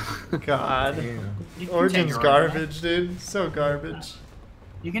 God. Yeah. You can change Origin's your origin garbage, dude. So garbage. name.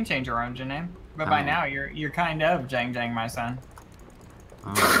 You can change your origin name. But by Oh. now, you're kind of Jang Jang, my son.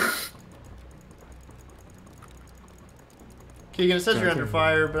 Oh. Keegan, it says you're under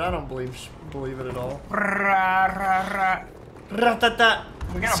fire, but I don't believe it at all. Ra-ra-ra. Ratata.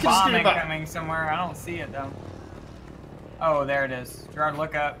 We got a bomb incoming somewhere. I don't see it, though. Oh, there it is. Gerard,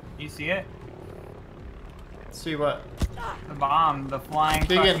 look up. You see it? See what? The bomb. The flying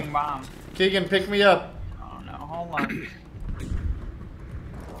Keegan. fucking bomb. Keegan, pick me up. Oh, no. Hold on.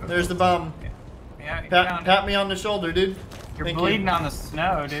 There's the bomb. Yeah, get on. Pat me on the shoulder, dude. You're Thank bleeding you. on the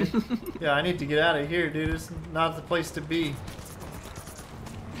snow, dude. Yeah, I need to get out of here, dude. It's not the place to be.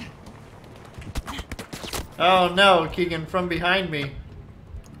 Oh no, Keegan, from behind me.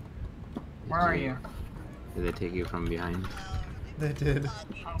 Where are you? Did they take you from behind? They did.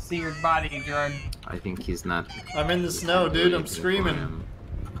 I don't see your body, Gerard. I think he's not. I'm in the snow, dude. I'm screaming.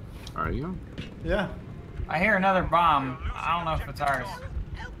 Are you? Yeah. I hear another bomb. I don't know if it's ours.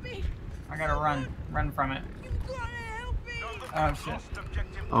 Help me! I gotta run. Run from it. You gotta help me! Oh, shit. Lost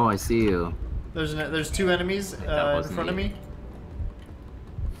objective. Oh, I see you. There's 2 enemies That in wasn't front of you. me.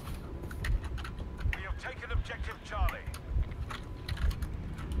 We have taken objective Charlie.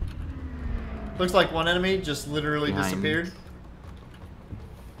 Looks like one enemy just literally Behind. disappeared.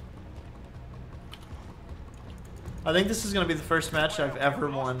 I think this is gonna be the first match I've ever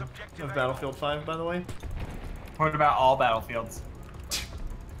won of Battlefield 5, by the way. What about all battlefields?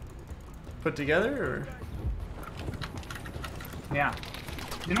 Put together, or? Yeah.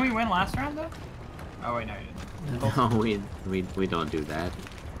 Didn't we win last round, though? Oh, wait, no, you didn't. No, we don't do that.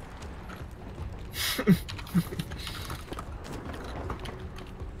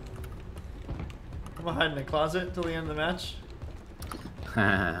 I'm gonna hide in the closet till the end of the match.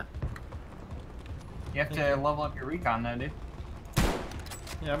 You have to level up your recon, though, dude.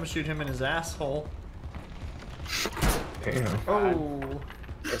 Yeah, I'm gonna shoot him in his asshole. Damn. Oh.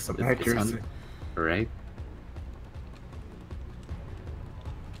 That's some It's accuracy. on- right?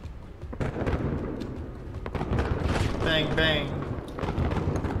 Bang, bang.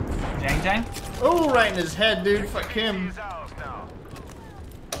 Jang Jang? Oh, right in his head, dude. Fuck him. Is ours now.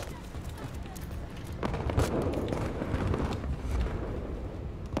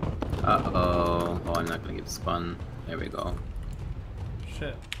 I'm not gonna give spawn. There we go.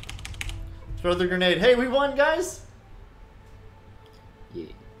 Shit. Throw the grenade. Hey, we won, guys! Yeah.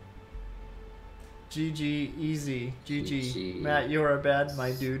 GG, easy. GG. GG. Matt, you are bad,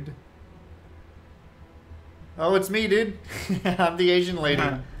 my dude. Oh, it's me, dude. I'm the Asian lady.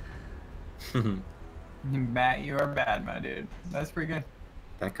 Matt, you are bad, my dude. That's pretty good.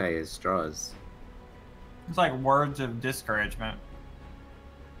 That guy is straws. It's like words of discouragement.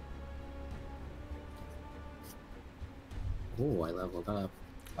 Oh, I leveled up.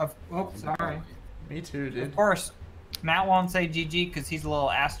 Oh, sorry. Me too, dude. Of course, Matt won't say GG because he's a little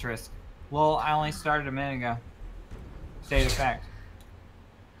asterisk. Well, I only started a minute ago. State of fact.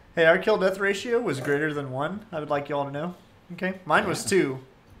 Hey, our kill death ratio was greater than 1. I would like y'all to know. Okay. Mine was 2.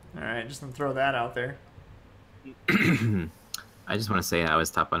 Alright, just gonna throw that out there. I just want to say I was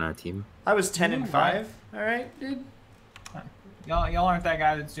top on our team. I was 10 and 5. Alright, dude. Y'all aren't that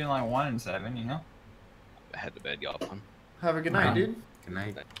guy that's doing like 1 and 7, you know? I had to bed y'all fun. Have a good night, dude. Good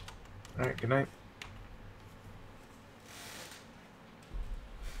night. Alright, good night.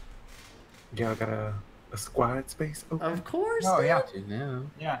 Y'all got a squad space open? Of course. Oh, yeah. You know.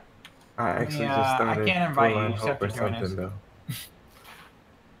 Yeah. I actually Yeah, just I started can't invite Full you, on you just Hope have or to join us. something though.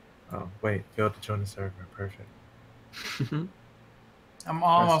 Oh wait, failed to join the server. Perfect. I'm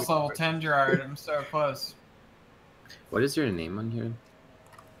almost That's level good. 10, Gerard. I'm so close. What is your name on here?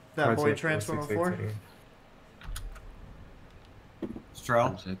 That boy Project Trans 104. 0618. Strel.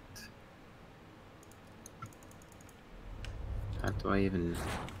 Project. How do you even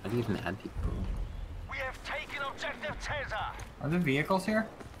add people? We have taken objective Caesar. Are there vehicles here?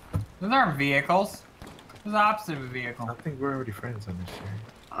 Those aren't vehicles. Those are the opposite of a I vehicle. think we're already friends on this shit.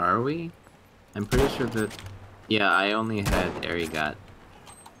 Are we? I'm pretty sure that. Yeah, I only had Arigat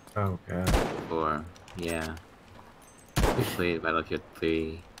Oh god. before. Yeah. We played Battlefield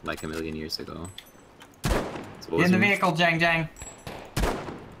 3 like a million years ago. So what Get in the was vehicle, Jang Jang.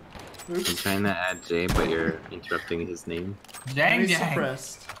 your- I'm trying to add Jay, but you're interrupting his name. Jang Enemy Jang.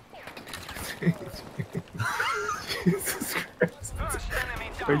 suppressed. Jesus Christ. First enemy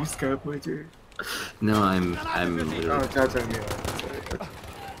Are you down. Skyboy, Jerry? No, I'm Oh, literally. God, yeah. Sorry.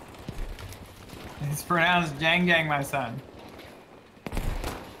 It's pronounced Jang Jang, my son.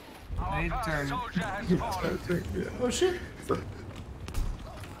 Our They first turned. soldier has fallen. Oh shit.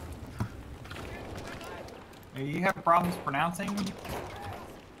 You have problems pronouncing?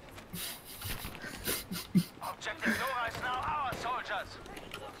 Objective Dora is now our soldiers.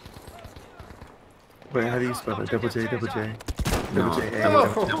 Wait, how do you spell it? Double J, double J. No, Double J, A.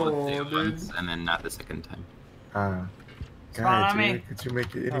 Oh, double J dude. once, and then not the second time. Ah. Spawn on God, me. Jerry, could you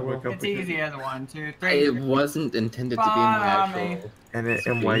make it any more It's complicated? easy as 1, 2, 3. It wasn't intended to be Spawn my on me. actual. And then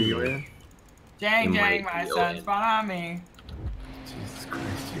MYUN? Jang Jang, my M-Y-D-O-N. son, spawn on me. Jesus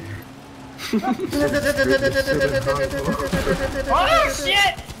Christ, Jerry. Oh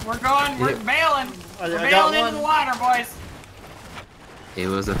shit! We're bailing. I We're got bailing into one. the water, boys. It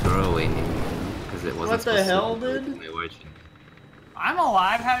was a throwaway name because it wasn't. What the supposed hell, to be dude? my origin. I'm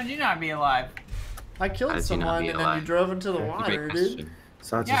alive. How did you not be alive? I killed How did you not someone be and then you alive? drove into the Okay, water, Great dude. question.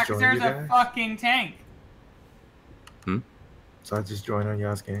 So I Yeah, just because joined there's you a guys? fucking tank. So I just joined on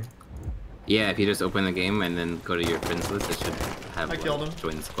y'all's game? Yeah, if you just open the game and then go to your friends list, it should have I killed him.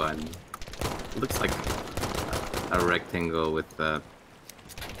 join squad. It looks like a rectangle with hold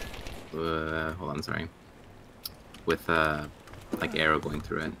on, sorry. With like arrow going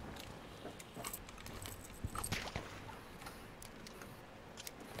through it.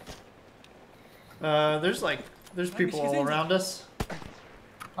 There's people all around us.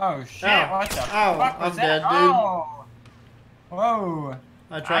 Oh shit! Ow. What the Ow, fuck was I'm that? dead, dude. Oh. Whoa!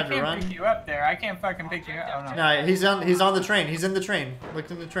 I tried to can't run. pick you up there. I can't fucking pick you up. Oh no! Nah, he's on the train. He's in the train. Look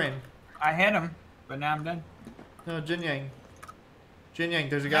in the train. I hit him, but now I'm dead. No, Jin Yang. Jin Yang,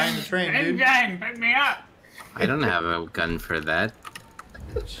 there's a guy in the train, Jang dude. Jang, pick me up. I don't have a gun for that.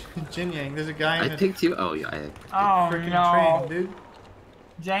 Jin Yang, there's a guy I in the picked you. Oh yeah. Oh freaking no! train, dude.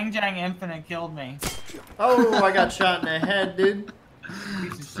 Jang Jang Infinite killed me. Oh, I got shot in the head, dude.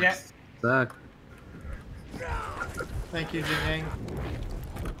 Piece of shit. Suck. Thank you, Jin Yang.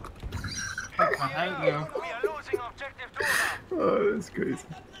 I hate you. We are losing objective Dora. Oh, that's crazy.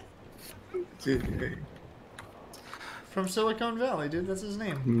 Jimmy. From Silicon Valley, dude. That's his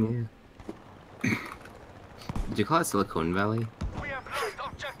name. Yeah. Did you call it Silicon Valley? We have lost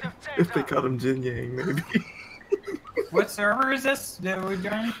objective If they Caesar. called him Jin Yang, maybe. What server is this that we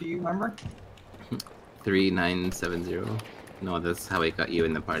joined? Do you remember? 3970. No, that's how I got you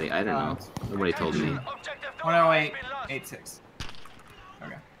in the party. I don't know. Nobody told me. Objective Dora has been lost. 10886.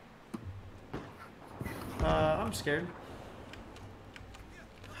 Okay. I'm scared.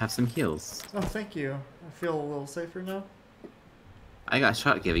 Have some heals. Oh, thank you. I feel a little safer now. I got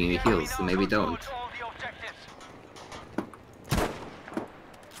shot giving you heals, so maybe don't.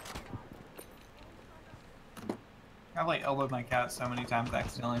 I've like elbowed my cat so many times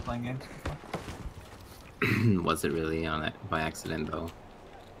accidentally playing games. Was it really on it by accident though?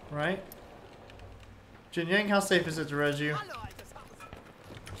 Right? Jin Yang, how safe is it to res you?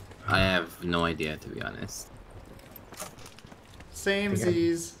 I have no idea, to be honest. Same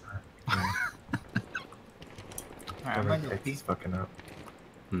Z's. Alright, I'm gonna go DirectX pee. is fucking up.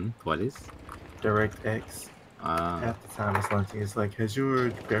 What is? DirectX. Half the time it's launching. It's like, has your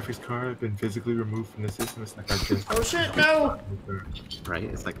graphics card been physically removed from the system? It's like, I just. Oh shit, no! Right?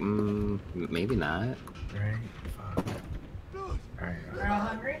 It's like, maybe not. Right? Fuck. Alright. We're all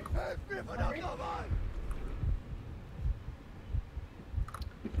hungry?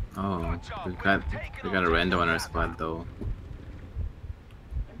 Oh, we got a rando on our squad though.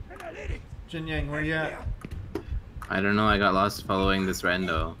 Jin Yang, where you at? I don't know. I got lost following this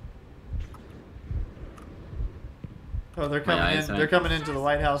rando. Oh, they're My coming eyes in. aren't- They're coming into the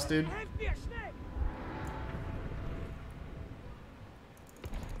lighthouse, dude.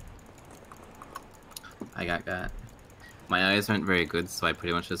 I got. My eyes aren't very good, so I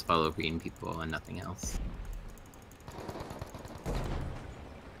pretty much just follow green people and nothing else.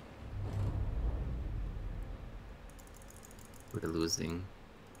 We're losing.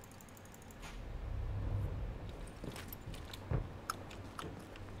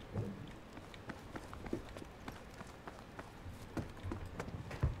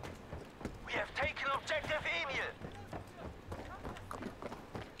 We have taken objective Emil.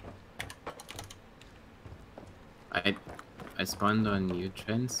 I spawned on you,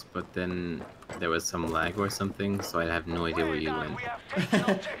 Trents, but then there was some lag or something, so I have no idea where you went. We have taken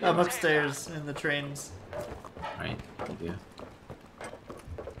objective I'm upstairs in the trains. Right? Thank you.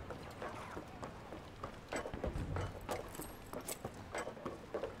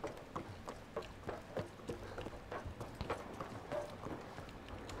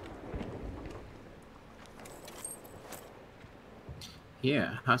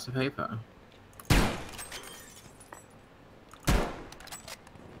 Here, house of paper.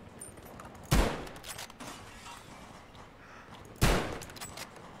 Be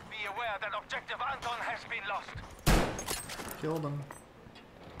aware that objective Anton has been lost. Killed him.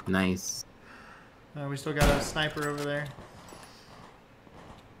 Nice. We still got a sniper over there.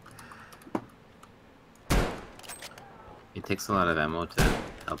 It takes a lot of ammo to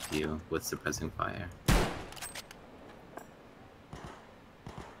help you with suppressing fire.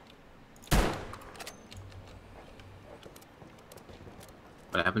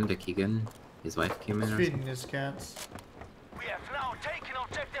 What happened to Keegan? His wife came in He's or feeding something? his cats. We have now taken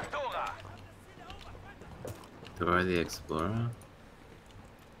objective Dora. Dora the Explorer?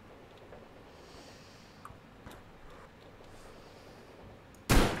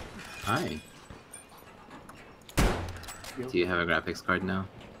 Hi. Do you have a graphics card now?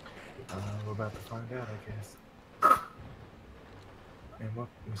 We're about to find out, I guess. And what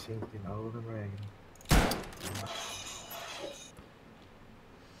machine's getting old and raggedy.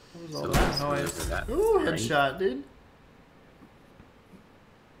 What was all So that that's whatever noise? that- Ooh, right? headshot, dude.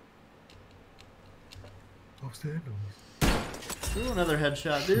 What's that noise? Ooh, another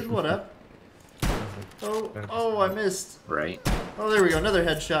headshot, dude. What up? Oh, I missed. Right. Oh, there we go. Another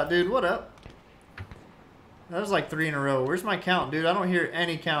headshot, dude. What up? That was like 3 in a row. Where's my count, dude? I don't hear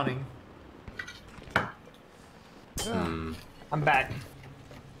any counting. Hmm. I'm back.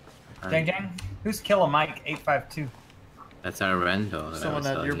 Jang Jang? Who's Killer Mike 852? That's our rando. Someone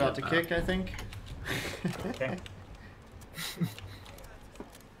that you're about to kick, I think. Okay.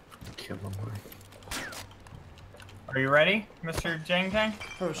 Kill him, boy. Are you ready, Mr. Jang Jang?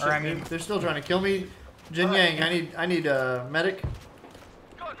 Oh shit, Or, I dude. mean- They're still trying to kill me. Jin Yang, I need a medic.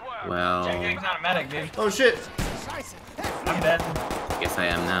 Good work. Well, Jang Jang's not a medic, dude. Oh shit, I'm dead. guess I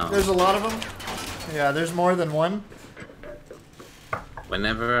am now. there's a lot of them. Yeah, there's more than one.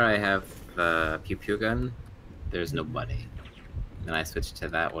 Whenever I have the pew pew gun, there's nobody. Then I switch to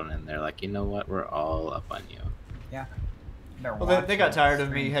that one, and they're like, you know what? We're all up on you. Yeah. They're Well, they got watching tired of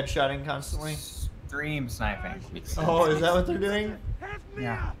me stream- headshotting constantly. Stream sniping. Makes sense. Oh, is that what they're doing?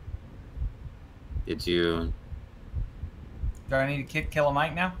 Yeah. Did you? Do I need to kick Killer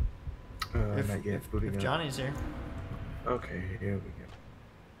Mike now? If, Not yet. if, Booting if up. Johnny's here. Okay, here we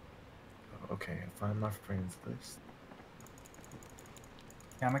go. Okay, find my friends list.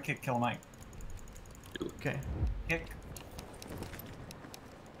 Yeah, I'm gonna kick Killer Mike. Okay. Kick.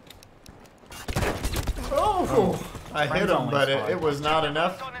 Oh, I hit Friends him, only but squad. it was not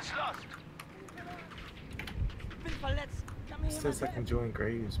enough. Anton is lost. Been verletzt. Come It says like enjoying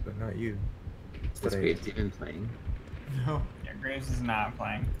Graves, but not you. This Graves even playing? No. Yeah, Graves is not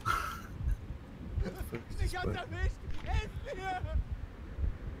playing.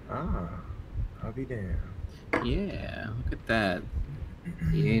 Ah, I'll be damned. Yeah, look at that.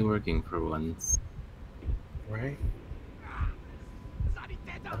 He ain't working for once. Right?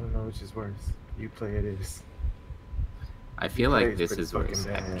 I don't know which is worse. You play it is. I feel Play like is this pretty is worse,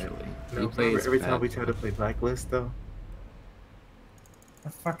 fucking bad. actually. No, He plays remember every time bad. we try to play Blacklist though? What the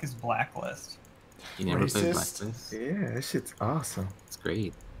fuck is Blacklist? You never played Racist. Blacklist? Yeah, that shit's awesome. It's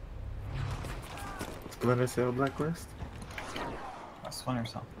great. Splinter Cell Blacklist? A Splinter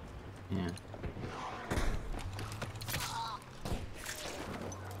Cell. Yeah.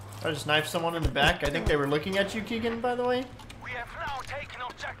 I just knifed someone in the back. I think they were looking at you, Keegan, by the way. We have now taken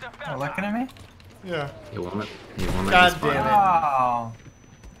objective Oh, Beta. looking at me? Yeah. He won't let me God spawn. damn it. Oh,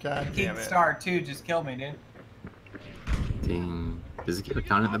 God damn it. Star 2 just killed me, dude. Dang. Does it keep a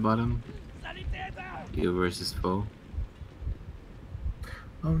count at the bottom? You versus foe?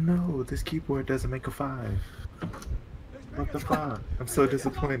 Oh no, this keyboard doesn't make a 5. What the fuck? I'm so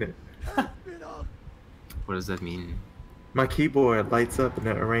disappointed. What does that mean? My keyboard lights up in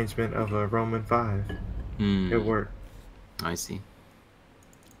the arrangement of a Roman 5. Hmm. It worked. I see.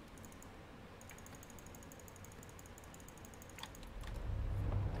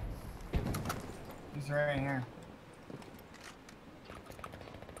 He's right here.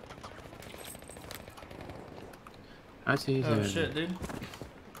 I see. Oh shit, dude.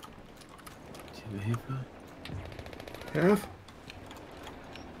 F?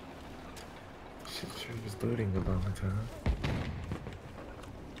 Shit, sure was loading a long time.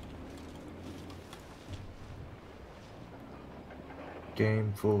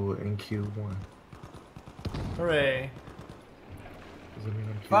 Game full in Q1. Hooray. Does it mean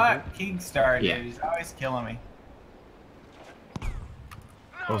I'm Q1? Fuck Keegstar, dude. Yeah. He's always killing me.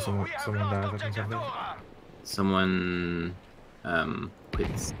 Oh, someone dies, I think something. Someone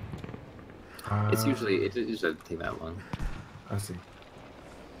quits. It's usually it usually doesn't take that long. I see.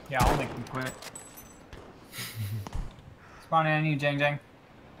 Yeah, I'll make him quit. Spawning on you, Jang Jang.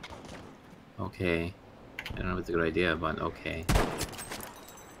 Okay. I don't know if it's a good idea, but okay.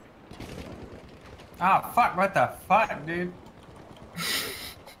 Oh, fuck, what the fuck, dude?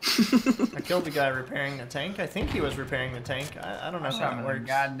 I killed the guy repairing the tank. I think he was repairing the tank. I don't know I how shot it him in the works.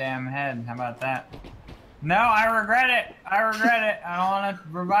 goddamn head. How about that? No, I regret it. I regret it. I don't want to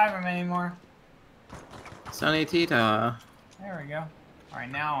revive him anymore. Sonny Tita. There we go. Alright,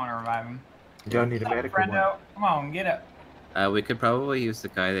 now I want to revive him. Y'all need a What's up, medical one. friendo? Come on, get up. We could probably use the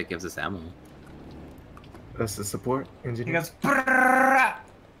guy that gives us ammo. That's the support He engineer? goes, "Brrrr."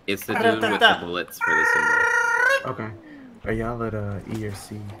 It's the dude with the bullets for the symbol. Okay. Are y'all at E or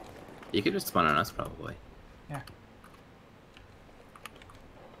C? You could just spawn on us, probably. Yeah.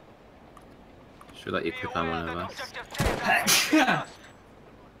 Should let you click on one of us.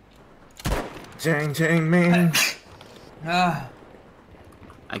 Jang Jang man. Ah,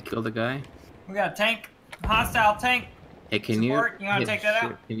 I killed a guy. we got a tank. Hostile tank. Hey, can Support, you wanna hit take that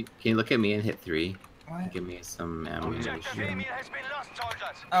shit? out? Can you look at me and hit 3? What? Give me some ammo. Objective Amy has been lost,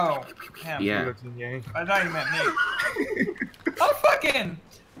 soldiers. Oh, him. Yeah, Yang. I thought you meant me. Oh, fucking!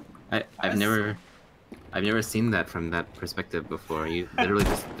 I've never seen that from that perspective before. You literally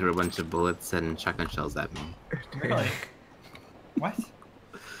just threw a bunch of bullets and shotgun shells at me. Really? What?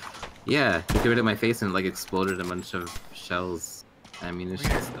 Yeah, he threw it at my face and like exploded a bunch of shells, ammunition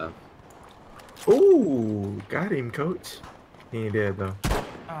Weird. stuff. Ooh, got him, coach. He ain't dead though.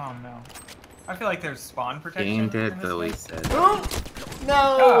 Oh, no. I feel like there's spawn protection. Gained in it this though, he place. said. Oh,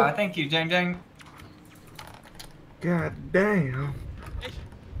 Oh, no! thank you, Jang Jang. God damn.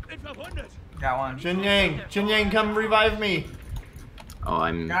 Got one. Jin Yang, come revive me. Oh,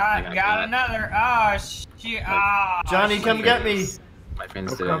 I Got got another. Oh, shit. Ah, Johnny, come shit. get me. My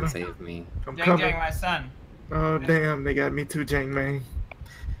friends I'm didn't coming. save me. I'm Jang coming. Jang, my son. Oh damn, they got me too, Jang man.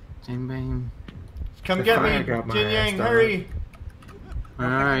 Jang bang. Come The get fire me. got my Jin ass, Yang, dog. hurry. Where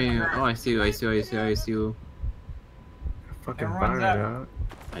are you? Oh, I see you. I see you. I see you. I see you. Fucking Everyone's fire, up.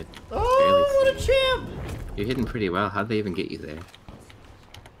 dog. Oh, what a champ. You're hitting pretty well. How'd they even get you there?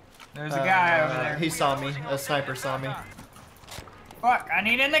 There's a guy over there. He saw me. A sniper saw me. Fuck, I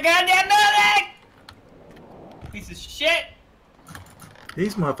need in the goddamn building! Piece of shit!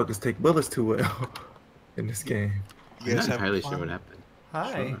 These motherfuckers take bullets too well in this game. I'm not entirely sure what happened.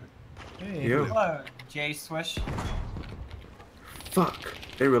 Hi. Sure. Hey. Yo. Hello, J Swish. Fuck.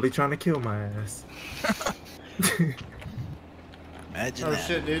 They really trying to kill my ass. Imagine Oh that.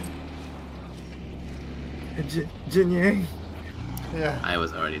 shit, dude. Jin Yang. Yeah. I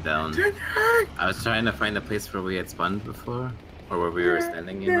was already down. I was trying to find a place where we had spawned before, or where we were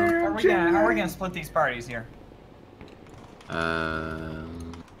standing, you know. How are we gonna split these parties here? I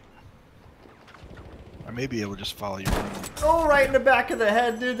may be able to just follow you around. Oh, right in the back of the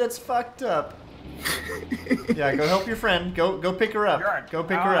head, dude. That's fucked up. Yeah, go help your friend. Go pick her up. Go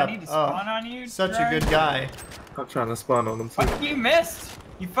pick her up. I need to spawn on you, such Gerard? a good guy. I'm trying to spawn on them too. Fuck, you missed.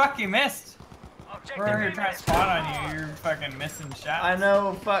 You fucking missed. We're over here trying to spawn on you. You're fucking missing shots. I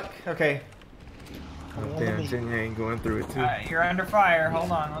know. Fuck. Okay. Oh, damn, Jenya ain't going through it too. You're under fire.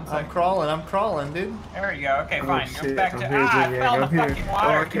 Hold on one I'm second. crawling, dude. There we go. Okay, Oh, fine. shit, Go back I'm to. here, I Jenya, fell in the I'm here. fucking water.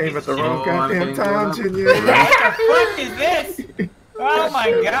 Oh, I came at the wrong I'm goddamn getting time, up. Jenya. What the fuck is this? Oh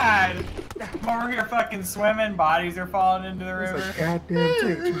my god. I'm over here fucking swimming. Bodies are falling into the It's river. a goddamn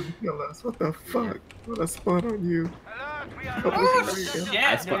tank trying to kill us. What the fuck? What a spawn on you. Oh shit,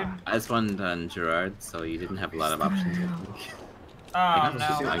 dude. I spawned on Gerard, so you didn't have a lot of options. Oh I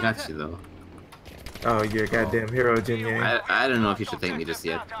no. got you though. Oh, you're a goddamn hero, Jenya. I don't know if you should thank me just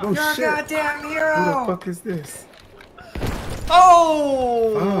yet. Oh You're a shit. goddamn Who hero. the fuck is this?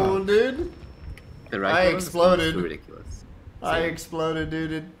 Oh, Fuck. dude. The I rifle is exploded. ridiculous. I exploded,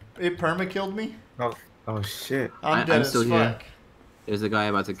 dude. It perma-killed me. Oh shit. I'm dead I'm as still fuck. here. There's a guy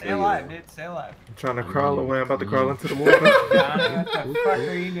about to Stay kill alive, you. dude. Stay alive. I'm trying to crawl away. I'm about to crawl into the water. Johnny, what the fuck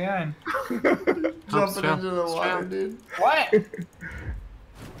are you doing? Jumping into the water, dude. What?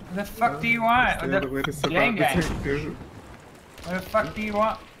 What the fuck do you want? Stay What on the way to the survive gang the gang? tank, dude. What the fuck do you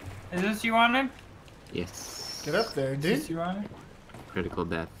want? Is this you wanted? Yes. Get up there, Is this dude. you wanted? Critical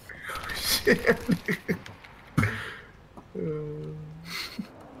death. Shit.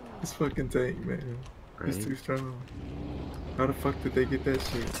 This fucking tank, man. It's Right. too strong. How the fuck did they get that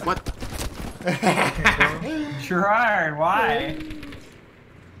shit? What? Gerard, why?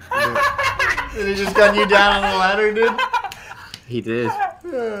 Did he just gun you down on the ladder, dude? He did. That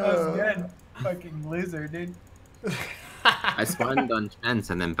was good. Fucking loser, dude. I spawned on fence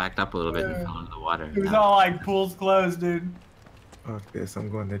and then backed up a little bit and fell into the water. It was all like pools closed, dude. Fuck this, I'm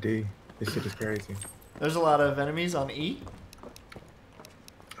going to D. This shit is crazy. There's a lot of enemies on E.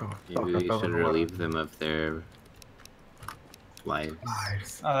 Oh, fuck, Maybe I we fell should in the water. relieve them of their lives.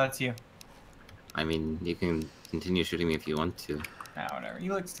 Nice. Oh, that's you. I mean, you can continue shooting me if you want to. Nah, whatever.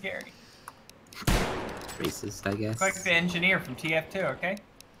 You look scary. Racist, I guess. Look like the engineer from TF2, okay?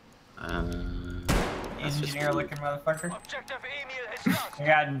 That's just Engineer looking motherfucker. Objective Emil is lost. We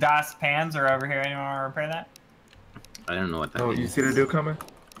got DOS Panzer over here. Anyone want to repair that? I don't know what that Oh, means. you see the dude coming?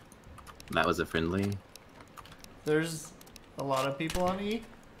 That was a friendly. There's a lot of people on E.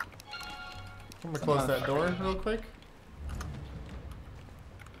 I'm gonna close that door real quick.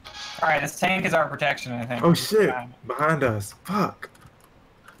 Alright, this tank is our protection, I think. Oh shit! Behind us. Fuck.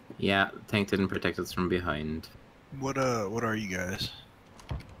 Yeah, tank didn't protect us from behind. What are you guys?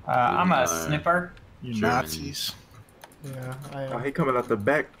 I'm a are- snipper. You German. Nazis? Yeah, I Oh, he coming out the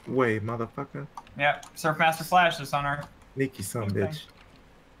back way, motherfucker. Yep, Surfmaster Flash is on our... Sneaky son of a bitch.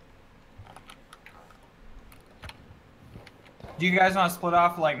 Do you guys want to split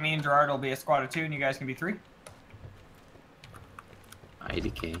off? Like, me and Gerard will be a squad of 2 and you guys can be 3?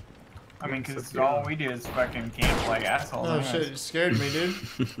 IDK. I mean, because all we do is fucking camp like assholes. Oh anyways. shit, it scared me, dude.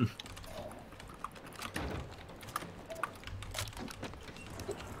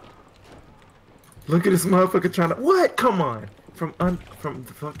 Look at this motherfucker trying to. What? Come on. From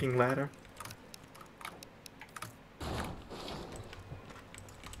the fucking ladder.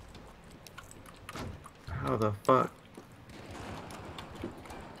 How the fuck?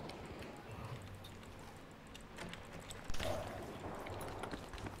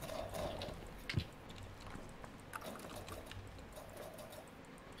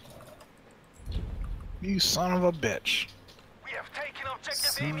 You son of a bitch. We have taken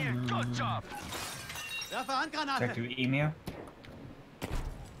objective Emil. Good job. Objective Emu.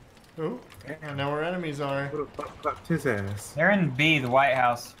 Oh, I know where enemies are. Who the fuck clapped his ass? They're in B, the White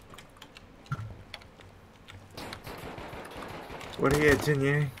House. What are you at, Jin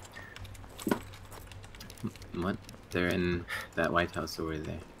Yang? What? They're in that White House over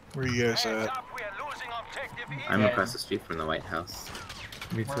there. Where you guys Hands at? up. We are losing objective Emil. I'm Yeah. across the street from the White House.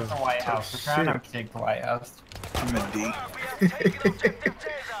 Me too. Where's the White House? We're trying to take the White House. I'm in D. We have taken objective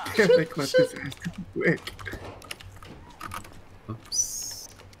Caesar. They clapped his ass too quick. Oops.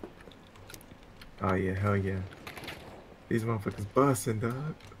 Oh yeah, hell yeah. These motherfuckers busting,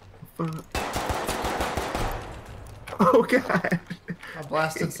 dog. Fuck. Oh god. I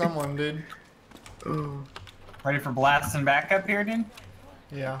blasted someone, dude. Oh. Ready for blasting back up here, dude?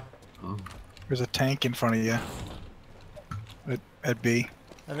 Yeah. Oh. There's a tank in front of you. At B.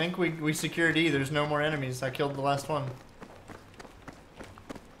 I think we secured E. There's no more enemies. I killed the last one.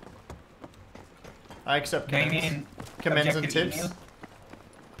 I accept Damien, commends and objective tips. email.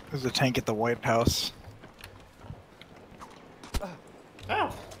 There's a tank at the White House.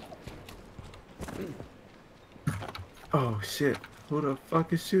 Ow. Oh shit! Who the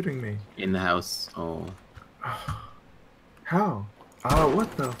fuck is shooting me? In the house. Oh, How? Oh,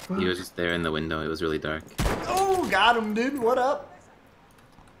 what the fuck? he was just there in the window. It was really dark. Oh, got him, dude. What up?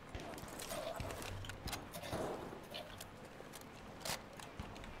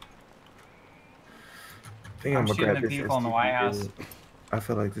 I think I'm gonna shooting grab the this people in the STG, White House. dude. I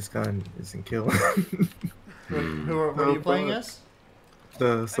feel like this gun isn't killing. What are you playing as?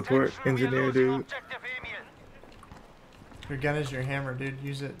 The support engineer, dude. Your gun is your hammer, dude.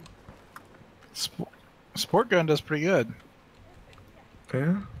 Use it. Sport gun does pretty good.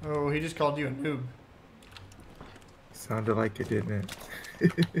 Yeah? Oh, he just called you a noob. Sounded like it, didn't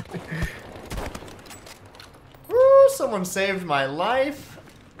it? Woo, someone saved my life.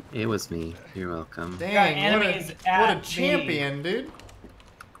 It was me. You're welcome. Dang, what enemies a, what at a me. champion, dude.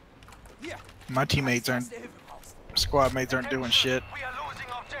 My teammates aren't, squad mates aren't doing shit.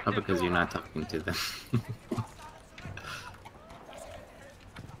 Oh, because you're not talking to them.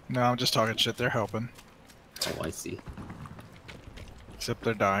 No, I'm just talking shit. They're helping. Oh, I see. Except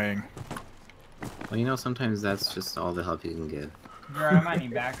they're dying. Well, you know, sometimes that's just all the help you can give. Gerard, I might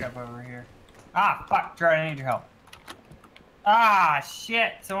need backup over here. Ah, fuck, Gerard, I need your help. Ah,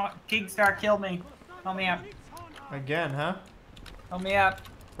 shit. Someone, Kingstar killed me. Help me up. Again, huh? Help me up.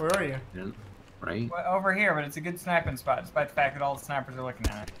 Where are you? Right? Well, over here, but it's a good sniping spot, despite the fact that all the snipers are looking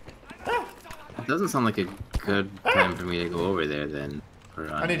at it. It doesn't sound like a good time for me to go over there then.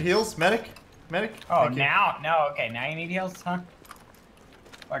 I need heals. Medic? Medic? Oh, Thank you. now? No, okay, now you need heals, huh?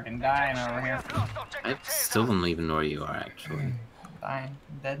 Fucking dying over here. I still don't even know where you are, actually. Dying.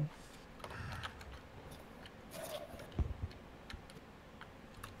 I'm dead.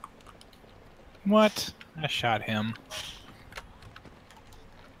 What? I shot him.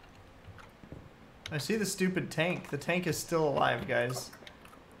 I see the stupid tank. The tank is still alive, guys.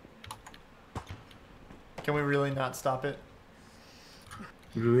 Can we really not stop it?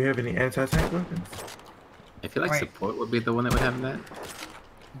 Do we have any anti-tank weapons? I feel like Wait. support would be the one that would have that.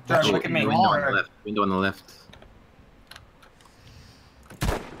 Gerard, Oh, look at me. window on the Gerard. left. Window on the left.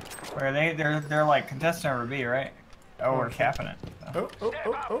 Where are they? They're like contestant over B, right? Oh, we're capping it. Oh, oh,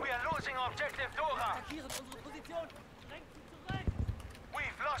 oh, oh. We are losing objective Dora.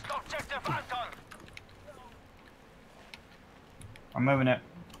 We've lost objective Anton. I'm moving it.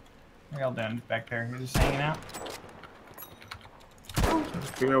 What are y'all doing back there? You're just hanging out?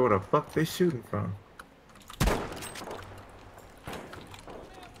 Figure out where the fuck they shooting from. Good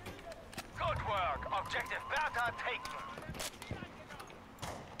work. Objective Bertha taken.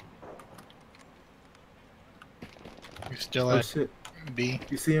 You're still Oh at shit! B.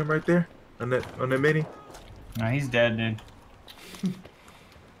 You see him right there on that mini? No, he's dead, dude.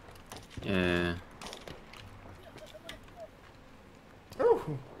 Yeah. Oh.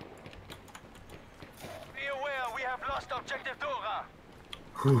 Be aware, we have lost objective Dora.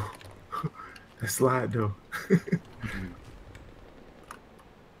 Whew. That slide though.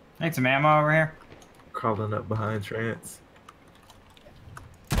 Need some ammo over here. Crawling up behind Trance.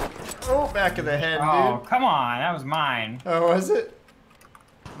 Oh, back of the head, Oh, dude. come on. That was mine. Oh, was it?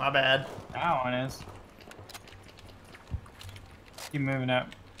 My bad. That one is. Keep moving up.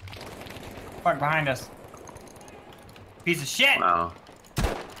 Fuck behind us. Piece of shit. Wow.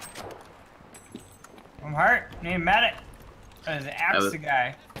 I'm hurt. Need a medic. That is axe was- the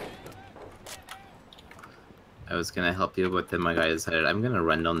guy. I was gonna help you, but then my guy decided I'm gonna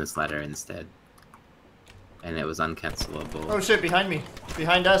run down this ladder instead. And it was uncancelable. Oh shit, behind me.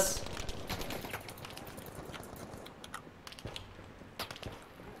 Behind us.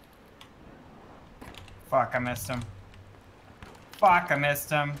 Fuck, I missed him. Fuck, I missed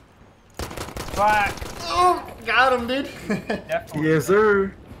him. Fuck. Oh, got him, dude. Definitely. Yes,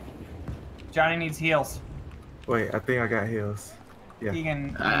 sir. Johnny needs heals. Wait, I think I got heals. Yeah.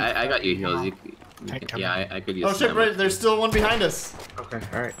 Keegan. I got you heals. Yeah, I could use Oh shit, some. right, there's still one behind us. Okay.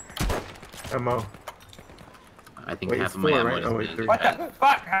 All right. Ammo. I think Wait, half it's of my four, ammo right? is Oh, wait, in three. What the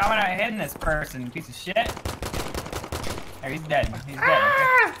fuck? How am I not hitting this person? Piece of shit. Oh, he's dead. He's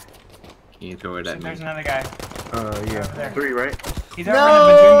dead. Okay. Can you throw it So at me? there's another guy. Yeah. there. 3, right? He's over in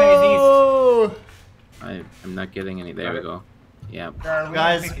the Badroom East. No! I'm not getting any. There we go. Yeah.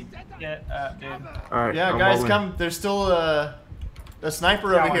 Guys. Get up, dude. All right. Yeah, I'm guys, rolling. come. There's still a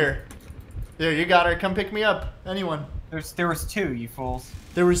sniper Got over one. here. There, you got her. Come pick me up. Anyone? There was two, you fools.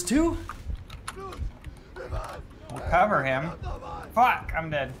 There was two? We'll cover him. Fuck, I'm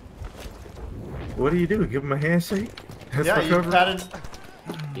dead. What do? Give him a handshake? That's Yeah, for you cover? patted.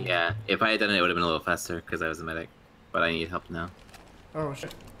 Yeah, if I had done it, it would have been a little faster because I was a medic. But I need help now. Oh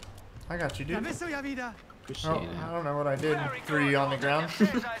shit. I got you, dude. Appreciate Oh, it. I don't know what I did. Threw you on the ground.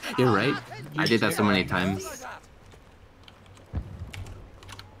 You're right. I did that so many times.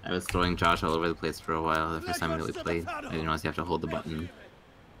 I was throwing Josh all over the place for a while. The first time I really played, I didn't realize you have to hold the button.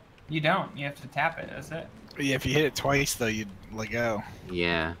 You don't. You have to tap it. That's it. Yeah, if you hit it twice, though, you'd let go.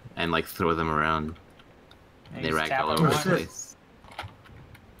 Yeah, and like throw them around. And They you just ragged tap all it over the once. place.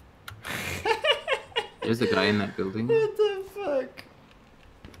 There's a guy in that building. What the fuck?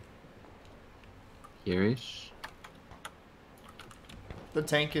 Here-ish. The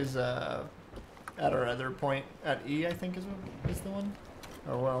tank is at our other point at E, I think is the one.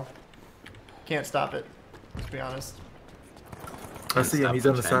 Oh well. Can't stop it. To be honest. I see him. He's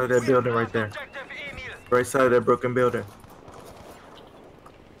on the side of that building right there. Right side of that broken building.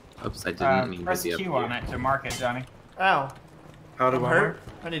 Oops, I didn't mean to Press be up Q here. on it to mark it, Johnny. Ow. How do I'm I hurt. mark?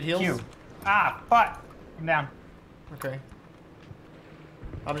 I need heals. Q. Ah, fuck. I'm down. Okay.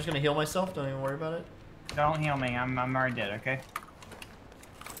 I'm just gonna heal myself. Don't even worry about it. Don't heal me. I'm already dead. Okay.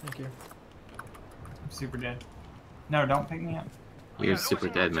 Thank you. I'm super dead. No, don't pick me up. You're super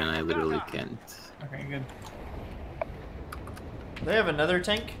dead, man. I literally can't. Okay, good. They have another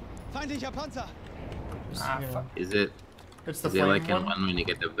tank. Feindlicher Panzer! Just, Ah, you know, fuck. Is it? it's the Is it flame like in one. one when you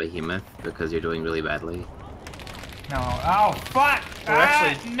get the behemoth because you're doing really badly? No. Oh, fuck. We're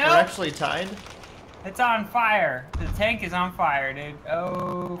actually, no. we're actually tied. It's on fire. The tank is on fire, dude.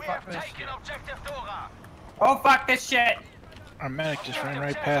 Oh, We fuck have this taken shit. objective Dora. Oh, fuck this shit. Our medic just ran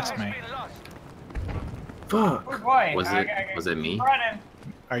right past me. Oh, Fuck. boy. Was it me? Running.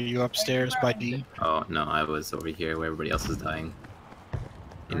 Are you upstairs by D? Oh no, I was over here where everybody else is dying.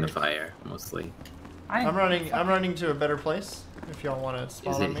 In the fire, mostly. I'm running to a better place. If y'all want to Is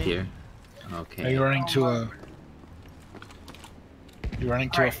spawn on it me. here? Are Okay. you running to a? You're running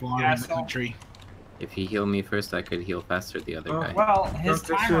to a Alright, farm in the asshole. country. If he healed me first, I could heal faster the other Oh. guy. Well, his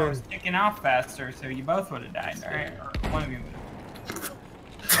Don't timer assume. was ticking off faster, so you both would have died, alright? Or one of you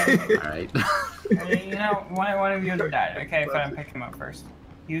would Alright. have. You know, one of you would have died. Okay, fine, pick him up first.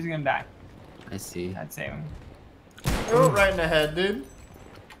 He was gonna die. I see. I'd save him. Oh, right in the head, dude.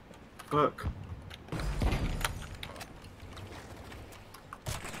 Fuck.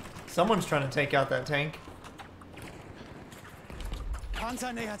 Someone's trying to take out that tank.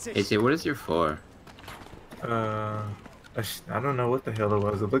 Panzer nähert sich! AJ, what is your for? I don't know what the hell it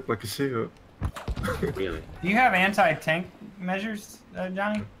was. It looked like a shield. Really? Do you have anti-tank measures,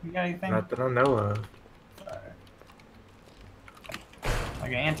 Johnny? You got anything? Not that I know of. Like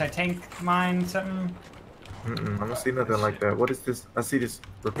an anti-tank mine, something? I don't see nothing like that. What is this? I see this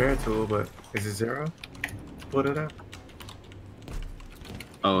repair tool, but is it zero? Put it up.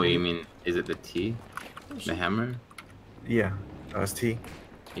 Oh, you mean, is it the T? The hammer? Yeah. It's T.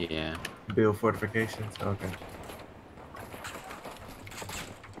 Yeah. Build fortifications. Okay.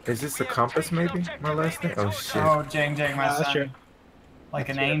 Is this a compass, maybe? My last name? Oh, shit. Oh, Jang, my that's son. your- Like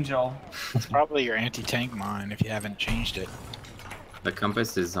an that's your- angel. It's probably your anti-tank mine if you haven't changed it. The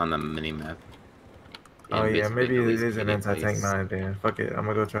compass is on the mini-map. Oh, yeah. Maybe it is an anti anti-tank mine, then. Fuck it. I'm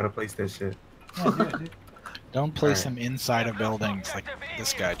gonna go try to place that shit. Yeah, do it, dude. Don't place Alright. them inside of buildings like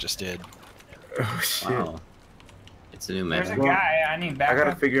this guy just did. Oh, shit. Wow. It's a new There's map. a guy. I need I backup.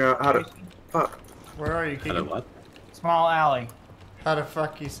 gotta figure out how to... Fuck. Where are you, How to Keegan? what? Small alley. How the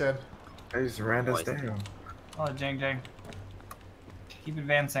fuck, he said. They just ran us Boys. down. Oh, Jang. Keep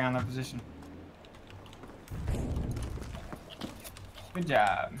advancing on their position. Good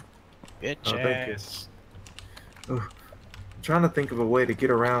job. Bitch Oh, thank you. ass. Ooh. I'm trying to think of a way to get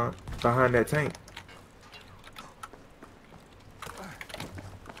around behind that tank.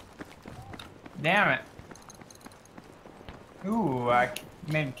 Damn it. Ooh, I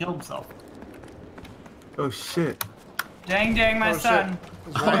made him kill himself. Oh, shit. Jang, my Oh, shit. son.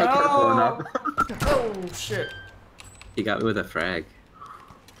 He's running. Oh! Oh, shit. He got me with a frag.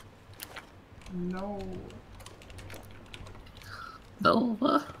 No. No.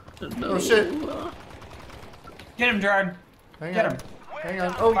 No. Oh, shit. Get him, Gerard. Hang Get on. him. Hang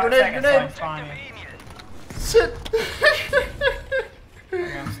on. Oh, 5 grenade, seconds till grenade. I spawn you. Shit.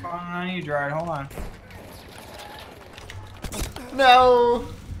 Okay, I'm spawning on you, Gerard. Hold on. No.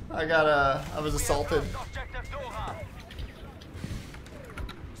 I was assaulted. Objective Dora.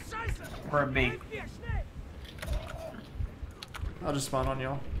 We're a B. I'll just spawn on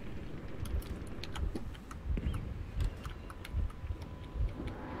y'all.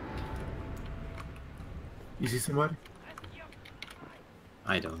 You see somebody?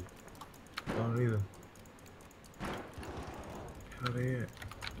 I don't. I don't either. How they at?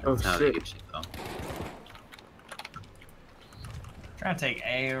 Oh, How they shit. get shit though. Trying to take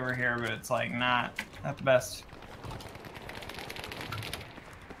A over here, but it's like not the best.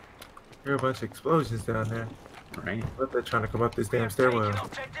 There are a bunch of explosions down there. Right. But they're trying to come up this damn stairwell.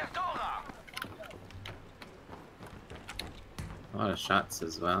 A lot of shots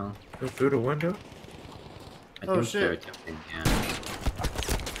as well. Go through the window? I Oh, think shit. they're attempting,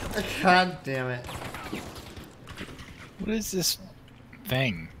 yeah. God damn it. What is this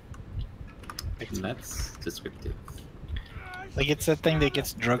thing? That's descriptive. Like, it's that thing that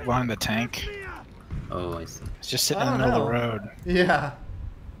gets drugged behind the tank. Oh, I see. It's just sitting I in the don't middle of the know. road. Yeah.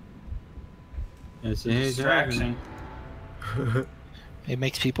 It's a distraction. It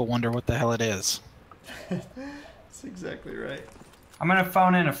makes people wonder what the hell it is. That's exactly right. I'm gonna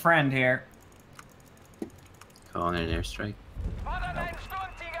phone in a friend here. Calling it an airstrike.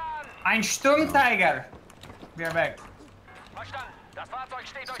 Ein Sturmtiger! Be right back.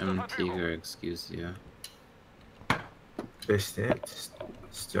 Some Tiger, excuse you.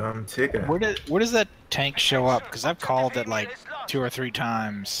 Storm Tiger. Where does that tank show up? Because I've called it like 2 or 3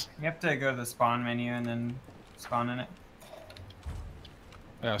 times. You have to go to the spawn menu and then spawn in it.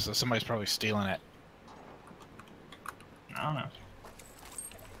 Oh, so somebody's probably stealing it. I don't know.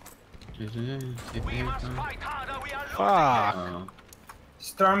 Fuck. Oh,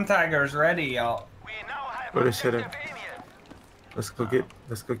 Sturmtiger's ready, y'all. Where the shit at? Let's go get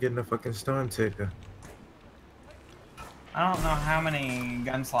in the fucking Storm Tiger. I don't know how many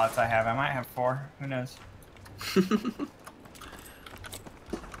gun slots I have. I might have 4. Who knows?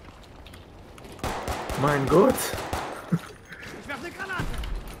 Mein Gott.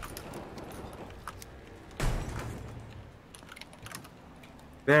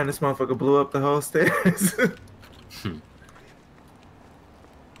 Damn, this motherfucker blew up the whole stairs.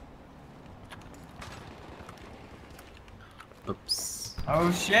 oops.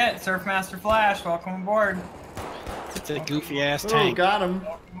 Oh shit, Surfmaster Flash, welcome aboard. It's a goofy ass Oh, tank. got him.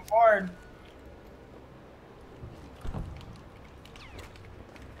 Welcome aboard.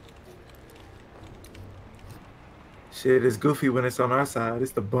 Shit, it's goofy when it's on our side.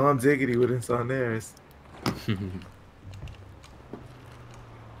 It's the bomb diggity when it's on theirs.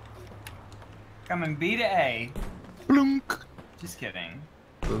 Coming B to A. Blunk. Just kidding.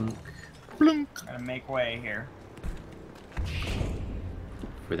 Blunk. Blunk. Gotta make way here.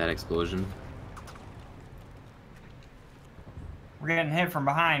 For that explosion. We're getting hit from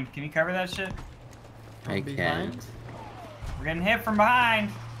behind. Can you cover that shit? I behind? can't. We're getting hit from behind.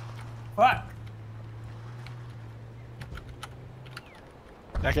 Fuck.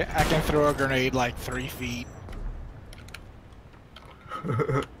 I can throw a grenade like 3 feet.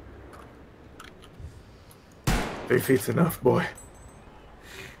 3 feet's enough, boy.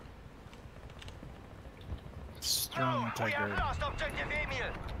 Strong tiger.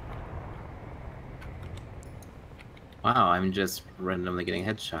 Wow, I'm just randomly getting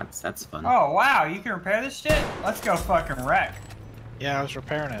headshots. That's fun. Oh wow, you can repair this shit? Let's go fucking wreck. Yeah, I was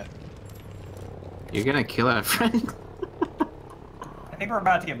repairing it. You're gonna kill our friend? I think we're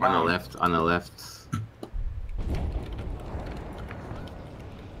about to get On bombed. the left, on the left.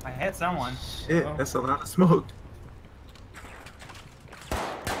 I hit someone. Shit, that's a lot of smoke.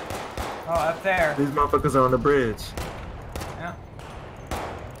 Oh, up there. These motherfuckers are on the bridge. Yeah.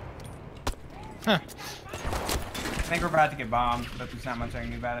 Huh. I think we're about to get bombed, but there's not much I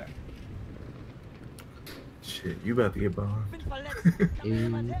can do about it. Shit, you about to get bombed.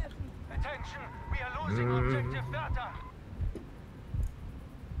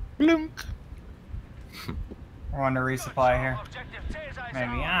 Blunk. We're on to resupply here.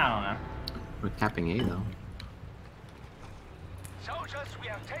 Maybe, I don't know. We're capping A though. Soldiers, we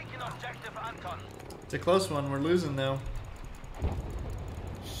have taken objective Anton. It's a close one. We're losing though.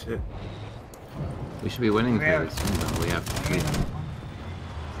 Shit. We should be winning We for have- this one though. We have to win.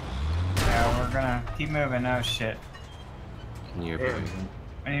 Yeah, we're gonna keep moving. Oh shit. Can you Yeah. repair it?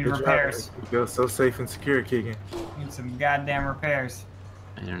 I need Good job. repairs. You feel so safe and secure, Keegan. Need some goddamn repairs.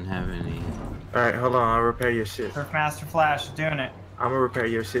 I don't have any. Alright, hold on. I'll repair your shit. Surfmaster Flash is doing it. I'm gonna repair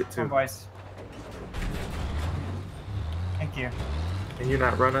your shit Come on, too. boys. Thank you. Can you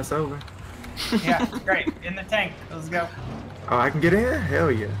not run us over? Yeah, great. In the tank. Let's go. Oh, I can get in?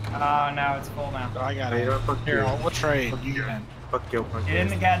 Hell yeah. Oh no, it's full now. I got Hey, it. don't fuck Here, you. we'll trade. You get in. Fuck your punk Get in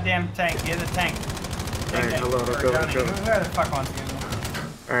ass. the goddamn tank. Get in the tank. Alright, hold on, let's go, let's go. Whoever the fuck wants to get in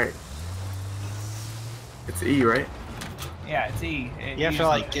there. Alright. It's E, right? Yeah, it's E. You have to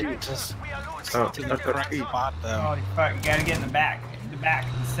like get to Oh, the that's correct E. spot though. Holy fuck, you gotta get in the back. The back.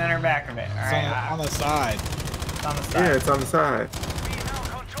 The center back of it. It's Alright, on the side. it's on the side. Yeah, it's on the side.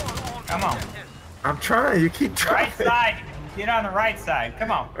 Come on. I'm trying, you keep trying. Right side. Get on the right side.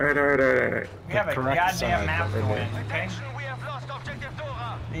 Come on. Alright. We have a correct goddamn side. map to win, okay? We have lost objective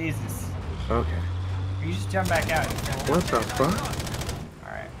Jesus. Okay. You just jump back out. What the fuck?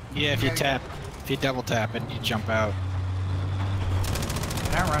 Alright. Yeah, if you double tap it, you jump out.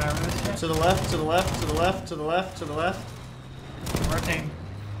 Can I run over this shit? To the left, to the left, to the left, to the left, to the left. Rotate.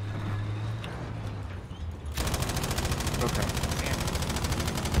 Okay.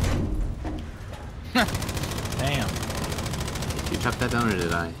 Damn. Did you chop that down or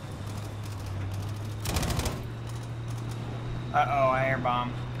did I? Uh-oh, I air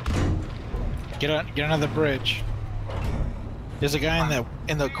bomb. Get another bridge. There's a guy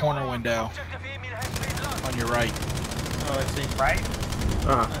in the corner window on your right. Oh, I see. Right?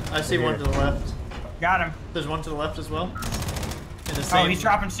 I see one to the left. Got him. There's one to the left as well. In the Oh, same... he's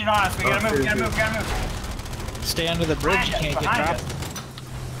dropping shit on us. We gotta move, we gotta move, we gotta move. Stay under the bridge. You can't get Behind dropped. us.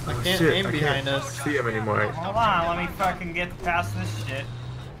 I can't Shit, aim I behind can't us. see him anymore. Hold on, let me fucking get past this shit.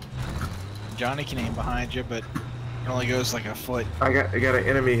 Johnny can aim behind you, but it only goes like a foot. I got an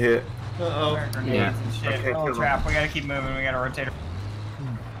enemy hit. Uh-oh. Grenades Yeah. and I shit. can't Oh, kill trap. We gotta keep moving. We gotta rotate.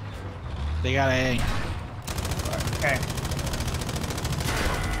 They got A. Okay.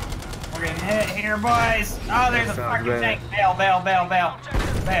 We're getting hit here, boys. Oh, there's a That sounds fucking bad. tank. Bail, bail, bail, bail.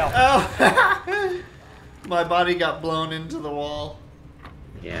 Bail. Oh! My body got blown into the wall.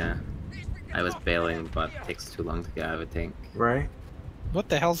 Yeah. I was bailing, but it takes too long to get out of a tank. Right? What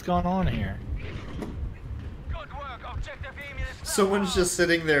the hell's going on here? Good work. Objective Emu is Someone's just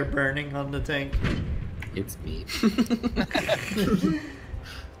sitting there burning on the tank. It's me.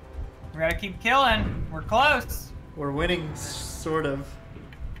 We gotta keep killing. We're close. We're winning, sort of.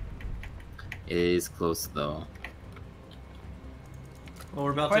 It is close though. Well,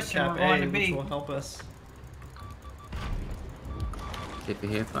 we're about Question to cap we're going A, to which be. will help us. Keep it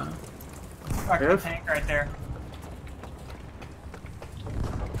here, far. Fucking Yes. tank right there.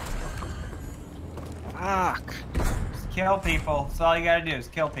 Fuck. Just kill people. That's all you gotta do is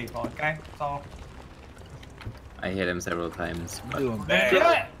kill people, okay? That's all. I hit him several times, but Doing Do bad.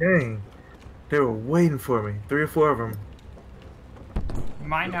 it! Dang. They were waiting for me. 3 or 4 of them. You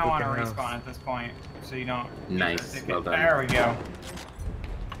might not want to Look at the respawn house. at this point, so you don't. Nice, stick well it. done. There we go.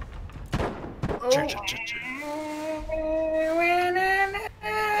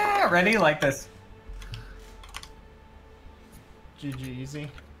 Ready? Like this. GG easy.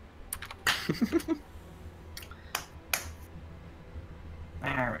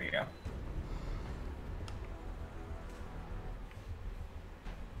 There we go.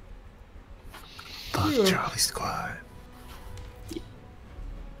 Fuck Charlie Squad.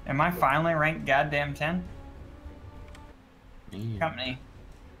 Am I finally ranked goddamn 10? Man. Company.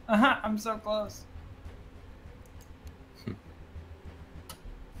 I'm so close.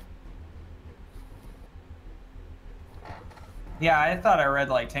 Yeah, I thought I read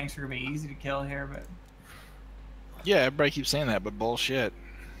like tanks were gonna be easy to kill here, but Yeah, everybody keeps saying that, but bullshit.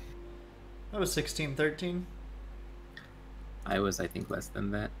 That was 16-13. I was, I think, less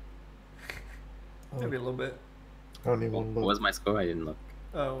than that. Maybe a little bit. I don't even What look. was my score? I didn't look.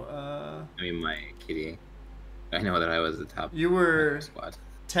 Oh, I mean, my KDA. I know that I was the top you were squad.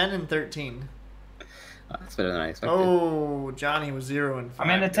 10 and 13. Oh, that's better than I expected. Oh, Johnny was 0 and 5.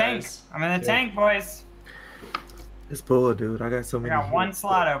 I'm in the tank. guys. I'm in the tank, boys. It's bullet, dude. I got so I many. got one hits,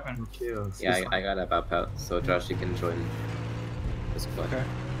 slot but open. no kills. Yeah, It's I got a bop out, so Josh, you can join the squad. Okay.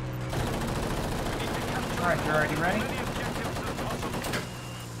 Alright, you're already ready?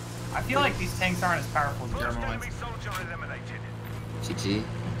 I feel like these tanks aren't as powerful as German ones. enemy soldier eliminated. GG.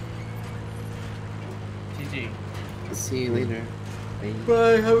 GG. See you later. Bye.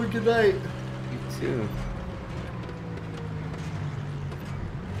 Bye, have a good night. You too.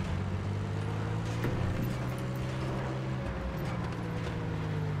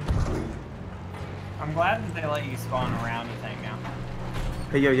 I'm glad that they let you spawn around the tank now.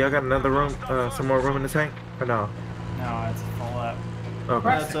 Hey, yo, y'all got another room? Some more room in the tank? Or no? No, it's full up. Okay.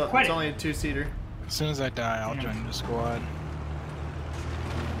 Right. It's, Quit it's it. only a 2-seater. As soon as I die, I'll join the squad.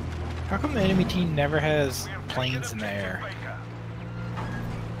 How come the enemy team never has planes in the air?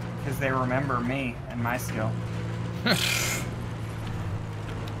 Because they remember me and my skill.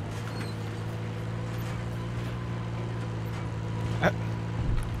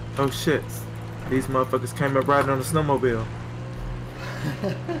 Oh shit. These motherfuckers came up riding on a snowmobile.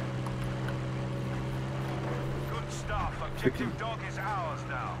 Good stuff. Objective dog is ours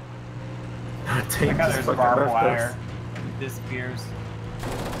now. Our team Look how just there's fucking barbed left wire. us. It disappears.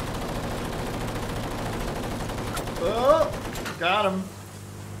 Oh, got him.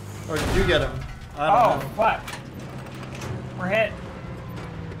 Or did you get him? I Oh, don't know. fuck. We're hit.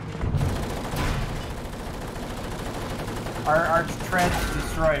 Our tread's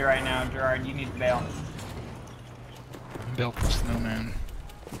destroyed right now, Gerard. You need to bail. Built the snowman.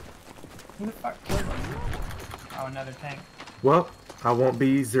 Who the fuck killed him? Oh, another tank. Well, I won't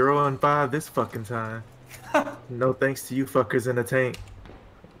be 0 and 5 this fucking time. No thanks to you fuckers in a tank.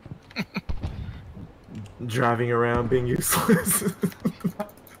 Driving around being useless.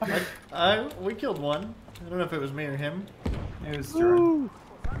 We killed one. I don't know if it was me or him. It was true.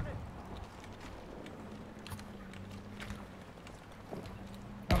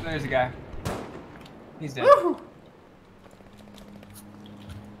 Oh, there's a guy. He's dead. Woo!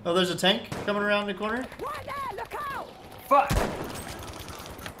 Oh, there's a tank coming around the corner. Fuck!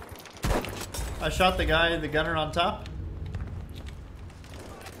 I shot the guy, the gunner on top.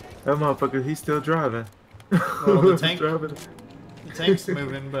 That motherfucker, he's still driving. Well, the tank, driving. the tank's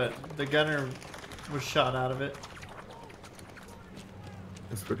moving, but the gunner was shot out of it.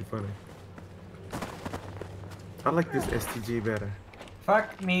 That's pretty funny. I like this STG better.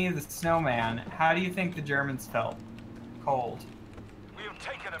 Fuck me, the snowman. How do you think the Germans felt? Cold. We have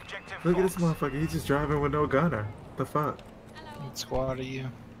taken objective. Look at this motherfucker, he's just driving with no gunner. The fuck? What squad are you?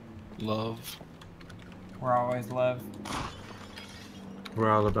 Love. We're always love. We're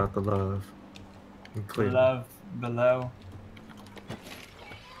all about the love. And clear. Love below.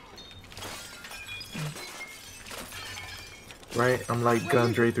 Right? I'm like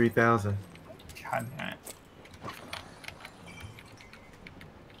Gundre 3000. God damn it.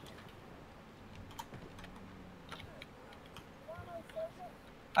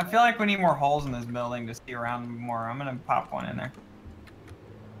 I feel like we need more holes in this building to see around more. I'm gonna pop one in there.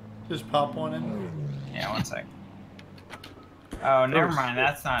 Just pop one in. Yeah, one sec. Oh, never mind.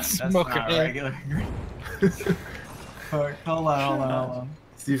 That's not a regular. Fuck, hold on.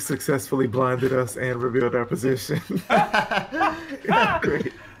 You've successfully blinded us and revealed our position.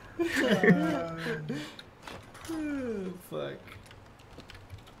 Great. Fuck.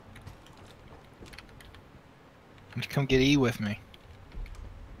 Come get E with me.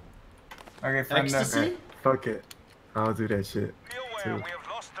 Okay, friend. Ecstasy? Alright, fuck it. I'll do that shit. Be aware, Too. we have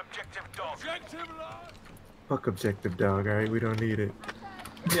lost objective dog. Fuck objective dog, alright? We don't need it.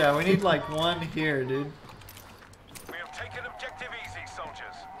 Yeah, we need like one here, dude. We have taken objective easy,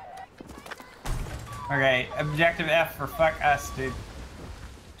 soldiers. Okay, objective F for fuck us, dude.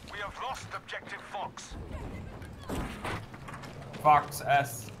 We have lost objective Fox. Fox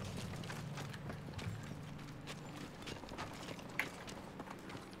us.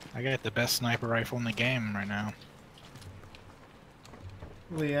 I got the best sniper rifle in the game right now.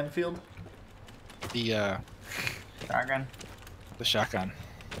 Lee Enfield. The Shotgun. shotgun.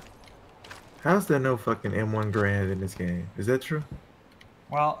 How's there no fucking M1 Grand in this game? Is that true?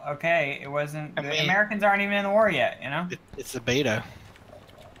 Well, okay, it wasn't. I The mean- Americans aren't even in the war yet, you know? It's a beta.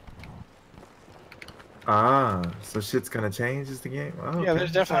 Ah, so shit's gonna change as the game? Oh, Yeah, okay.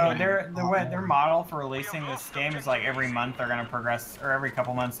 there's So definitely. their model for releasing this game is like every month they're gonna progress, or every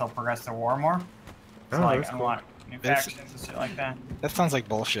couple months they'll progress the war more. So Oh, like that's cool. unlock new That's- factions and shit like that. That sounds like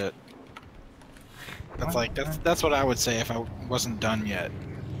bullshit. That's like that's what I would say if I wasn't done yet.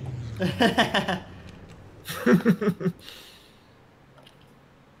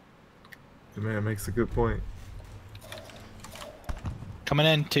 The man makes a good point. Coming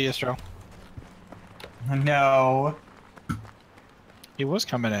in to you, Stro. No. He was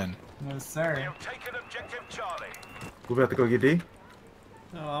coming in. No, We sir. have taken objective Charlie. We about to go get D?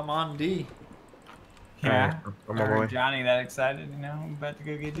 Oh, I'm on D. Yeah. Alright, I'm on my Or way. Johnny that excited, you know? I'm about to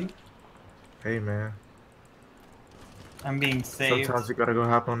go get D. Hey man, I'm being saved. sometimes you gotta go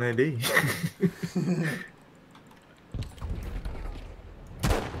hop on that D.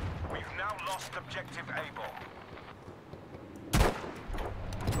 We've now lost objective Able.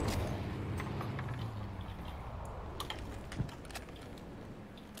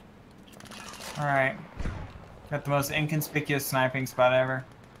 Alright. Got the most inconspicuous sniping spot ever.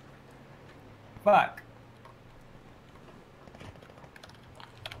 Fuck.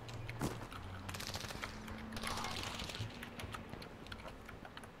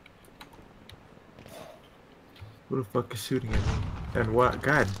 Who the fuck is shooting at me? And what?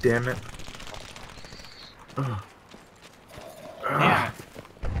 God damn it. Ugh. Damn it.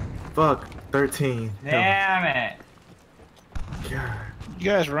 Fuck. 13. Damn it. God. You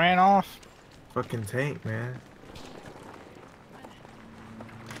guys ran off. Fucking tank, man.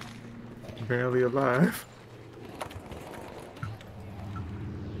 Barely alive.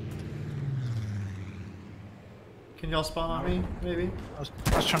 Can y'all spawn on me, maybe? I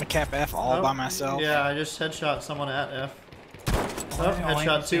was trying to cap F all Oh, by myself. Yeah, I just headshot someone at F. Oh, Only if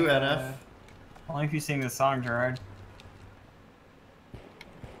headshot you two sing at the- F. Only if you sing the song, Gerard.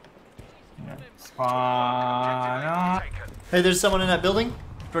 Spawn on. Hey, there's someone in that building.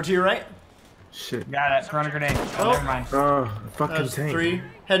 Go to your right. Shit. Got it. Throwing a grenade. Oh, Oh. never mind. Oh, fucking That was tank. 3.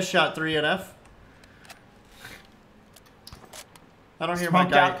 Headshot 3 at F. I don't hear my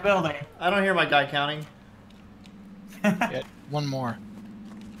Smoked out the guy. building. I don't hear my guy counting. Yeah, one more.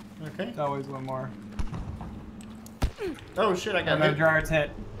 Okay. There's always one more. Oh shit! I got Another hit. Gerard's hit.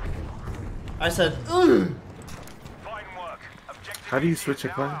 I said, ugh. Fine work. Objective How do you easy switch a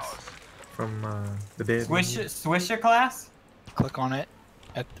now class ours. from the dead? Switch your class? Click on it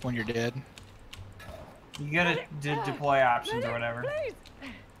when you're dead. You go to deploy options or whatever.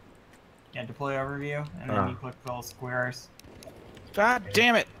 Yeah, deploy overview, and then you click the little squares. God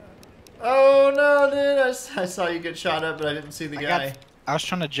damn it! Oh no, dude! I saw you get shot up, but I didn't see the guy. I was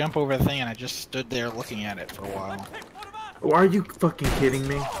trying to jump over the thing and I just stood there looking at it for a while. Oh, are you fucking kidding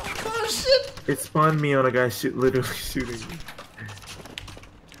me? Oh shit! It spawned me on a guy literally shooting me.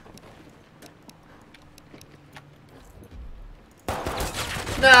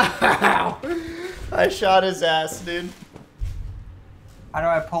 No! I shot his ass, dude. How do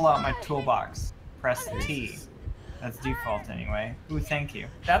I pull out my toolbox? Press T. That's default anyway. Ooh, thank you.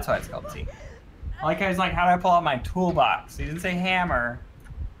 That's why it's called T. I like how he's like, how do I pull out my toolbox? He didn't say hammer,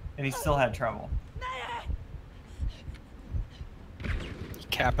 and he still had trouble.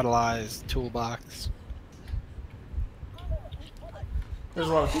 Capitalized toolbox. There's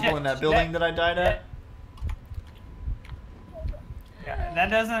a lot of people in that building that I died at. Yeah,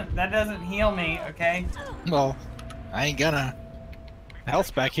 that doesn't heal me, okay? Well, I ain't gonna. The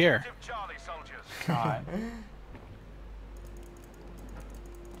health's back here. Objective Charlie, soldiers. God.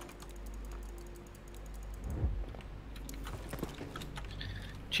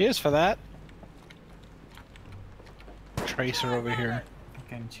 Cheers for that. Tracer over here.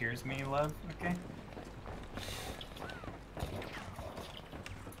 Fucking cheers me, love. Okay.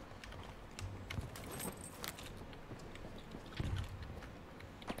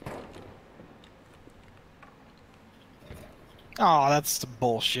 Oh, that's some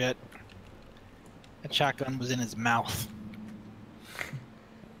bullshit. That shotgun was in his mouth.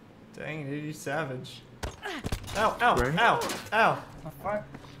 Dang, dude, you savage. Ow, ow, Right? ow, ow. The fuck?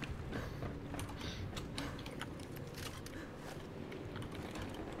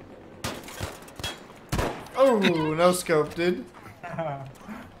 Oh, no scope, dude.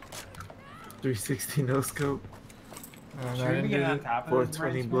 360 no scope. Oh, Should I we didn't get do on it. top of this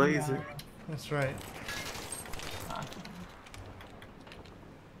 420 bridge, man? blazer. That's right.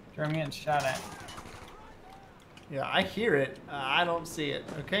 Sure, I'm getting shot at. Yeah, I hear it. I don't see it.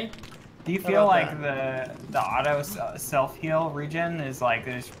 Okay. Do you How feel about like the auto self heal regen is like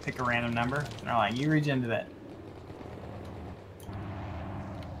they just pick a random number and they're like you regen to that?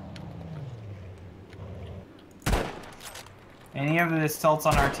 Any of the assaults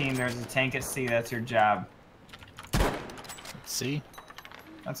on our team, there's a tank at C. That's your job. See?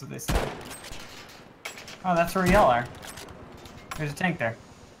 That's what they said. Oh, that's where y'all are. There's a tank there.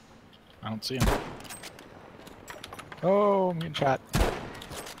 I don't see him. Oh, I'm getting shot.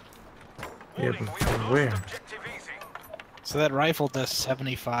 Yeah, but from where? Objective easy. So that rifle does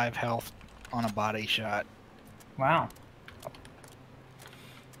 75 health on a body shot. Wow.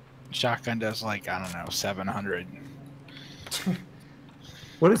 Shotgun does like, I don't know, 700.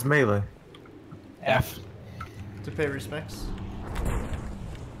 What is melee? F. To pay respects.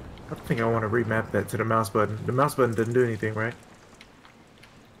 I think I want to remap that to the mouse button. The mouse button doesn't do anything, right?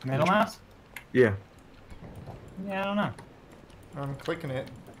 Middle mouse? Yeah. Yeah, I don't know. I'm clicking it.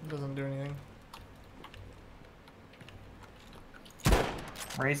 It doesn't do anything.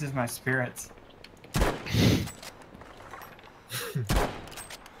 Raises my spirits.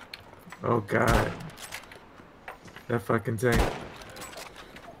 Oh god. That fucking tank.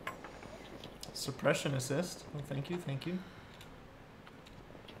 Suppression assist. Oh, thank you, thank you.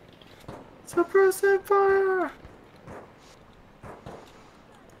 Suppressive fire!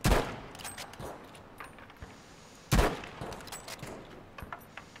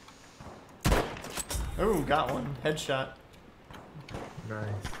 Oh, got one. Headshot. Nice.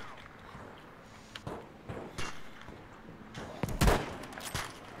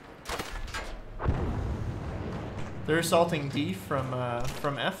 They're assaulting D from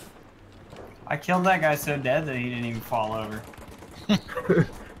F. I killed that guy so dead that he didn't even fall over.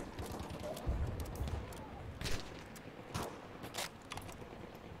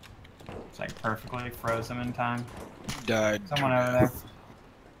 It's like perfectly froze him in time. Died. Someone over there.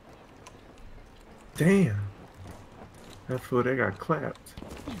 Damn. That fool there got clapped.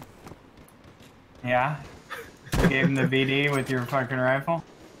 Yeah? You gave him the BD with your fucking rifle?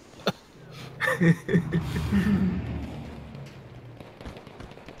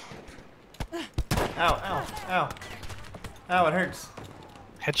 Ow, ow, ow. Ow, it hurts.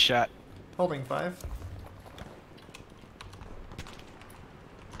 Headshot. Holding 5.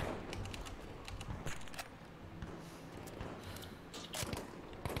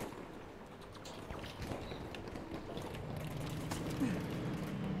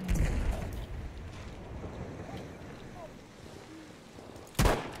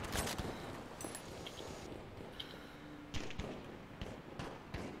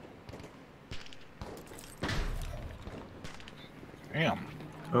 Damn.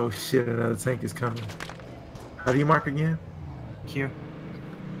 Oh shit, another tank is coming. How do you mark again? Q.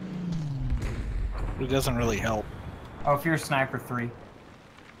 It doesn't really help. Oh, if you're a sniper 3,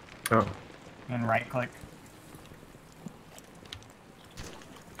 Oh. and right click.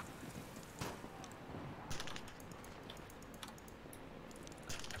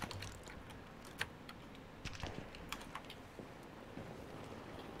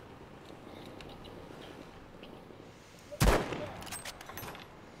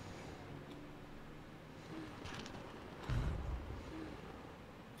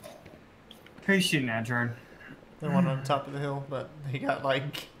 Who are you shooting at, Jordan? The one on top of the hill, but he got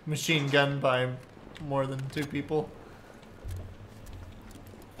like machine gunned by more than 2 people.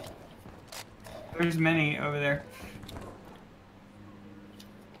 There's many over there.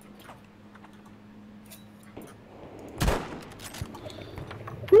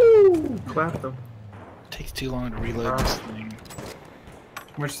 Woo! Clap them. Takes too long to reload this thing.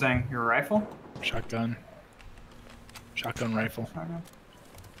 Which thing? Your rifle? Shotgun. Shotgun rifle. Shotgun.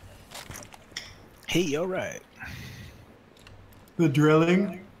 Hey, alright. The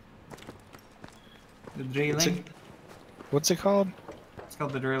drilling. The drilling. What's it called? It's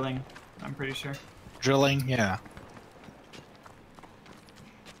called the drilling. I'm pretty sure. Drilling, yeah.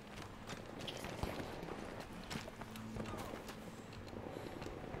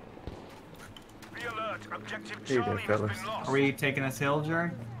 Be alert. Objective Hey there, Charlie has fellas. been lost. Are we taking this hill,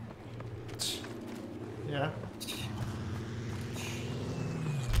 Jordan? Yeah.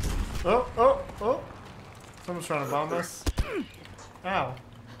 Oh, oh, oh! Someone's trying to bomb us. Ow.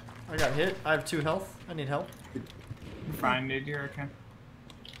 I got hit. I have 2 health. I need help. You're fine, dude. You're okay.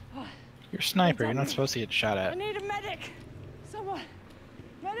 You're a sniper, you're not supposed to get shot I at. need a medic. Someone.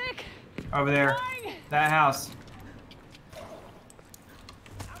 Medic. Over there. Dying. That house.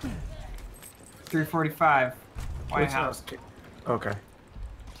 345. White Which house. Okay.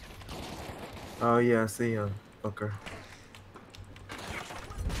 Oh yeah, I see him. Okay.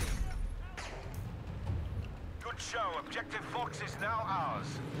 Good show. Objective Fox is now ours.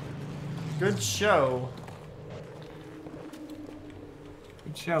 Good show.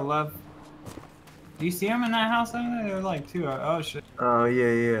 Good show, love. Do you see them in that house over there? There are like 2. Oh shit. Oh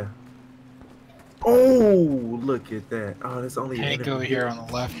yeah, yeah. Oh, look at that. Oh, that's only Tank enemy over here on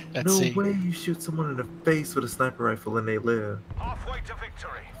the left. Let's No see. way you shoot someone in the face with a sniper rifle and they live. Halfway to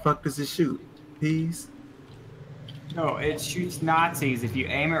victory. Fuck does it shoot? Peas? No, it shoots Nazis if you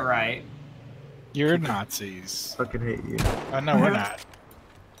aim it right. You're Nazis. Fucking hate you. Oh, no, we're not.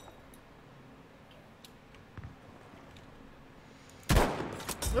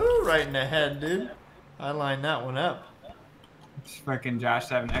 Ooh, right in the head, dude. I lined that one up. It's fucking Josh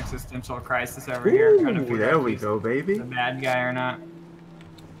having existential crisis over here. Trying to Ooh, figure there out we if he's go, baby. the bad guy or not.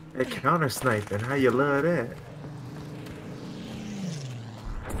 That counter sniping, how you love that?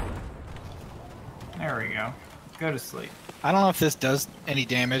 There we go. Go to sleep. I don't know if this does any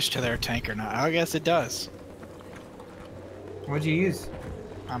damage to their tank or not. I guess it does. What'd you use?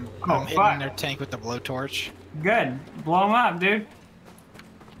 I'm Oh, hitting fuck. their tank with the blowtorch. Good. Blow him up, dude.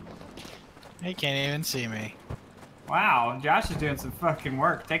 They can't even see me. Wow, Josh is doing some fucking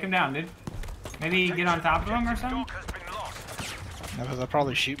work. Take him down, dude. Maybe get on top of him or something? Dock has been lost. No, they'll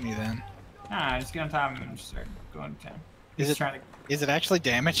probably shoot me then. Nah, just get on top of him and just start going to town. Is He's it trying to... is it actually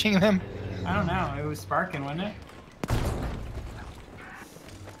damaging them? I don't know. It was sparking, wasn't it?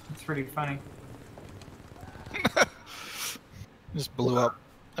 It's pretty funny. Just blew up.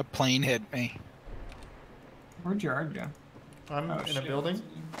 A plane hit me. Where'd your art go? I'm Oh, in a shit. building.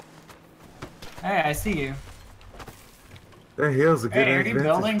 Hey, I see you. That hill's a good Hey, are ass you vantage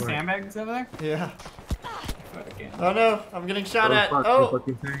building point. sandbags over there? Yeah. Fucking... Oh no, I'm getting shot at. fuck, Oh!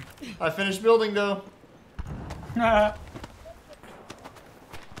 fucking thing. I finished building though.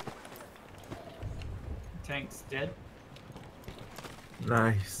 Tank's dead.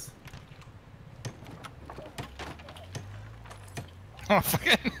 Nice. Oh,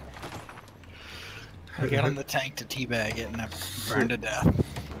 fucking. I get on the tank to teabag it and I burn to death.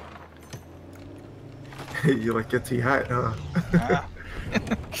 You like your tea hot, huh? Ah.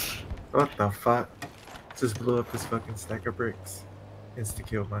 What the fuck? Just blew up this fucking stack of bricks. Insta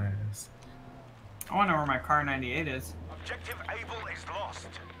killed my ass. I wonder where my car 98 is. Objective Able is lost.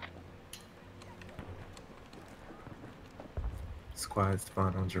 squad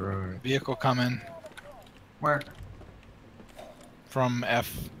spawn on Gerard. Vehicle coming Where? from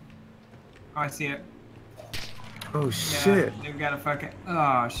F. Oh, I see it. Oh Yeah, shit! they've got a fucking.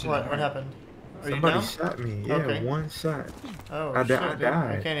 Oh shit. What happened? Are you Somebody down? shot me. Yeah, Okay. one shot. Oh I shit, I dude. I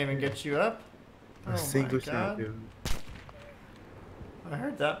died. can't even get you up. A Oh single my shot, god. dude. I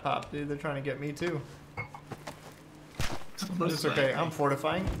heard that pop, dude. They're trying to get me too. Looks It's okay. like- I'm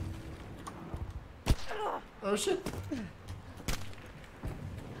fortifying. Oh shit.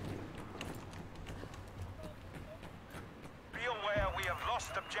 Be aware we have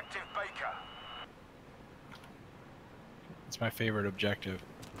lost objective Baker. It's my favorite objective.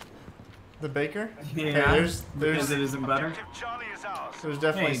 The baker? Yeah. Hey, Because there's it isn't butter. Objective Charlie is ours. there's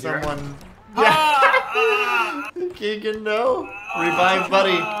definitely Hey, Jared. someone. Ah! Keegan, no. Revive,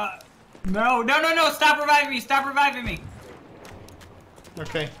 buddy. No, no, no, no! Stop reviving me! Stop reviving me!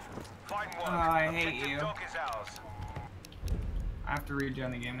 Okay. Fine work. Oh, I hate Objective you. Dog is ours. I have to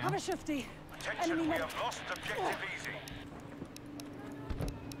rejoin the game now. Have a shifty. Attention, Enemy we med- have lost objective easy.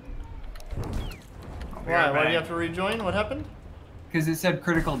 Why? Why do you have to rejoin? What happened? Because it said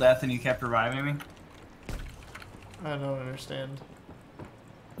critical death and you kept reviving me. I don't understand.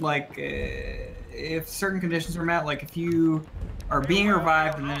 Like, if certain conditions are met, like if you are being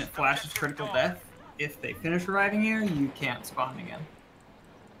revived and then it flashes critical death, if they finish reviving you, you can't spawn again.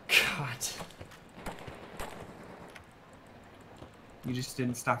 God. You just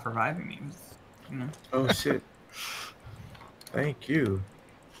didn't stop reviving me. It was, you know. Oh shit. Thank you.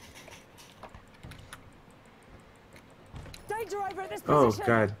 Danger over at this Oh position.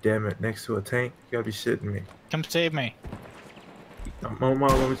 god damn it! Next to a tank? You gotta be shitting me. Come save me. I'm on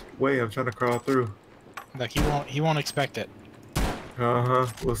my way. I'm trying to crawl through. Like he won't expect it. Uh huh.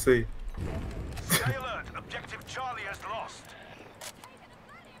 We'll see. Stay alert. Objective Charlie has lost.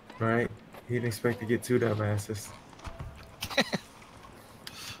 Right? He didn't expect to get two dumbasses.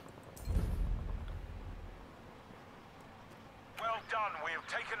 Well done. We have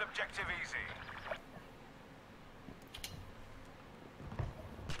taken objective easy.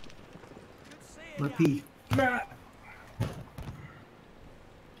 Repeat.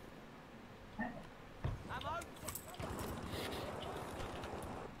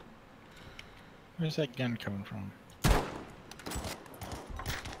 Where's that gun coming from? We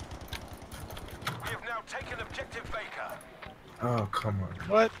have now taken objective Baker. Oh come on.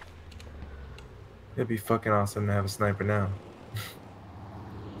 What? It'd be fucking awesome to have a sniper now.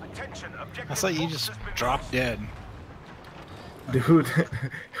 Attention. Objective I thought you Fox just has been dropped lost. dead. Dude,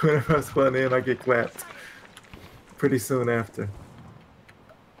 whenever I spawn in, I get clapped. Pretty soon after.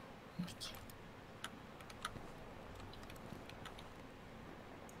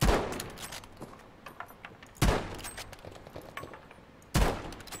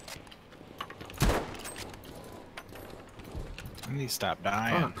 I need to stop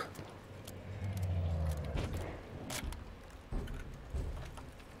dying. Fuck.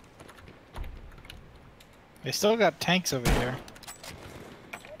 They still got tanks over here.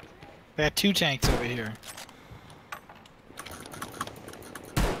 They had 2 tanks over here.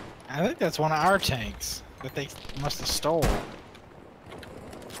 I think that's one of our tanks that they must have stole.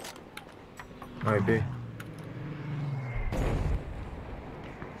 Might be.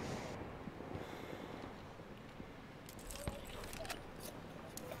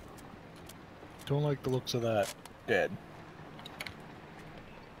 Don't like the looks of that. Dead.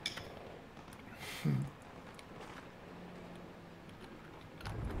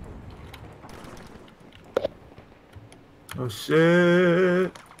 Oh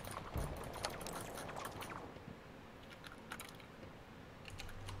shit!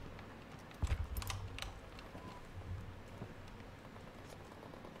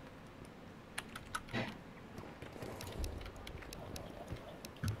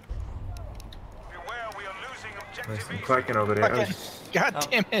 Beware, we are losing There's objective some easy. clacking over there. Oh, Okay. God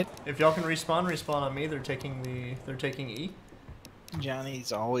damn it. If y'all can respawn on me. They're taking E.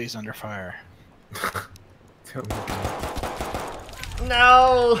 Johnny's always under fire. tell me.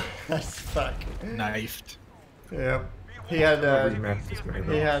 No. That's fuck. Knifed. Yep. He had Remap this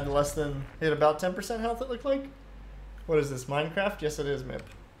maybe. he had about 10% health. It looked like. What is this? Minecraft? Yes, it is, Mip.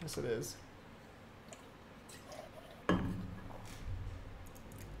 Yes, it is.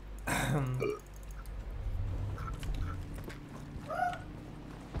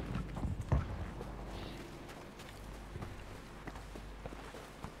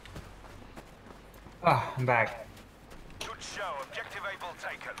 Oh, I'm back. Good show. Objective Able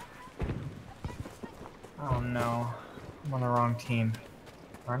taken. Oh no. I'm on the wrong team.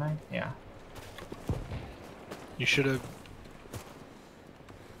 Aren't I? Yeah. You should have.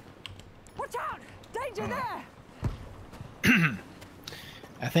 Watch out! Danger there!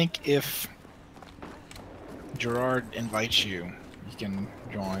 I think if Gerard invites you, you can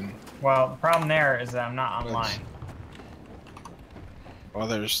join. Well, the problem there is that I'm not online. Well,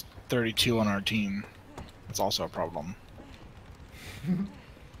 there's 32 on our team. It's also a problem.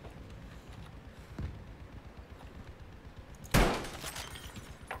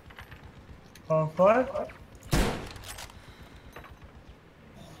 What?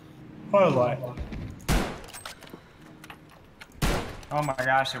 What? Oh my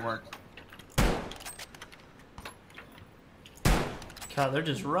gosh, it worked. God, they're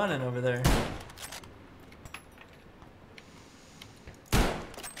just running over there.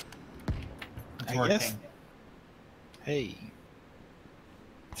 It's I working. guess. Hey.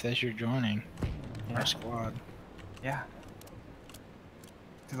 It says you're joining our squad. Yeah.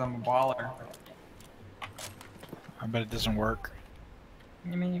 Because I'm a baller. I bet it doesn't work.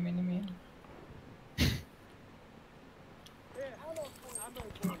 You mean.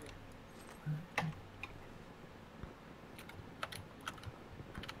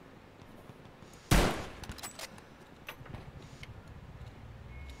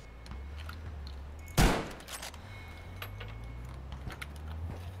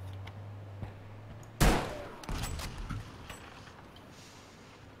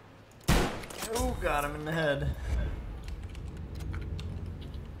 Oh, got him in the head.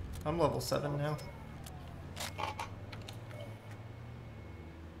 I'm level 7 now.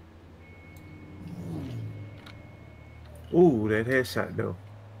 Ooh, that headshot though.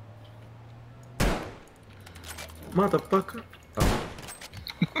 Motherfucker. Oh.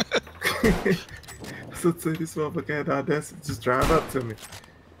 So this motherfucker had the audacity to just drive up to me.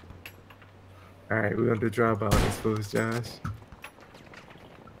 Alright, we're gonna do drive out these fools, Josh.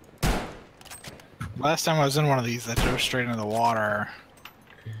 Last time I was in one of these, I drove straight into the water.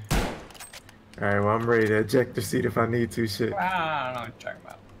 Alright, well I'm ready to eject the seat if I need to, shit. I don't know what you're talking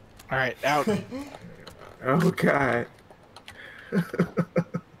about. Alright, out. Oh god.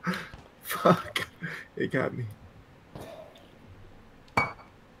 Fuck. It got me.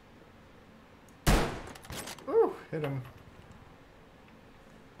 Ooh, hit him.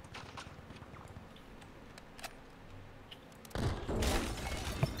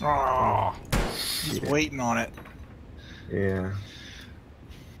 Oh, he's waiting on it. Yeah.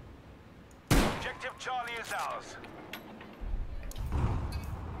 Objective Charlie is ours.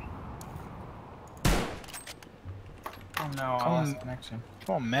 Oh no, I lost connection.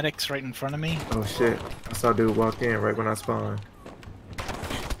 Come on, medics right in front of me. Oh shit. I saw dude walk in right when I spawned.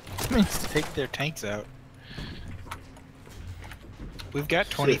 Take their tanks out. We've got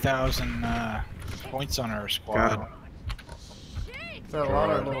 20,000 points on our squad. Is that a lot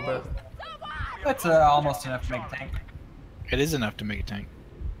or a little bit? That's almost enough to make a tank. It is enough to make a tank.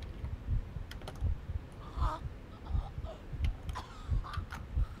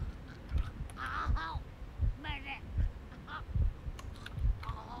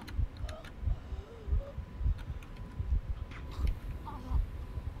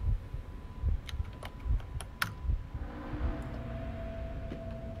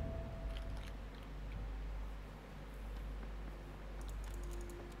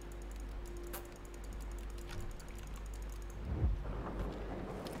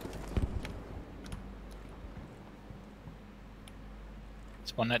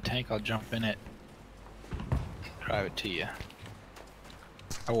 Spawn that tank, I'll jump in it. Drive it to you.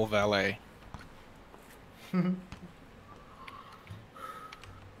 I will valet.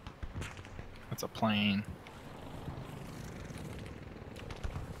 That's a plane.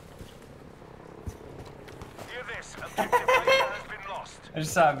 Hear this. Objective has been lost. I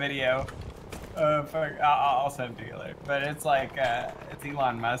just saw a video. I'll send it to you later. But it's like it's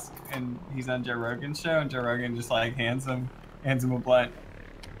Elon Musk and he's on Joe Rogan's show and Joe Rogan just like hands him a blunt.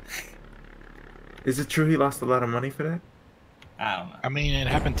 Is it true he lost a lot of money for that? I don't know. I mean, it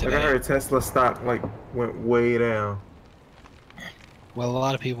happened today. Like I heard Tesla stock like went way down. Well, a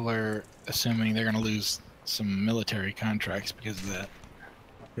lot of people are assuming they're going to lose some military contracts because of that.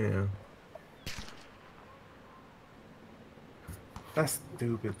 Yeah. That's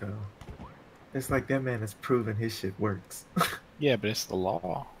stupid though. It's like that man has proven his shit works. Yeah, but it's the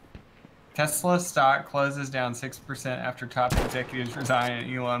law. Tesla stock closes down 6% after top executives resign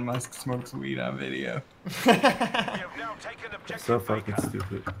and Elon Musk smokes weed on video. We have now taken objective So fucking Baker.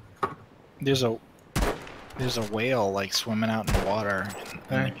 stupid. There's a whale like swimming out in the water.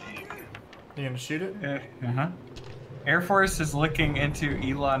 In the game. You gonna shoot it? Uh-huh. Air Force is looking into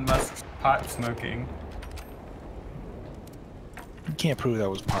Elon Musk's pot smoking. You can't prove that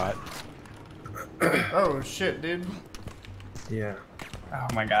was pot. Oh shit, dude. Yeah. Oh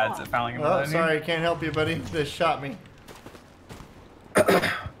my god, is it fouling him? Oh, sorry, can't help you, buddy. They shot me.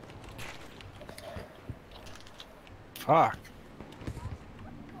 Fuck.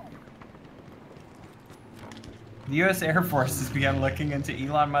 The U.S. Air Force has begun looking into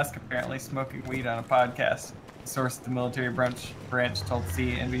Elon Musk apparently smoking weed on a podcast. A source at the military branch told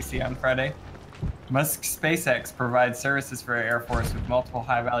CNBC on Friday. Musk's SpaceX provides services for Air Force with multiple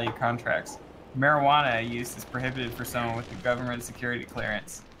high-value contracts. Marijuana use is prohibited for someone with a government security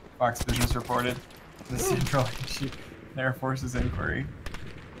clearance. Fox Business reported the central issue in Air Force's inquiry.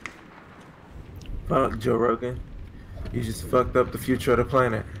 Fuck Joe Rogan. You just fucked up the future of the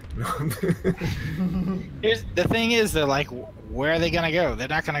planet. The thing is, they're like, where are they gonna go? They're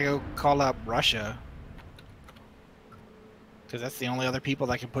not gonna go call up Russia, because that's the only other people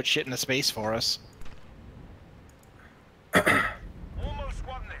that can put shit into space for us. Almost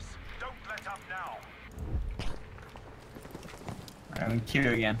won this. Don't let up now. I'm in queue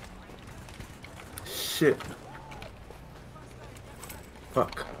again. Shit.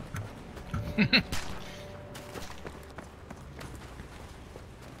 Fuck.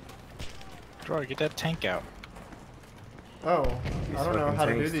 Troy, get that tank out. Oh, These I don't know fucking how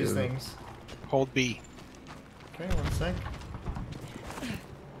to do tanks, these dude. things. Hold B. Okay, 1 sec.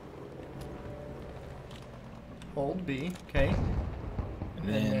 Hold B, okay. And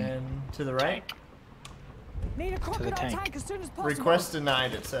And then to the right. Need a crocodile tank. tank as soon as possible. Request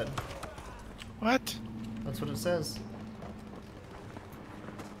denied, it said. What? That's what it says.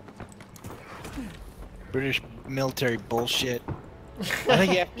 British military bullshit.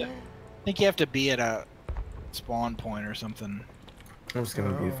 I think you have to be at a spawn point or something. I'm just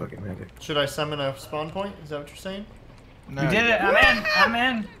gonna be a Oh. fucking medic. Should I summon a spawn point? Is that what you're saying? No, You did it! I'm in! I'm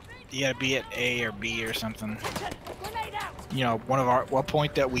in! You gotta be at A or B or something. Grenade out. You know, what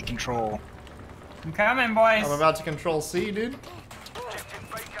point that we control. I'm coming, boys! I'm about to control C, dude. Objective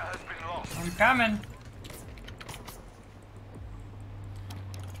Baker has been lost. I'm coming!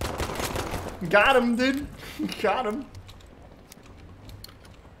 Got him, dude. Got him.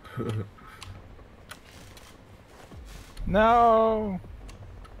 No.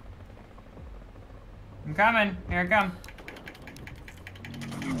 I'm coming! Here I come!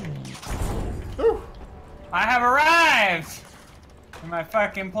 Ooh. I have arrived! In my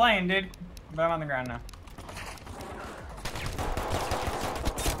fucking plane, dude. But I'm on the ground now.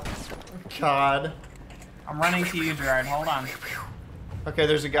 God. I'm running to you, Gerard. Hold on. Okay,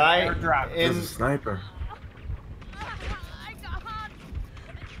 there's a guy Airdrop. There's in. a sniper.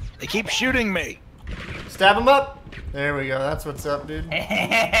 They keep shooting me. Stab him up. There we go. That's what's up, dude.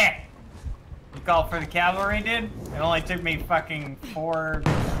 You called for the cavalry, dude? It only took me fucking 4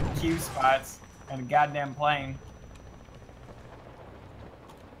 queue spots and a goddamn plane.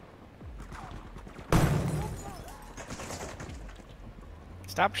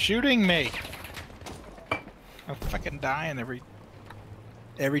 Stop shooting me. I'm fucking dying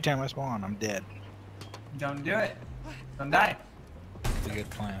every time I spawn. I'm dead. Don't do it. Don't die. That's a good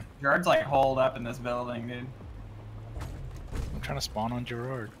plan. Gerard's like holed up in this building, dude. I'm trying to spawn on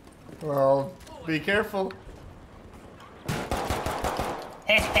Gerard. Well, be careful. You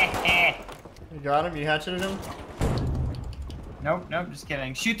got him? You hatcheted him? Nope, nope, just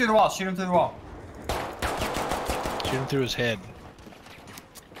kidding. Shoot through the wall, shoot him through the wall. Shoot him through his head.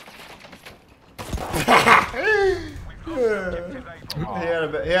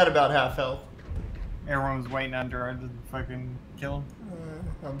 He had about half health. Everyone was waiting on Gerard to fucking kill him.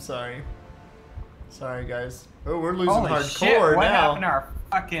 I'm sorry. Sorry, guys. Oh, we're losing Holy hardcore shit, what now. happened to our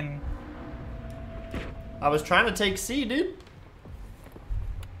fucking... I was trying to take C, dude.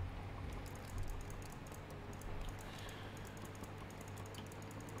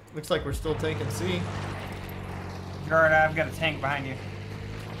 Looks like we're still taking C. Gerard, I've got a tank behind you.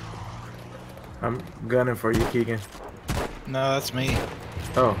 I'm gunning for you, Keegan. No, that's me.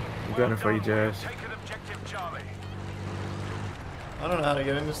 Oh, I'm gunning for you, Jazz. Take an objective, Charlie. I don't know how to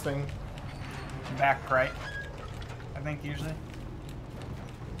get in this thing. Back right. I think usually.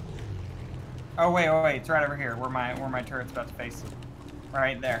 Oh wait, it's right over here where my turret's about to face.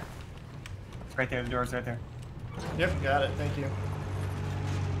 Right there. It's right there, the door's right there. Yep, got it. Thank you.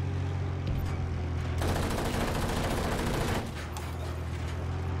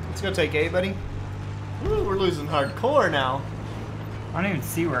 Let's go take A, buddy. Ooh, we're losing hardcore now. I don't even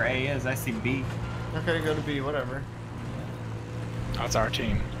see where A is, I see B. Okay, go to B, whatever. That's our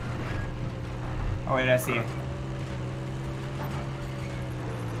team. Oh wait, I see it.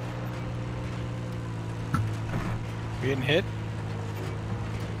 We getting hit?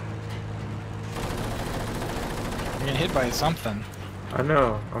 We're getting hit by something. I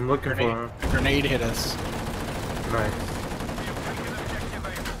know. I'm looking Grenade, for him. a grenade hit us. Nice.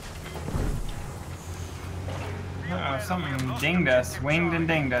 Uh-oh, something dinged us. Winged and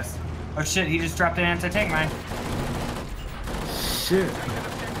dinged us. Oh shit, he just dropped an anti-tank mine. shit.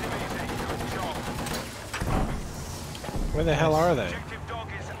 Where the hell are they?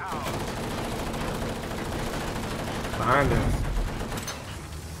 Behind us.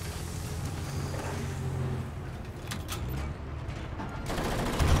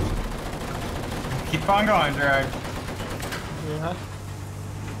 Keep on going, Gerard. Yeah.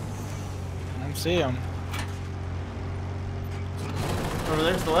 I don't see them. Over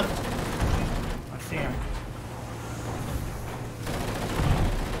there to the left. I see him.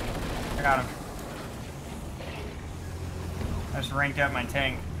 I got him. I just ranked up my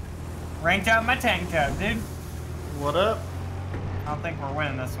tank. Ranked up my tank tab, dude. What up? I don't think we're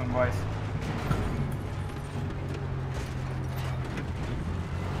winning this one, boys.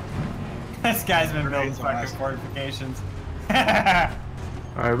 This guy's been building fucking fortifications.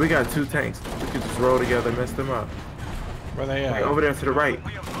 Alright, we got 2 tanks. We could just roll together and mess them up. Where they at? Like over there to the right.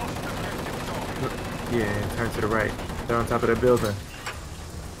 Yeah, turn to the right. They're on top of that building.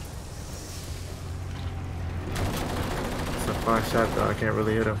 It's a far shot though, I can't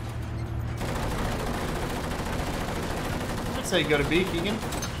really hit him. I'd say go to B, Keegan.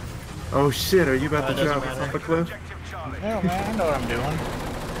 Oh shit, are you about to doesn't drop us matter. off a cliff? Hell, man, I know what I'm doing.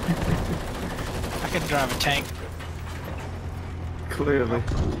 I can drive a tank. Clearly.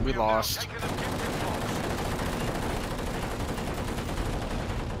 We lost.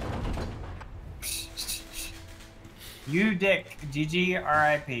 You dick. GG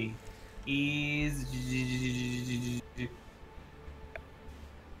RIP. Ease.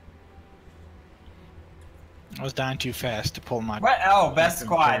 I was dying too fast to pull my. What? Oh, best fucking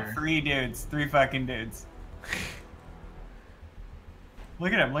squad. pair. 3 dudes. 3 fucking dudes.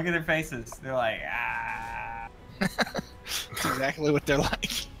 Look at them. Look at their faces. They're like, ah. That's exactly what they're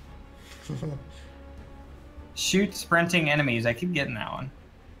like. Shoot sprinting enemies. I keep getting that one.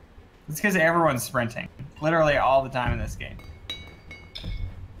 It's because everyone's sprinting. Literally all the time in this game.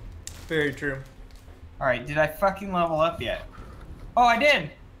 Very true. Alright, did I fucking level up yet? Oh, I did!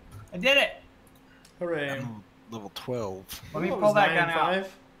 I did it! Hooray. I'm level 12. Let me What pull was that 9 gun and out.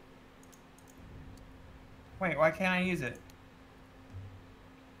 5? Wait, why can't I use it?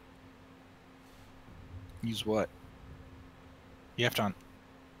 Use what? You have to.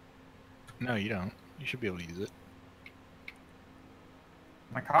 No, you don't. You should be able to use it.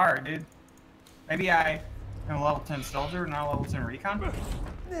 My car, dude. Maybe I am a level 10 soldier, not a level 10 recon?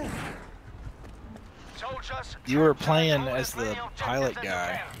 You were playing as the pilot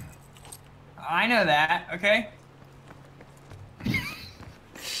guy. I know that, okay?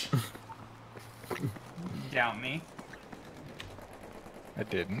 Doubt me. I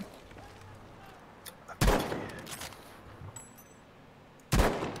didn't.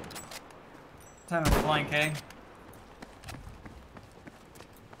 Time to flank, eh?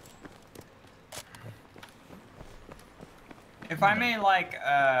 If I made like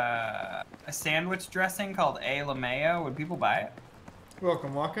a sandwich dressing called A La Mayo, would people buy it?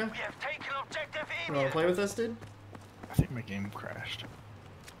 Welcome, Waka. We have taken objective You wanna play with us, dude? I think my game crashed.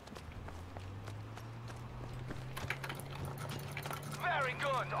 Very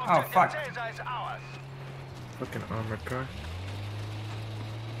good. Oh, fuck. Objective Caesar is ours. Fucking armored car.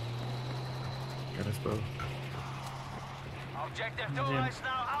 Got us both. Objective Dora is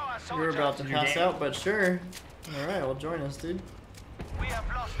now ours. You were about to Your pass game. out, but sure. Alright, well join us, dude. We have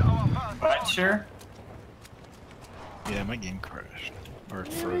lost our first But soldier. sure. Yeah, my game crashed. Or it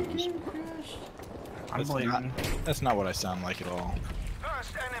froze. I'm bleeding. That's not what I sound like at all.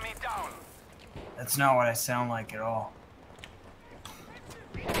 First enemy down. That's not what I sound like at all.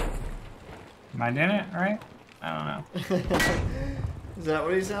 Am I doing it right? I don't know. Is that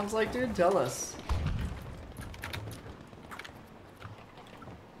what he sounds like, dude? Tell us.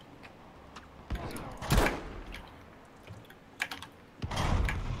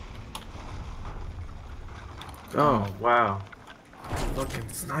 Oh, wow. Fucking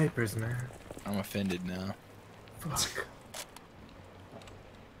snipers, man. I'm offended now. Fuck.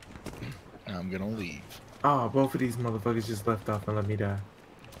 Now I'm gonna leave. Oh, both of these motherfuckers just left off and let me die.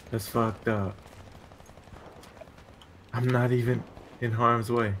 That's fucked up. I'm not even in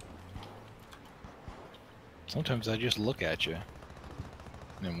harm's way. Sometimes I just look at you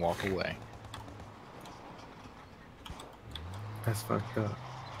and then walk away. That's fucked up.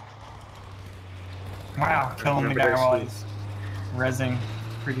 Wow, killing the guy while he's rezzing.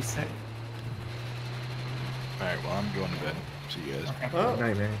 Pretty sick. Alright, well, I'm going to bed. See you guys. Okay. Well, Good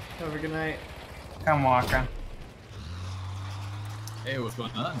night, man. have a good night. Come, Walker. Hey, what's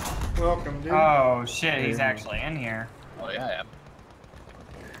going on? Welcome, dude. Oh shit, he's actually in here. Oh yeah, I am.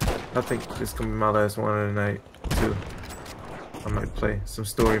 I think this gonna be my last one of the night, too. I might play some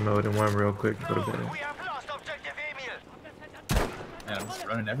story mode in one real quick for the bed. We have lost objective Emil. just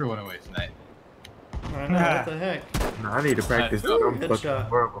running everyone away tonight. I know, what the heck? No, I need to practice. Ooh, I'm fucking headshot.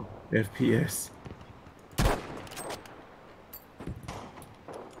 horrible. FPS.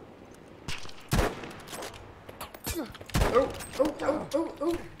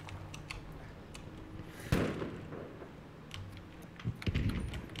 Oh.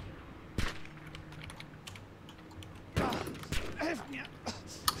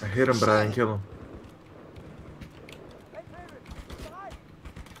 I hit him, but I didn't kill him.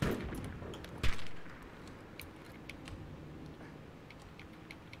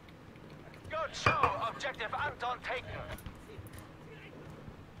 Good show. Objective Anton taken.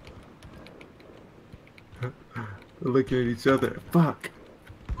 We're looking at each other. Fuck.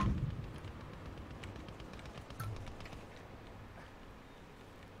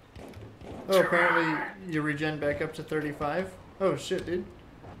 Oh, apparently you regen back up to 35. Oh shit, dude.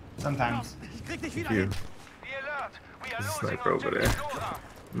 Sometimes. Thank you. There's a sniper over there.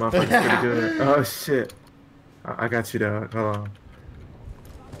 Motherfucker's pretty good. Oh shit. I got you, dog. Hold on.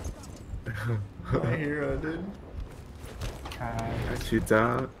 My hero, dude. Got you,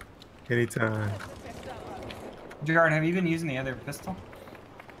 dog. Anytime. Gerard, have you been using the other pistol?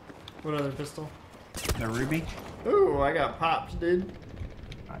 What other pistol? The Ruby? Ooh, I got pops, dude.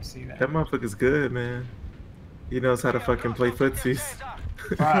 I see that. That motherfucker's good, man. He knows how to fucking play footsies.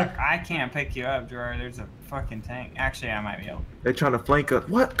 Fuck, I can't pick you up, Gerard. There's a fucking tank. Actually, I might be able. They're trying to flank us.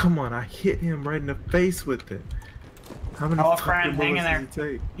 What? Come on, I hit him right in the face with it. How many Hello, fucking friend, hang in bullets there.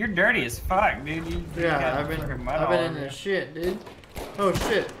 does it take? You're dirty as fuck, dude. You Yeah, got I've fucking been mud all in over this you. shit, dude. Oh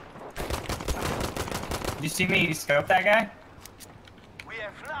shit. Did you see me scope that guy? We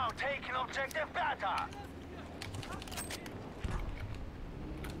have now taken objective Beta.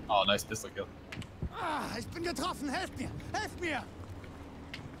 Oh, nice pistol kill. Ah, ich bin getroffen. Helft mir. Helft mir.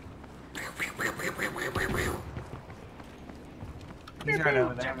 He's right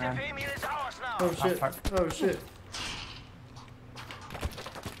over there, Objective man. Emil is ours now. Oh shit. fuck. Oh shit.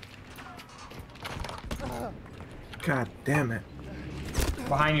 God damn it.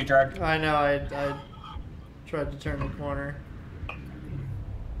 Behind you, Gerard. I know, I tried to turn the corner.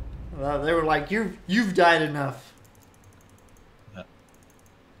 Well, they were like, you've died enough.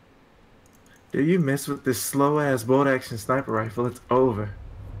 Dude, you mess with this slow ass bolt action sniper rifle, it's over.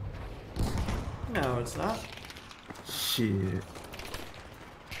 No, it's not. Shit.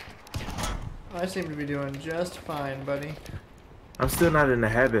 I seem to be doing just fine, buddy. I'm still not in the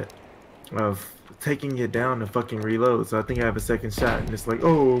habit of taking it down to fucking reload, so I think I have a second shot, and it's like,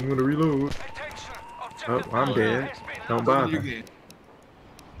 oh, I'm gonna reload. Oh, I'm dead. Don't bother.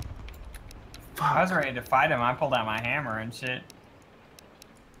 I was ready to fight him. I pulled out my hammer and shit.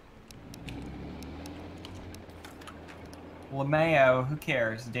 LeMayo, who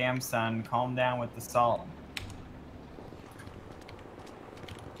cares? Damn son, calm down with the salt.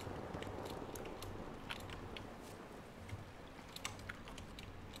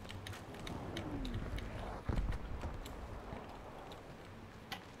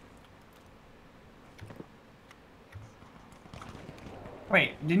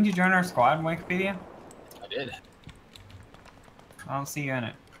 Wait, didn't you join our squad in Wikipedia? I did. I don't see you in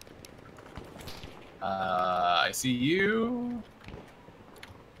it. I see you.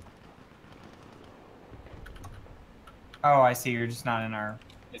 Oh, I see. You're just not in our.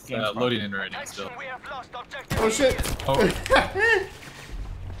 It's game squad. loading in right now still. Oh shit! Oh.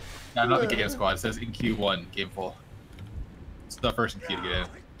 No, not the game squad. It says in Q1, game full. It's the first in queue to get in.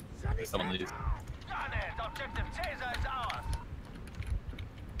 If someone leaves. Objective Caesar is ours.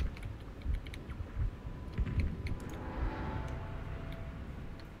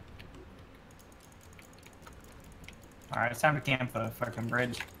 Alright, it's time to camp the fucking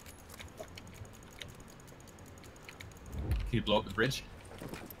bridge. Can you blow up the bridge?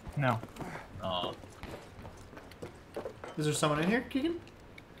 No. Oh. Is there someone in here, Keegan?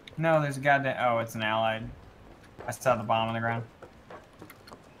 No, there's a goddamn. Oh, it's an allied. I saw the bomb on the ground.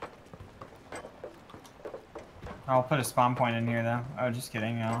 I'll put a spawn point in here, though. Oh, just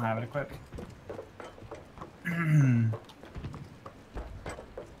kidding. I don't have it equipped.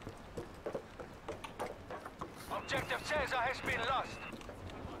 Objective Caesar has been lost.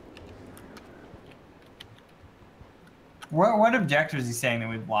 What objective is he saying that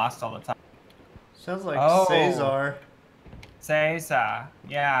we've lost all the time? Sounds like Oh. Caesar. Caesar.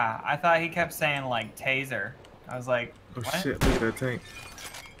 Yeah, I thought he kept saying, like, taser. I was like, Oh what? shit, look at that tank.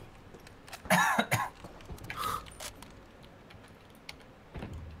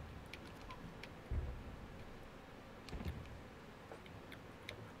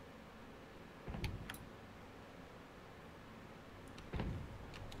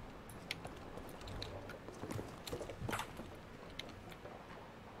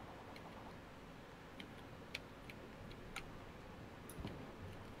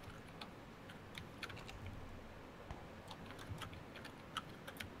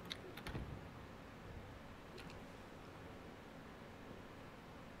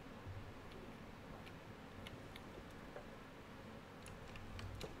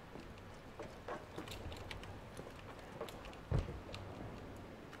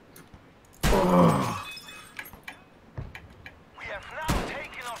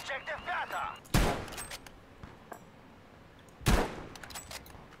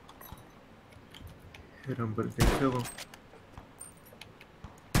 him, but it didn't kill him.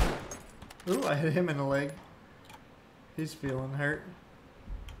 Ooh, I hit him in the leg. He's feeling hurt.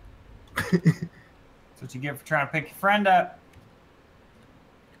 That's what you get for trying to pick your friend up.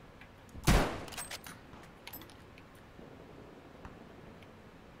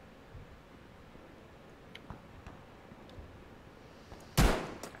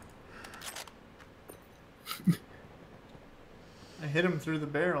 I hit him through the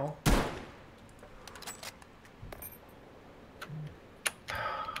barrel.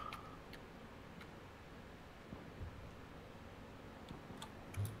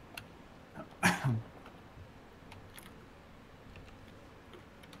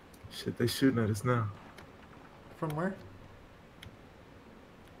 Shit, they shooting at us now. From where?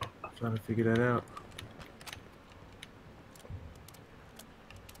 Trying to figure that out.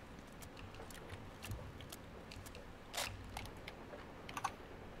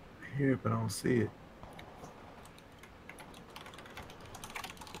 I hear it, but I don't see it.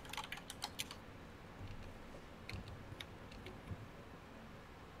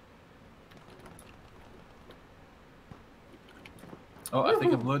 Oh, I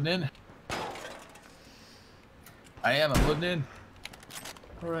think I'm loading in. I am. I'm loading in.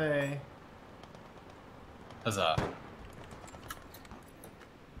 Hooray. Huzzah.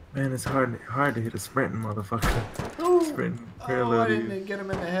 Man, it's hard to hit a sprinting motherfucker. Ooh. Sprinting Oh, parallel I to you. didn't get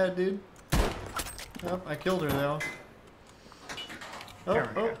him in the head, dude. Oh, I killed her though. Oh,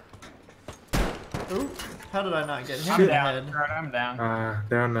 There we oh. Ooh, how did I not get him I'm in the down. head? Right, I'm down.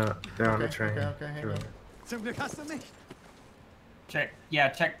 Down the Okay, train. okay, hang on. Zum Glück hast du mich. Check. Yeah,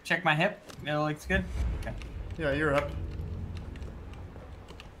 check my hip. It looks good. Okay. Yeah, you're up.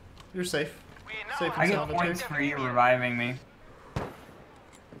 You're safe. Safe I and get sound. points for you reviving me.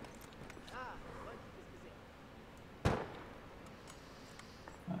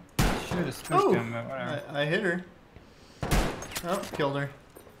 Should have switched Oh, him, but whatever. I hit her. Oh, killed her.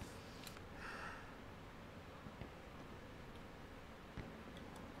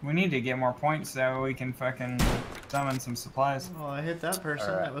 We need to get more points so we can fucking summon some supplies. Oh, I hit that person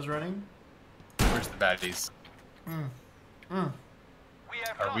Alright. that was running. Where's the baddies? Mm. Are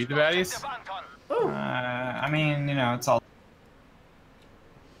we the baddies? Oh, I mean, you know, it's all.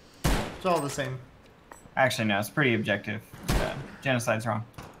 it's all the same. Actually, no, it's pretty objective. Genocide's wrong.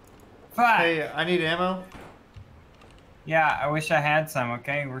 Fuck! Hey, I need ammo. Yeah, I wish I had some,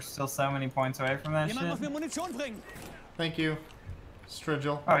 okay? We're still so many points away from that Jemand muss shit. mir Munition bringen. Thank you,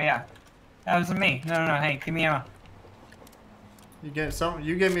 Strigil. Oh, yeah. That was me. No, hey, give me ammo. You get some.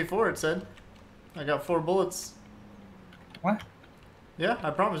 You gave me 4. It said. I got 4 bullets. What? Yeah, I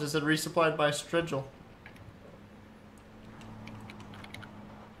promise. It said resupplied by Strigil.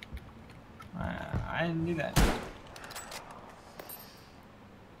 I didn't do that.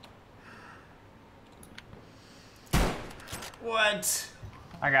 What?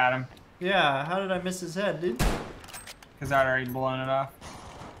 I got him. Yeah, how did I miss his head, dude? Because I'd already blown it off.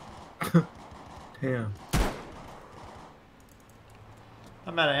 Damn.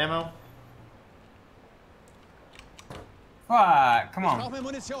 I'm out of ammo. Fuck, come Ich brauche on. mehr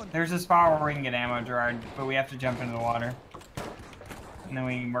Munition. There's a spot where we can get ammo, Gerard, but we have to jump into the water. And then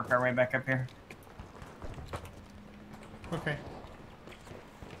we can work our way back up here. Okay.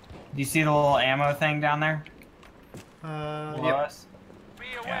 Do you see the little ammo thing down there? Below Yep. us?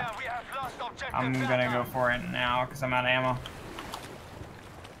 Yeah. I'm gonna go for it now because I'm out of ammo.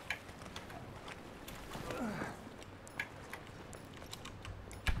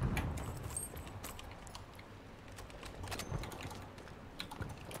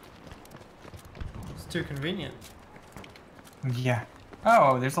 It's too convenient. Yeah.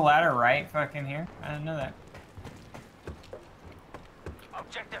 Oh, there's a ladder right fucking here. I didn't know that.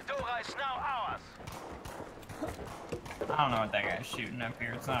 Objective Dora is now ours. I don't know what that guy's shooting up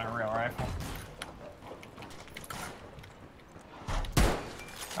here. It's not a real rifle.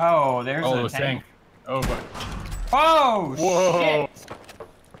 Oh, there's Oh, a tank. tank. Oh, but. Oh, Whoa. shit!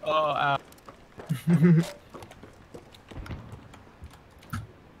 Oh,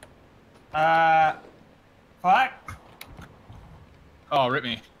 ow. Fuck. Oh, rip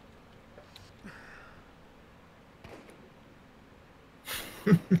me.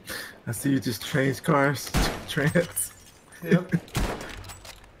 I see you just change cars. Trans. Yep.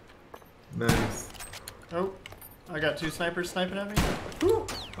 Nice. Oh, I got 2 snipers sniping at me. Ooh,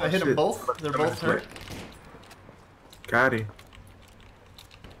 I Oh, hit them shit. both. They're both hurt. Got him.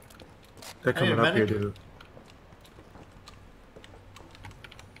 They're I need a coming up here, medic. dude.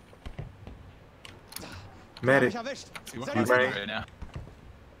 Medic. Mich erwischt. See what Soll I'm ich right. right now.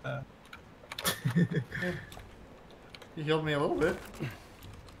 You healed me a little bit.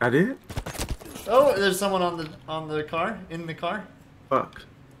 I did? Oh, there's someone on the car, in the car. Fuck.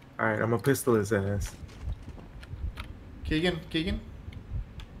 Alright, I'm gonna pistol his ass. Keegan's getting Yeah, him.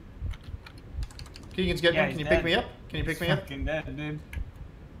 Can he's you dead. pick me up? Can you pick He's me up? fucking dead, dude.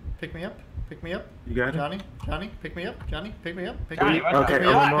 Pick me up. Pick me up. You got it? Johnny, pick me up. Johnny, pick me up. Pick Johnny, me up. what the Okay, Pick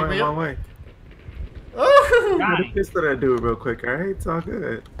me I'm up. on Pick me my up. way. Oh! I'm Johnny. gonna pistol that dude real quick, alright? It's all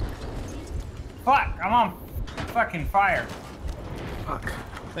good. Fuck, I'm on fucking fire. Fuck.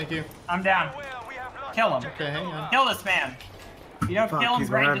 Thank you. I'm down. Kill him. Okay, hang on. Kill this man. If you don't Fuck, kill him, he's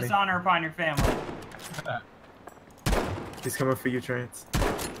bring behind me. dishonor upon your family. He's coming for you, Trance.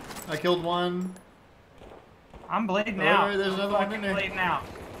 I killed one. I'm bleeding Oh, out. there's I'm another one fucking in there. bleeding out.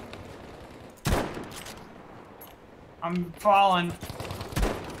 I'm falling.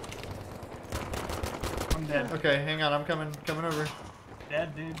 I'm dead. Okay, hang on. I'm coming over.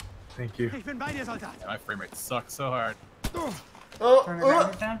 Dead, dude. Thank you. Ich bin bei dir, Soldat. Yeah, my frame rate sucks so hard. Oh, Turn the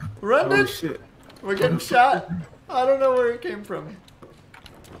graphics down. run Holy it! shit. We're getting shot. I don't know where it came from.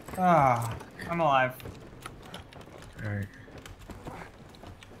 Ah, I'm alive. Alright.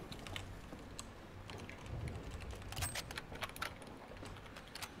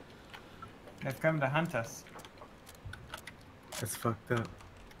 They've come to hunt us. That's fucked up.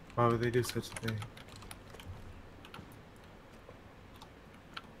 Why would they do such a thing?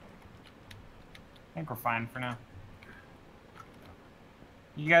 I think we're fine for now.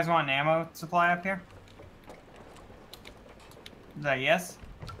 You guys want an ammo supply up here? Is that yes?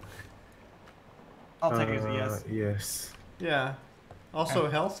 I'll take it as a yes. Yes. Yeah. Also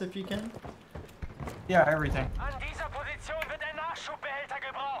health if you can. Yeah, everything. An dieser Position wird ein Nachschubbehälter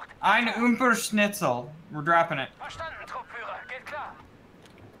gebraucht. Ein Umperschnitzel. We're dropping it. Verstanden, Truppführer. Geht klar.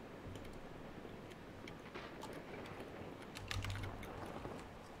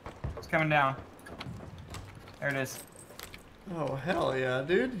 It's coming down. There it is. Oh hell yeah,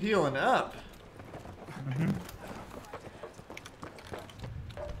 dude. Healing up.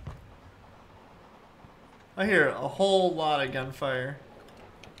 I hear a whole lot of gunfire.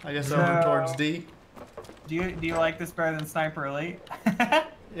 I guess over towards D. Do you like this better than Sniper Elite?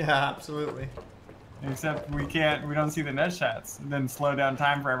 Yeah, absolutely. Except we don't see the net shots. And then slow down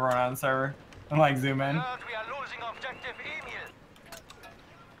time for everyone on the server. And like zoom in. We are losing objective Emil.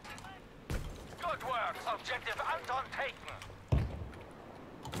 Good work. Objective Anton taken.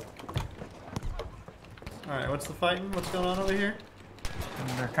 Alright, what's the fighting? What's going on over here? And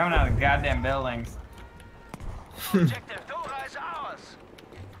they're coming out of the goddamn buildings. Objective Dora is ours.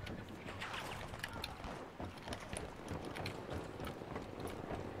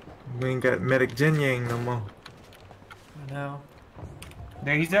 We ain't got Medic Jin Yang no more. I know.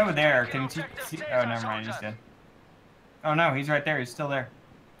 There, he's over there. Can you see? Oh, never mind. He's dead. Oh no, he's right there. He's still there.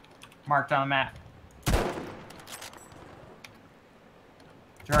 Marked on the map.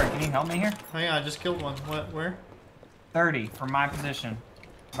 Gerard, can you help me here? Hang on, I just killed one. What? Where? 30 from my position.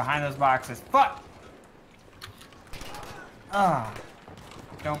 Behind those boxes. Fuck! Ah.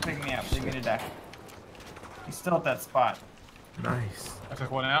 Don't pick me up. Leave me to die. He's still at that spot. Nice. I took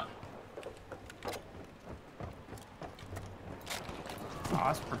one out. Oh, I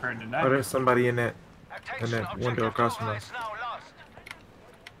was prepared to die. Oh, there's somebody in that Attention, window across from Dora us. is now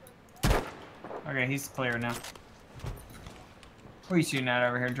lost. Okay, he's clear now. What are you shooting at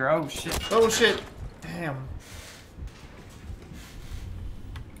over here, Drew? Oh shit. Oh shit! Damn.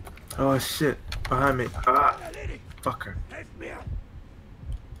 Oh shit. Behind me. Ah. Fucker.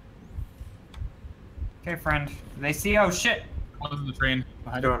 Okay, friend. Do they see? Oh shit. One's in the train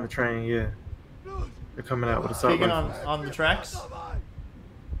behind They're you. on the train, yeah. They're coming out with assault Keegan rifles. on the tracks?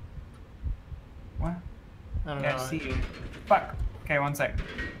 What? I don't Yeah, know. I see you. Fuck. Okay, one sec.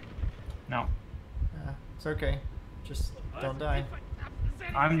 No. Yeah, it's okay. Just don't die.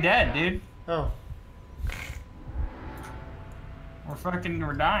 I'm dead, dude. Oh.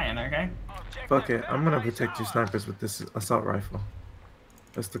 We're dying, okay? Fuck it. I'm gonna protect you snipers with this assault rifle.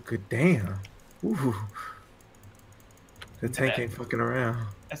 That's the good damn. Ooh. The tank ain't fucking around.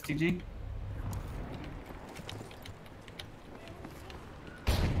 STG?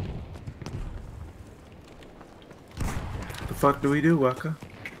 The fuck do we do, Waka?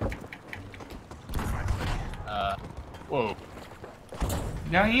 Whoa.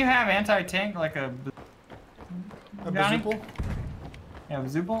 Don't you have anti-tank like a... A Johnny? bazoople? Yeah,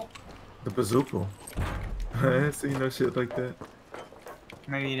 Zoopal? The bazooka. I ain't seen no shit like that.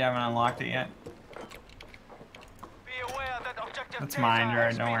 Maybe you haven't unlocked it yet. Be aware that objective That's Delta mine, Jared.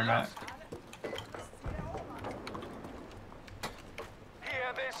 has Don't been worry about it. lost.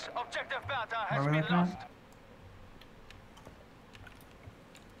 Hear this, objective Bertha has Where are we been looking lost. at?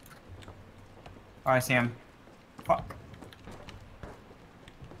 Oh, I see him. Fuck.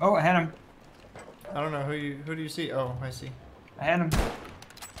 Oh, I had him. I don't know who do you see? Oh, I see. I had him.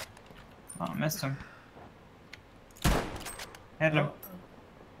 Oh, I missed him. Hit him.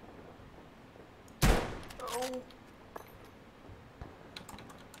 Oh.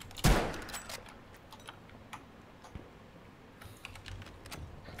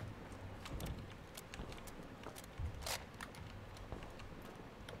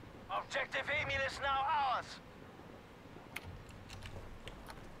 Objective Emil is now ours.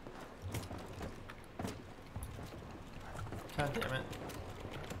 God damn it.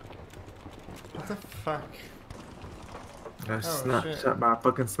 What the fuck? Got Oh, shit. shot by a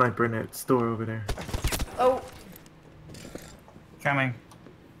fucking sniper in that store over there. Oh! Coming.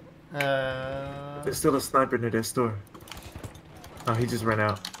 There's still a sniper near that store. Oh, he just ran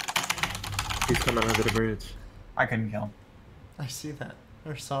out. He's coming under the bridge. I couldn't kill him. I see that.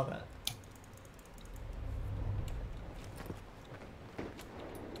 Or saw that.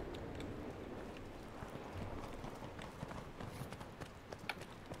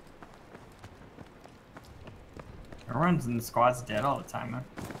 Everyone's in the squad's dead all the time, man.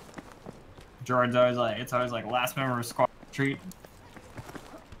 Jordan's always like, it's always like last member of squad retreat.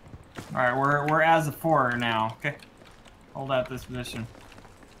 All right, we're as a 4 now. Okay, hold out this position.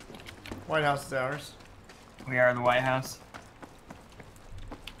 White House is ours. We are the White House.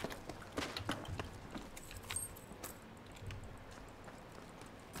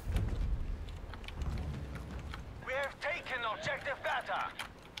 We have taken objective Beta.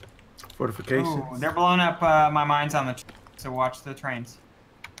 Fortifications. Ooh, they're blowing up my mines on the so watch the trains.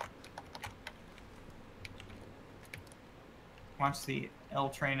 Watch the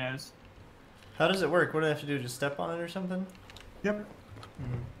El Trainos. How does it work? What do I have to do? Just step on it or something? Yep.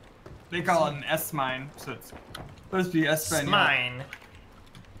 They call it an S mine, so it's supposed to be S mine.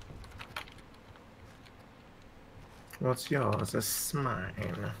 What's yours? That's mine.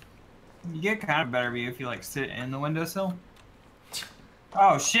 You get kind of better view if you like sit in the windowsill.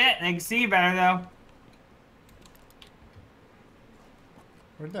 Oh shit! They can see you better though.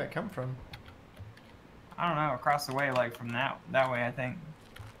 Where'd that come from? I don't know. Across the way, like from that way, I think.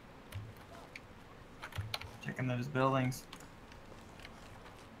 Checking those buildings.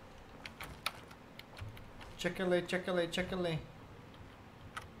 Check-a-lay, check-a-lay, check-a-lay.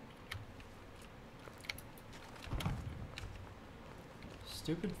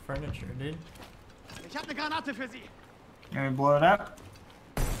 Stupid furniture, dude. Ich hab eine Granate für Sie. Can we blow it up?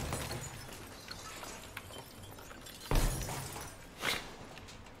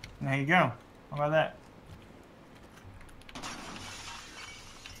 There you go. How about that?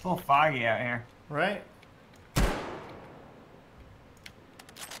 It's a little foggy out here. Right?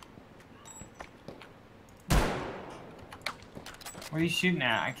 What are you shooting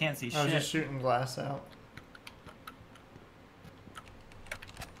at? I can't see shit. I was just shooting glass out.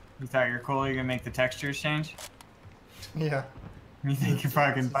 You thought you're cool? You're gonna make the textures change? Yeah. You think you're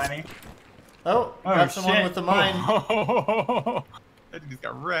fucking funny? Oh, got someone shit. with the mine. That dude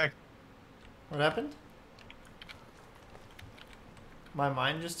got wrecked. What happened? My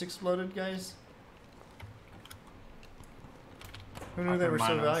mine just exploded, guys. Who knew they were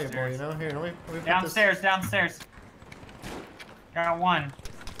so valuable, you know? Here, let me put downstairs, downstairs. Got 1.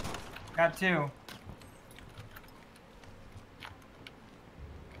 Got 2.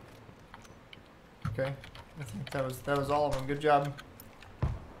 Okay. I think that was all of them. Good job.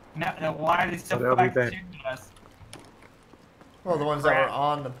 No, why are they still they'll be fucking back. shooting at us? Well, the ones that were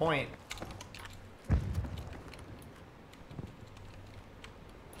on the point.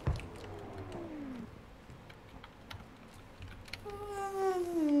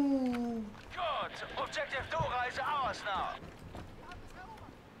 Good. Objective Dora is ours now.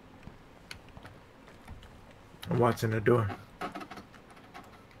 I'm watching the door.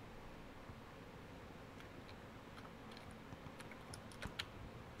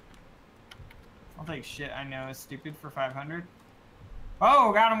 I'll take shit I know is stupid for 500.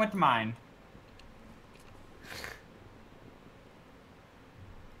 Oh, got him with the mine.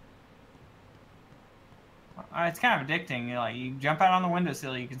 It's kind of addicting. Like you jump out on the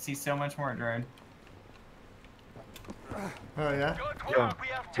windowsill, you can see so much more, drone. Oh yeah.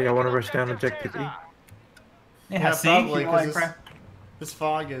 Yeah, I want to rush down objective E. Yeah, see? probably, People 'cause like this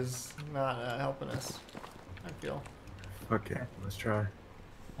fog is not helping us, I feel. Okay, let's try.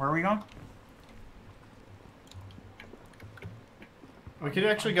 Where are we going? We could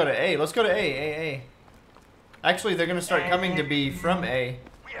actually go to A. Let's go to A. Actually, they're gonna start coming to B from A.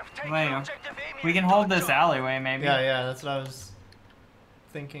 Wait, we can hold this alleyway, maybe. Yeah, that's what I was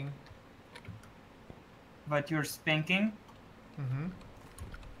thinking. But you're spinking? Mm-hmm.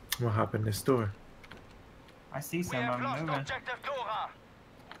 We'll hop in this door. I see someone moving.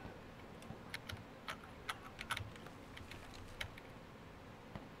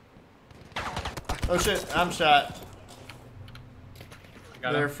 Oh shit, I'm shot.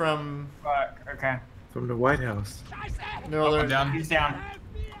 Got They're him. from... Fuck. Okay. From the White House. No, Oh, they're I'm down. He's down.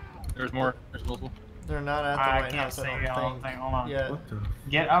 There's more. There's multiple. They're not at the I White can't House, see I the don't whole think. thing. Hold on. Yeah. What the?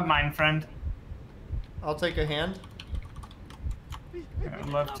 Get up, mine friend. I'll take a hand. I'd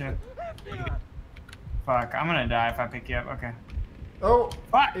love to. Fuck. I'm gonna die if I pick you up. Okay. Oh,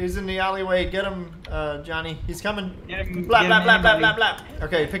 Fuck. he's in the alleyway. Get him, Johnny. He's coming. Get him, Blah, get blah, him, blah, blah, anybody. blah, blah.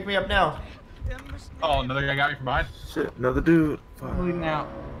 Okay, pick me up now. Oh, another guy got me from behind. Shit, another dude. Fuck. Bleeding out.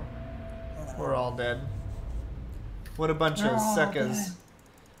 We're all dead. What a bunch of suckers.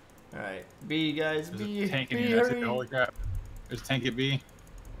 Alright, B, guys. There's B, a tank in B, here. That's it. hurry. Holy crap. There's a tank at B.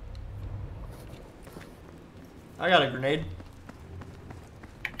 I got a grenade.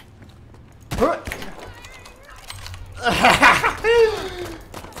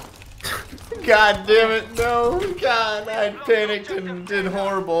 God damn it, no. God, I panicked and did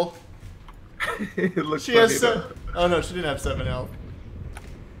horrible. It looks She has funny, some. Oh no, she didn't have 7 health.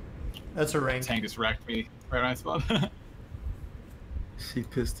 That's her rank. Tank just wrecked me right on my spot. She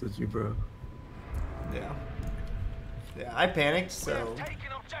pistoled you, bro. Yeah. Yeah, I panicked, so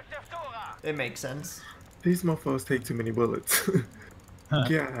it makes sense. These motherfuckers take too many bullets.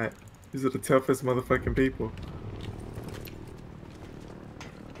 God, these are the toughest motherfucking people.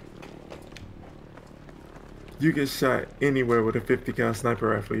 You get shot anywhere with a 50 cal sniper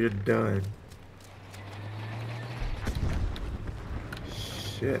rifle, you're done.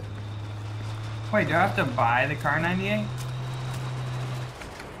 Shit. Wait, do I have to buy the Car 98?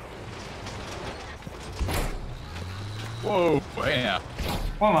 Whoa, yeah.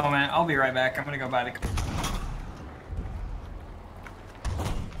 One moment, I'll be right back. I'm gonna go buy the car.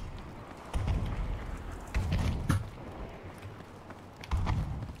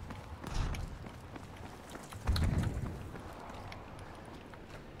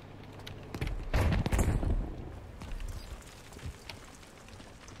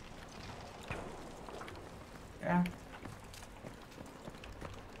 Yeah.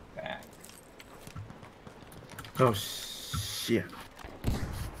 Back. Oh, shit.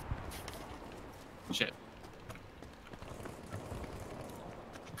 Shit.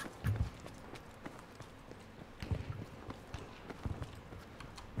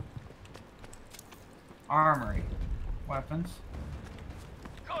 Armory. Weapons.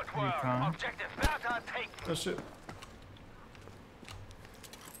 Good work. Recon. Objective Bertha taken. Oh shit.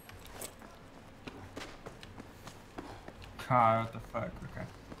 God, what the fuck? Okay.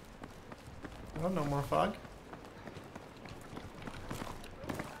 Oh, no more fog.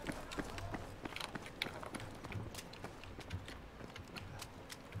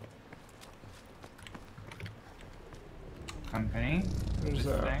 Company. There's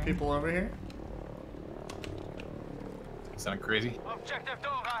Thing. people over here. Sound crazy? Objective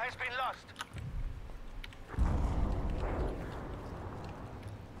Dora has been lost.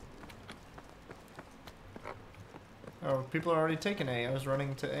 Oh, people are already taking A. I was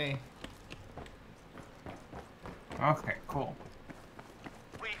running to A. Okay, cool.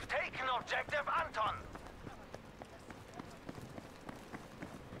 We've taken objective Anton.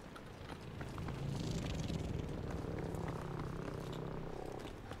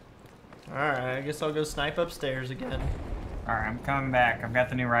 Alright, I guess I'll go snipe upstairs again. Alright, I'm coming back. I've got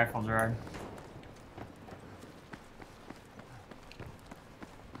the new rifle, Gerard.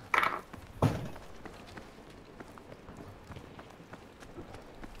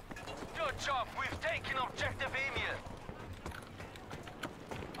 Good job. We've taken objective Emil.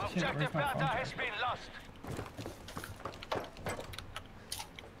 Shit, Objective where's my Bertha phone? has been lost.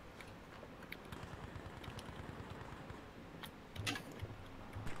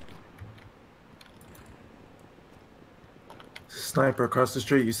 Sniper across the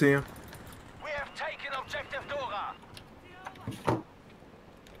street, you see him? We have taken objective Dora.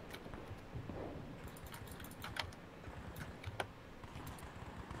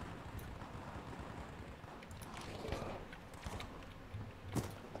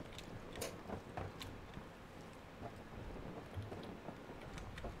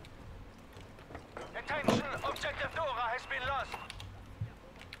 Attention, objective Dora has been lost.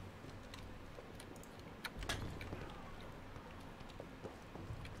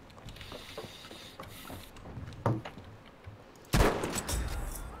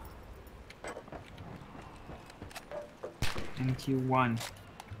 NQ1.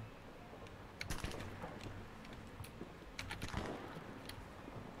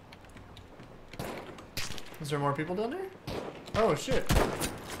 Is there more people down there? Oh shit.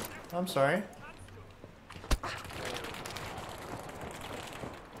 I'm sorry.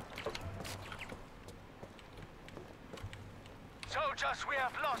 Soldiers, we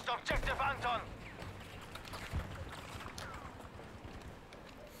have lost objective Anton.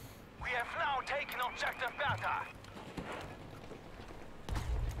 We have now taken objective Bertha.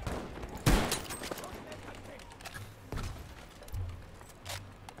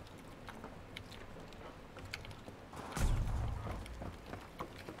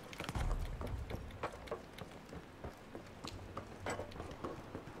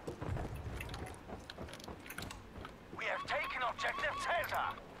 We have taken objective Caesar.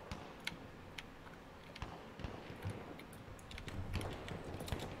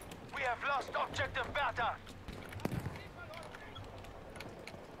 We have lost objective Bertha.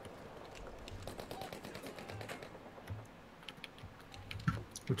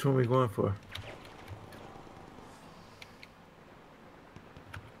 Which one are we going for?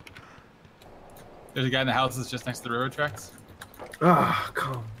 There's a guy in the houses just next to the railroad tracks. Ah,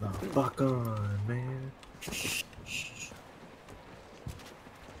 come the fuck on, man.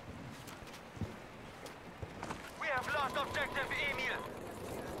 We have lost objective Emil.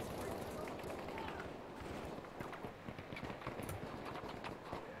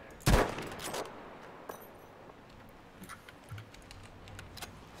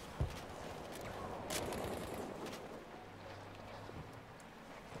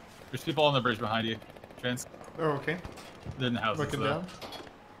 There's people on the bridge behind you. Trans. Oh, okay. They're in the houses. Looking though.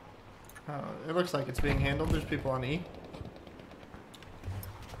 down. It looks like it's being handled. There's people on E.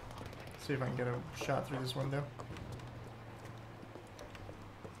 See if I can get a shot through this window.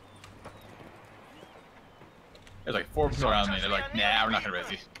 There's like 4 people around me. They're like, nah, we're not gonna res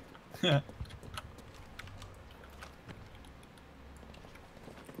you.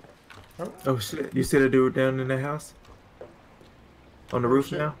 Oh shit! You see the dude down in the house? On the roof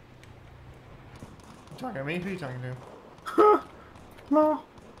shit. now? You talking to me? Who are you talking to? Huh? No.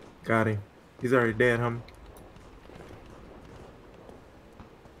 Got him. He's already dead, homie.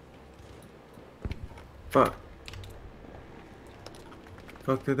 Fuck.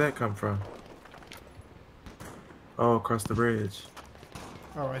 Fuck did that come from? Oh, across the bridge.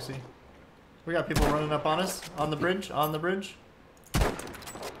 Oh, I see. We got people running up on us. On the bridge. On the bridge.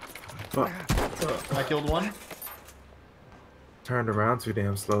 Fuck. I killed one. Turned around too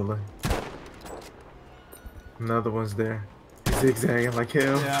damn slowly. Another one's there. He's zigzagging like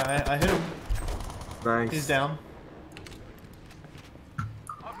hell. Yeah, I hit him. Nice. He's down.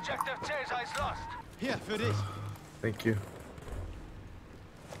 Objective Caesar is lost. Hier, für dich. Thank you.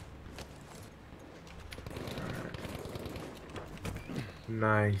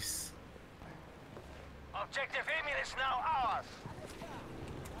 Nice. Objective Emil is now ours.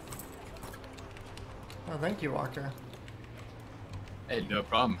 Oh, thank you, Walker. Hey, no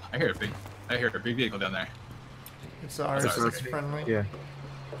problem. I hear a big vehicle down there. It's ours. Sorry. It's friendly. Yeah.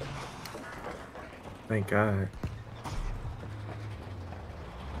 Thank God.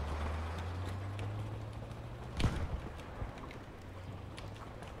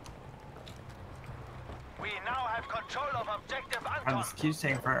 We now have control of objective Are Anton. this queue's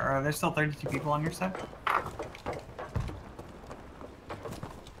taking forever? Are there still 32 people on your side?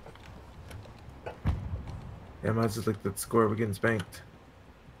 Yeah, I might just look at the score. We're getting spanked.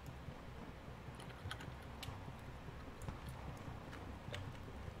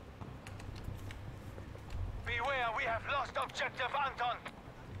 Beware, we have lost objective Anton.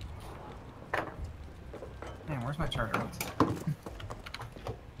 Man, where's my charger? Good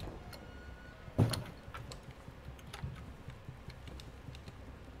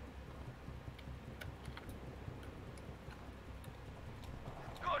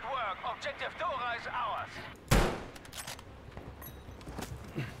work. Objective Dora is ours.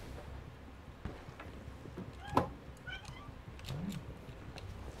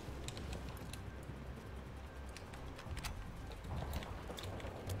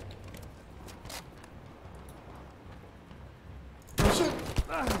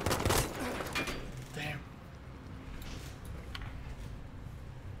 Damn.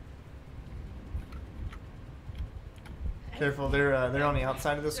 Careful, they're on the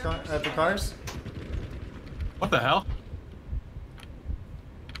outside of this car, the cars. What the hell?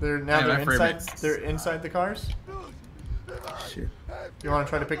 They're inside. They're inside the cars. Shit. You want to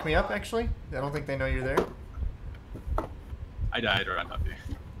try to pick me up? Actually, I don't think they know you're there. I died or I'm not there.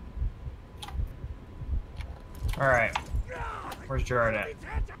 Alright. Where's Gerard at?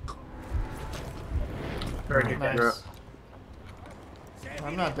 Gerard, you're dead. Nice.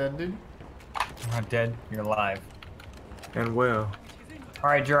 I'm not dead, dude. You're not dead. You're alive. And well.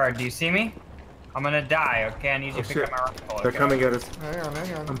 Alright, Gerard, do you see me? I'm gonna die, okay? I need you to pick shit. up my rifle. They're okay? coming at us. Hang on,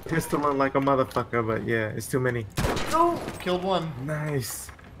 hang on. I'm pistoling like a motherfucker, but yeah, it's too many. No! Killed one.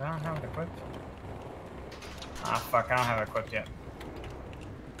 Nice. I don't have it equipped. Ah, fuck, I don't have it equipped yet.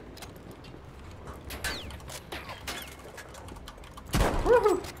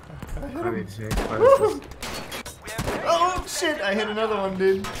 Woohoo! hit I him. need to change classes. Oh shit! I hit another one,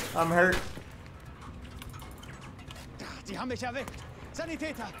 dude. I'm hurt. Sie haben mich erweckt.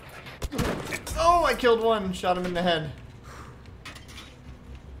 Sanitäter. Oh, I killed one. Shot him in the head.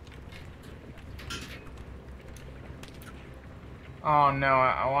 Oh no,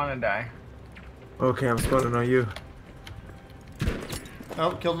 I want to die. Okay, I'm spawning on you.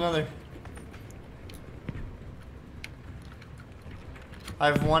 Oh, killed another. I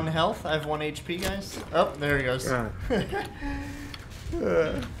have 1 health. I have 1 HP, guys. Oh, there he goes. Yeah.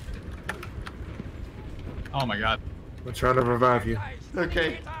 Oh my god. I'm trying to revive you.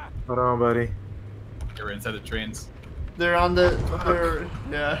 Okay. Hold on, buddy. They were inside the trains. They're on the. They're,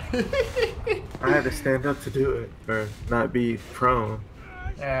 yeah. I had to stand up to do it, or not be prone.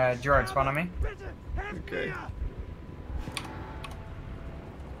 George, spawn on me. Okay.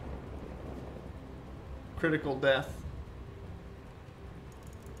 Critical death.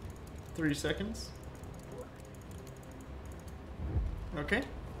 3 seconds. Okay.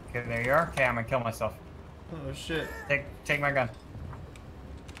 Okay, there you are. Okay, I'm gonna kill myself. Oh shit. Take my gun.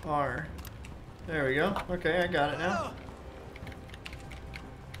 R. There we go. Okay, I got it now.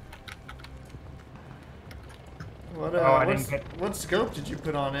 What I didn't get... what scope did you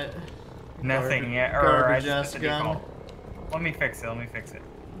put on it? Nothing yet. Or I Garbage just ass did the gun. default. Let me fix it.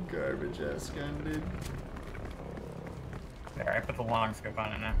 Garbage ass gun, dude. There, I put the long scope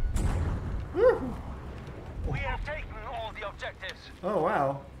on it now. Woo. We have taken all the objectives. Oh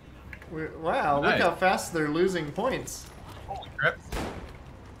wow. Wow, look Nice. how fast they're losing points. Holy crap.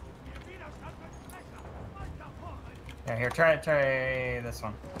 Yeah, here, try this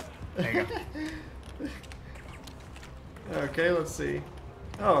one. There you go. Okay, let's see.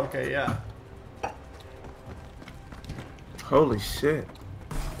 Oh, okay, yeah. Holy shit.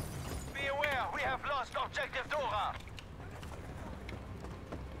 Be aware, we have lost objective Dora.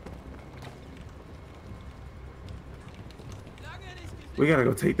 We gotta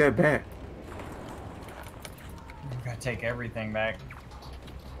go take that back. We gotta take everything back.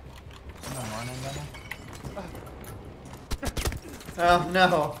 Someone running down? Oh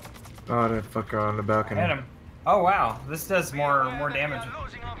no. Oh, that fucker on the balcony. Hit him. Oh wow, this does more damage. We are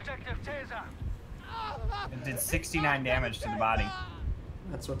losing objective Taser. It did 69 damage to the body.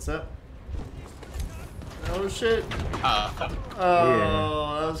 That's what's up. Oh shit. Yeah.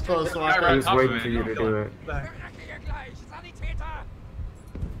 Oh, that was close. I was waiting for you to do it.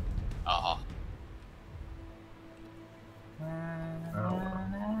 Uh-huh.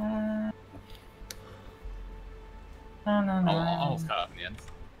 Almost caught up in the end.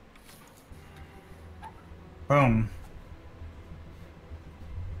 Boom.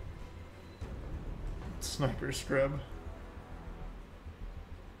 Sniper scrub.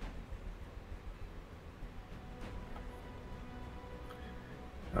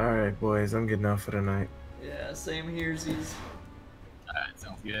 Alright, boys, I'm getting off for the night. Yeah, same here, Z's. Alright,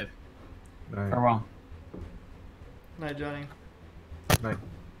 sounds good. Night. Farewell. Night, Johnny. Night.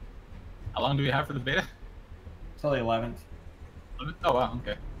 How long do we have for the beta? Till the 11th. Oh wow,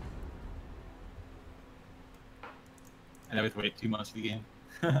 okay. And I have to wait 2 months for the game.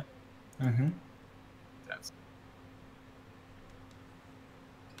 Mm-hmm. That's...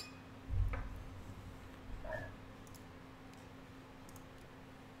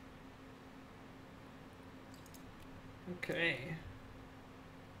 Okay.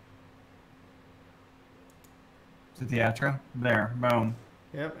 Is it the outro? There. Boom.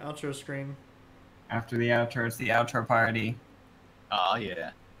 Yep, outro screen. After the outro, it's the outro party. Oh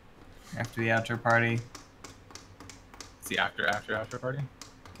yeah. After the outro party, It's the after party?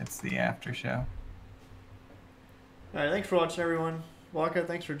 it's the after show. Alright, thanks for watching, everyone. Waka,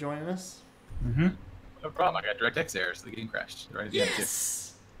 thanks for joining us. Mm-hmm. No problem, I got DirectX error, so the game crashed right at the end too.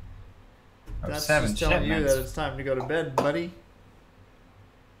 That's 7 just telling you shipments. that it's time to go to bed, buddy.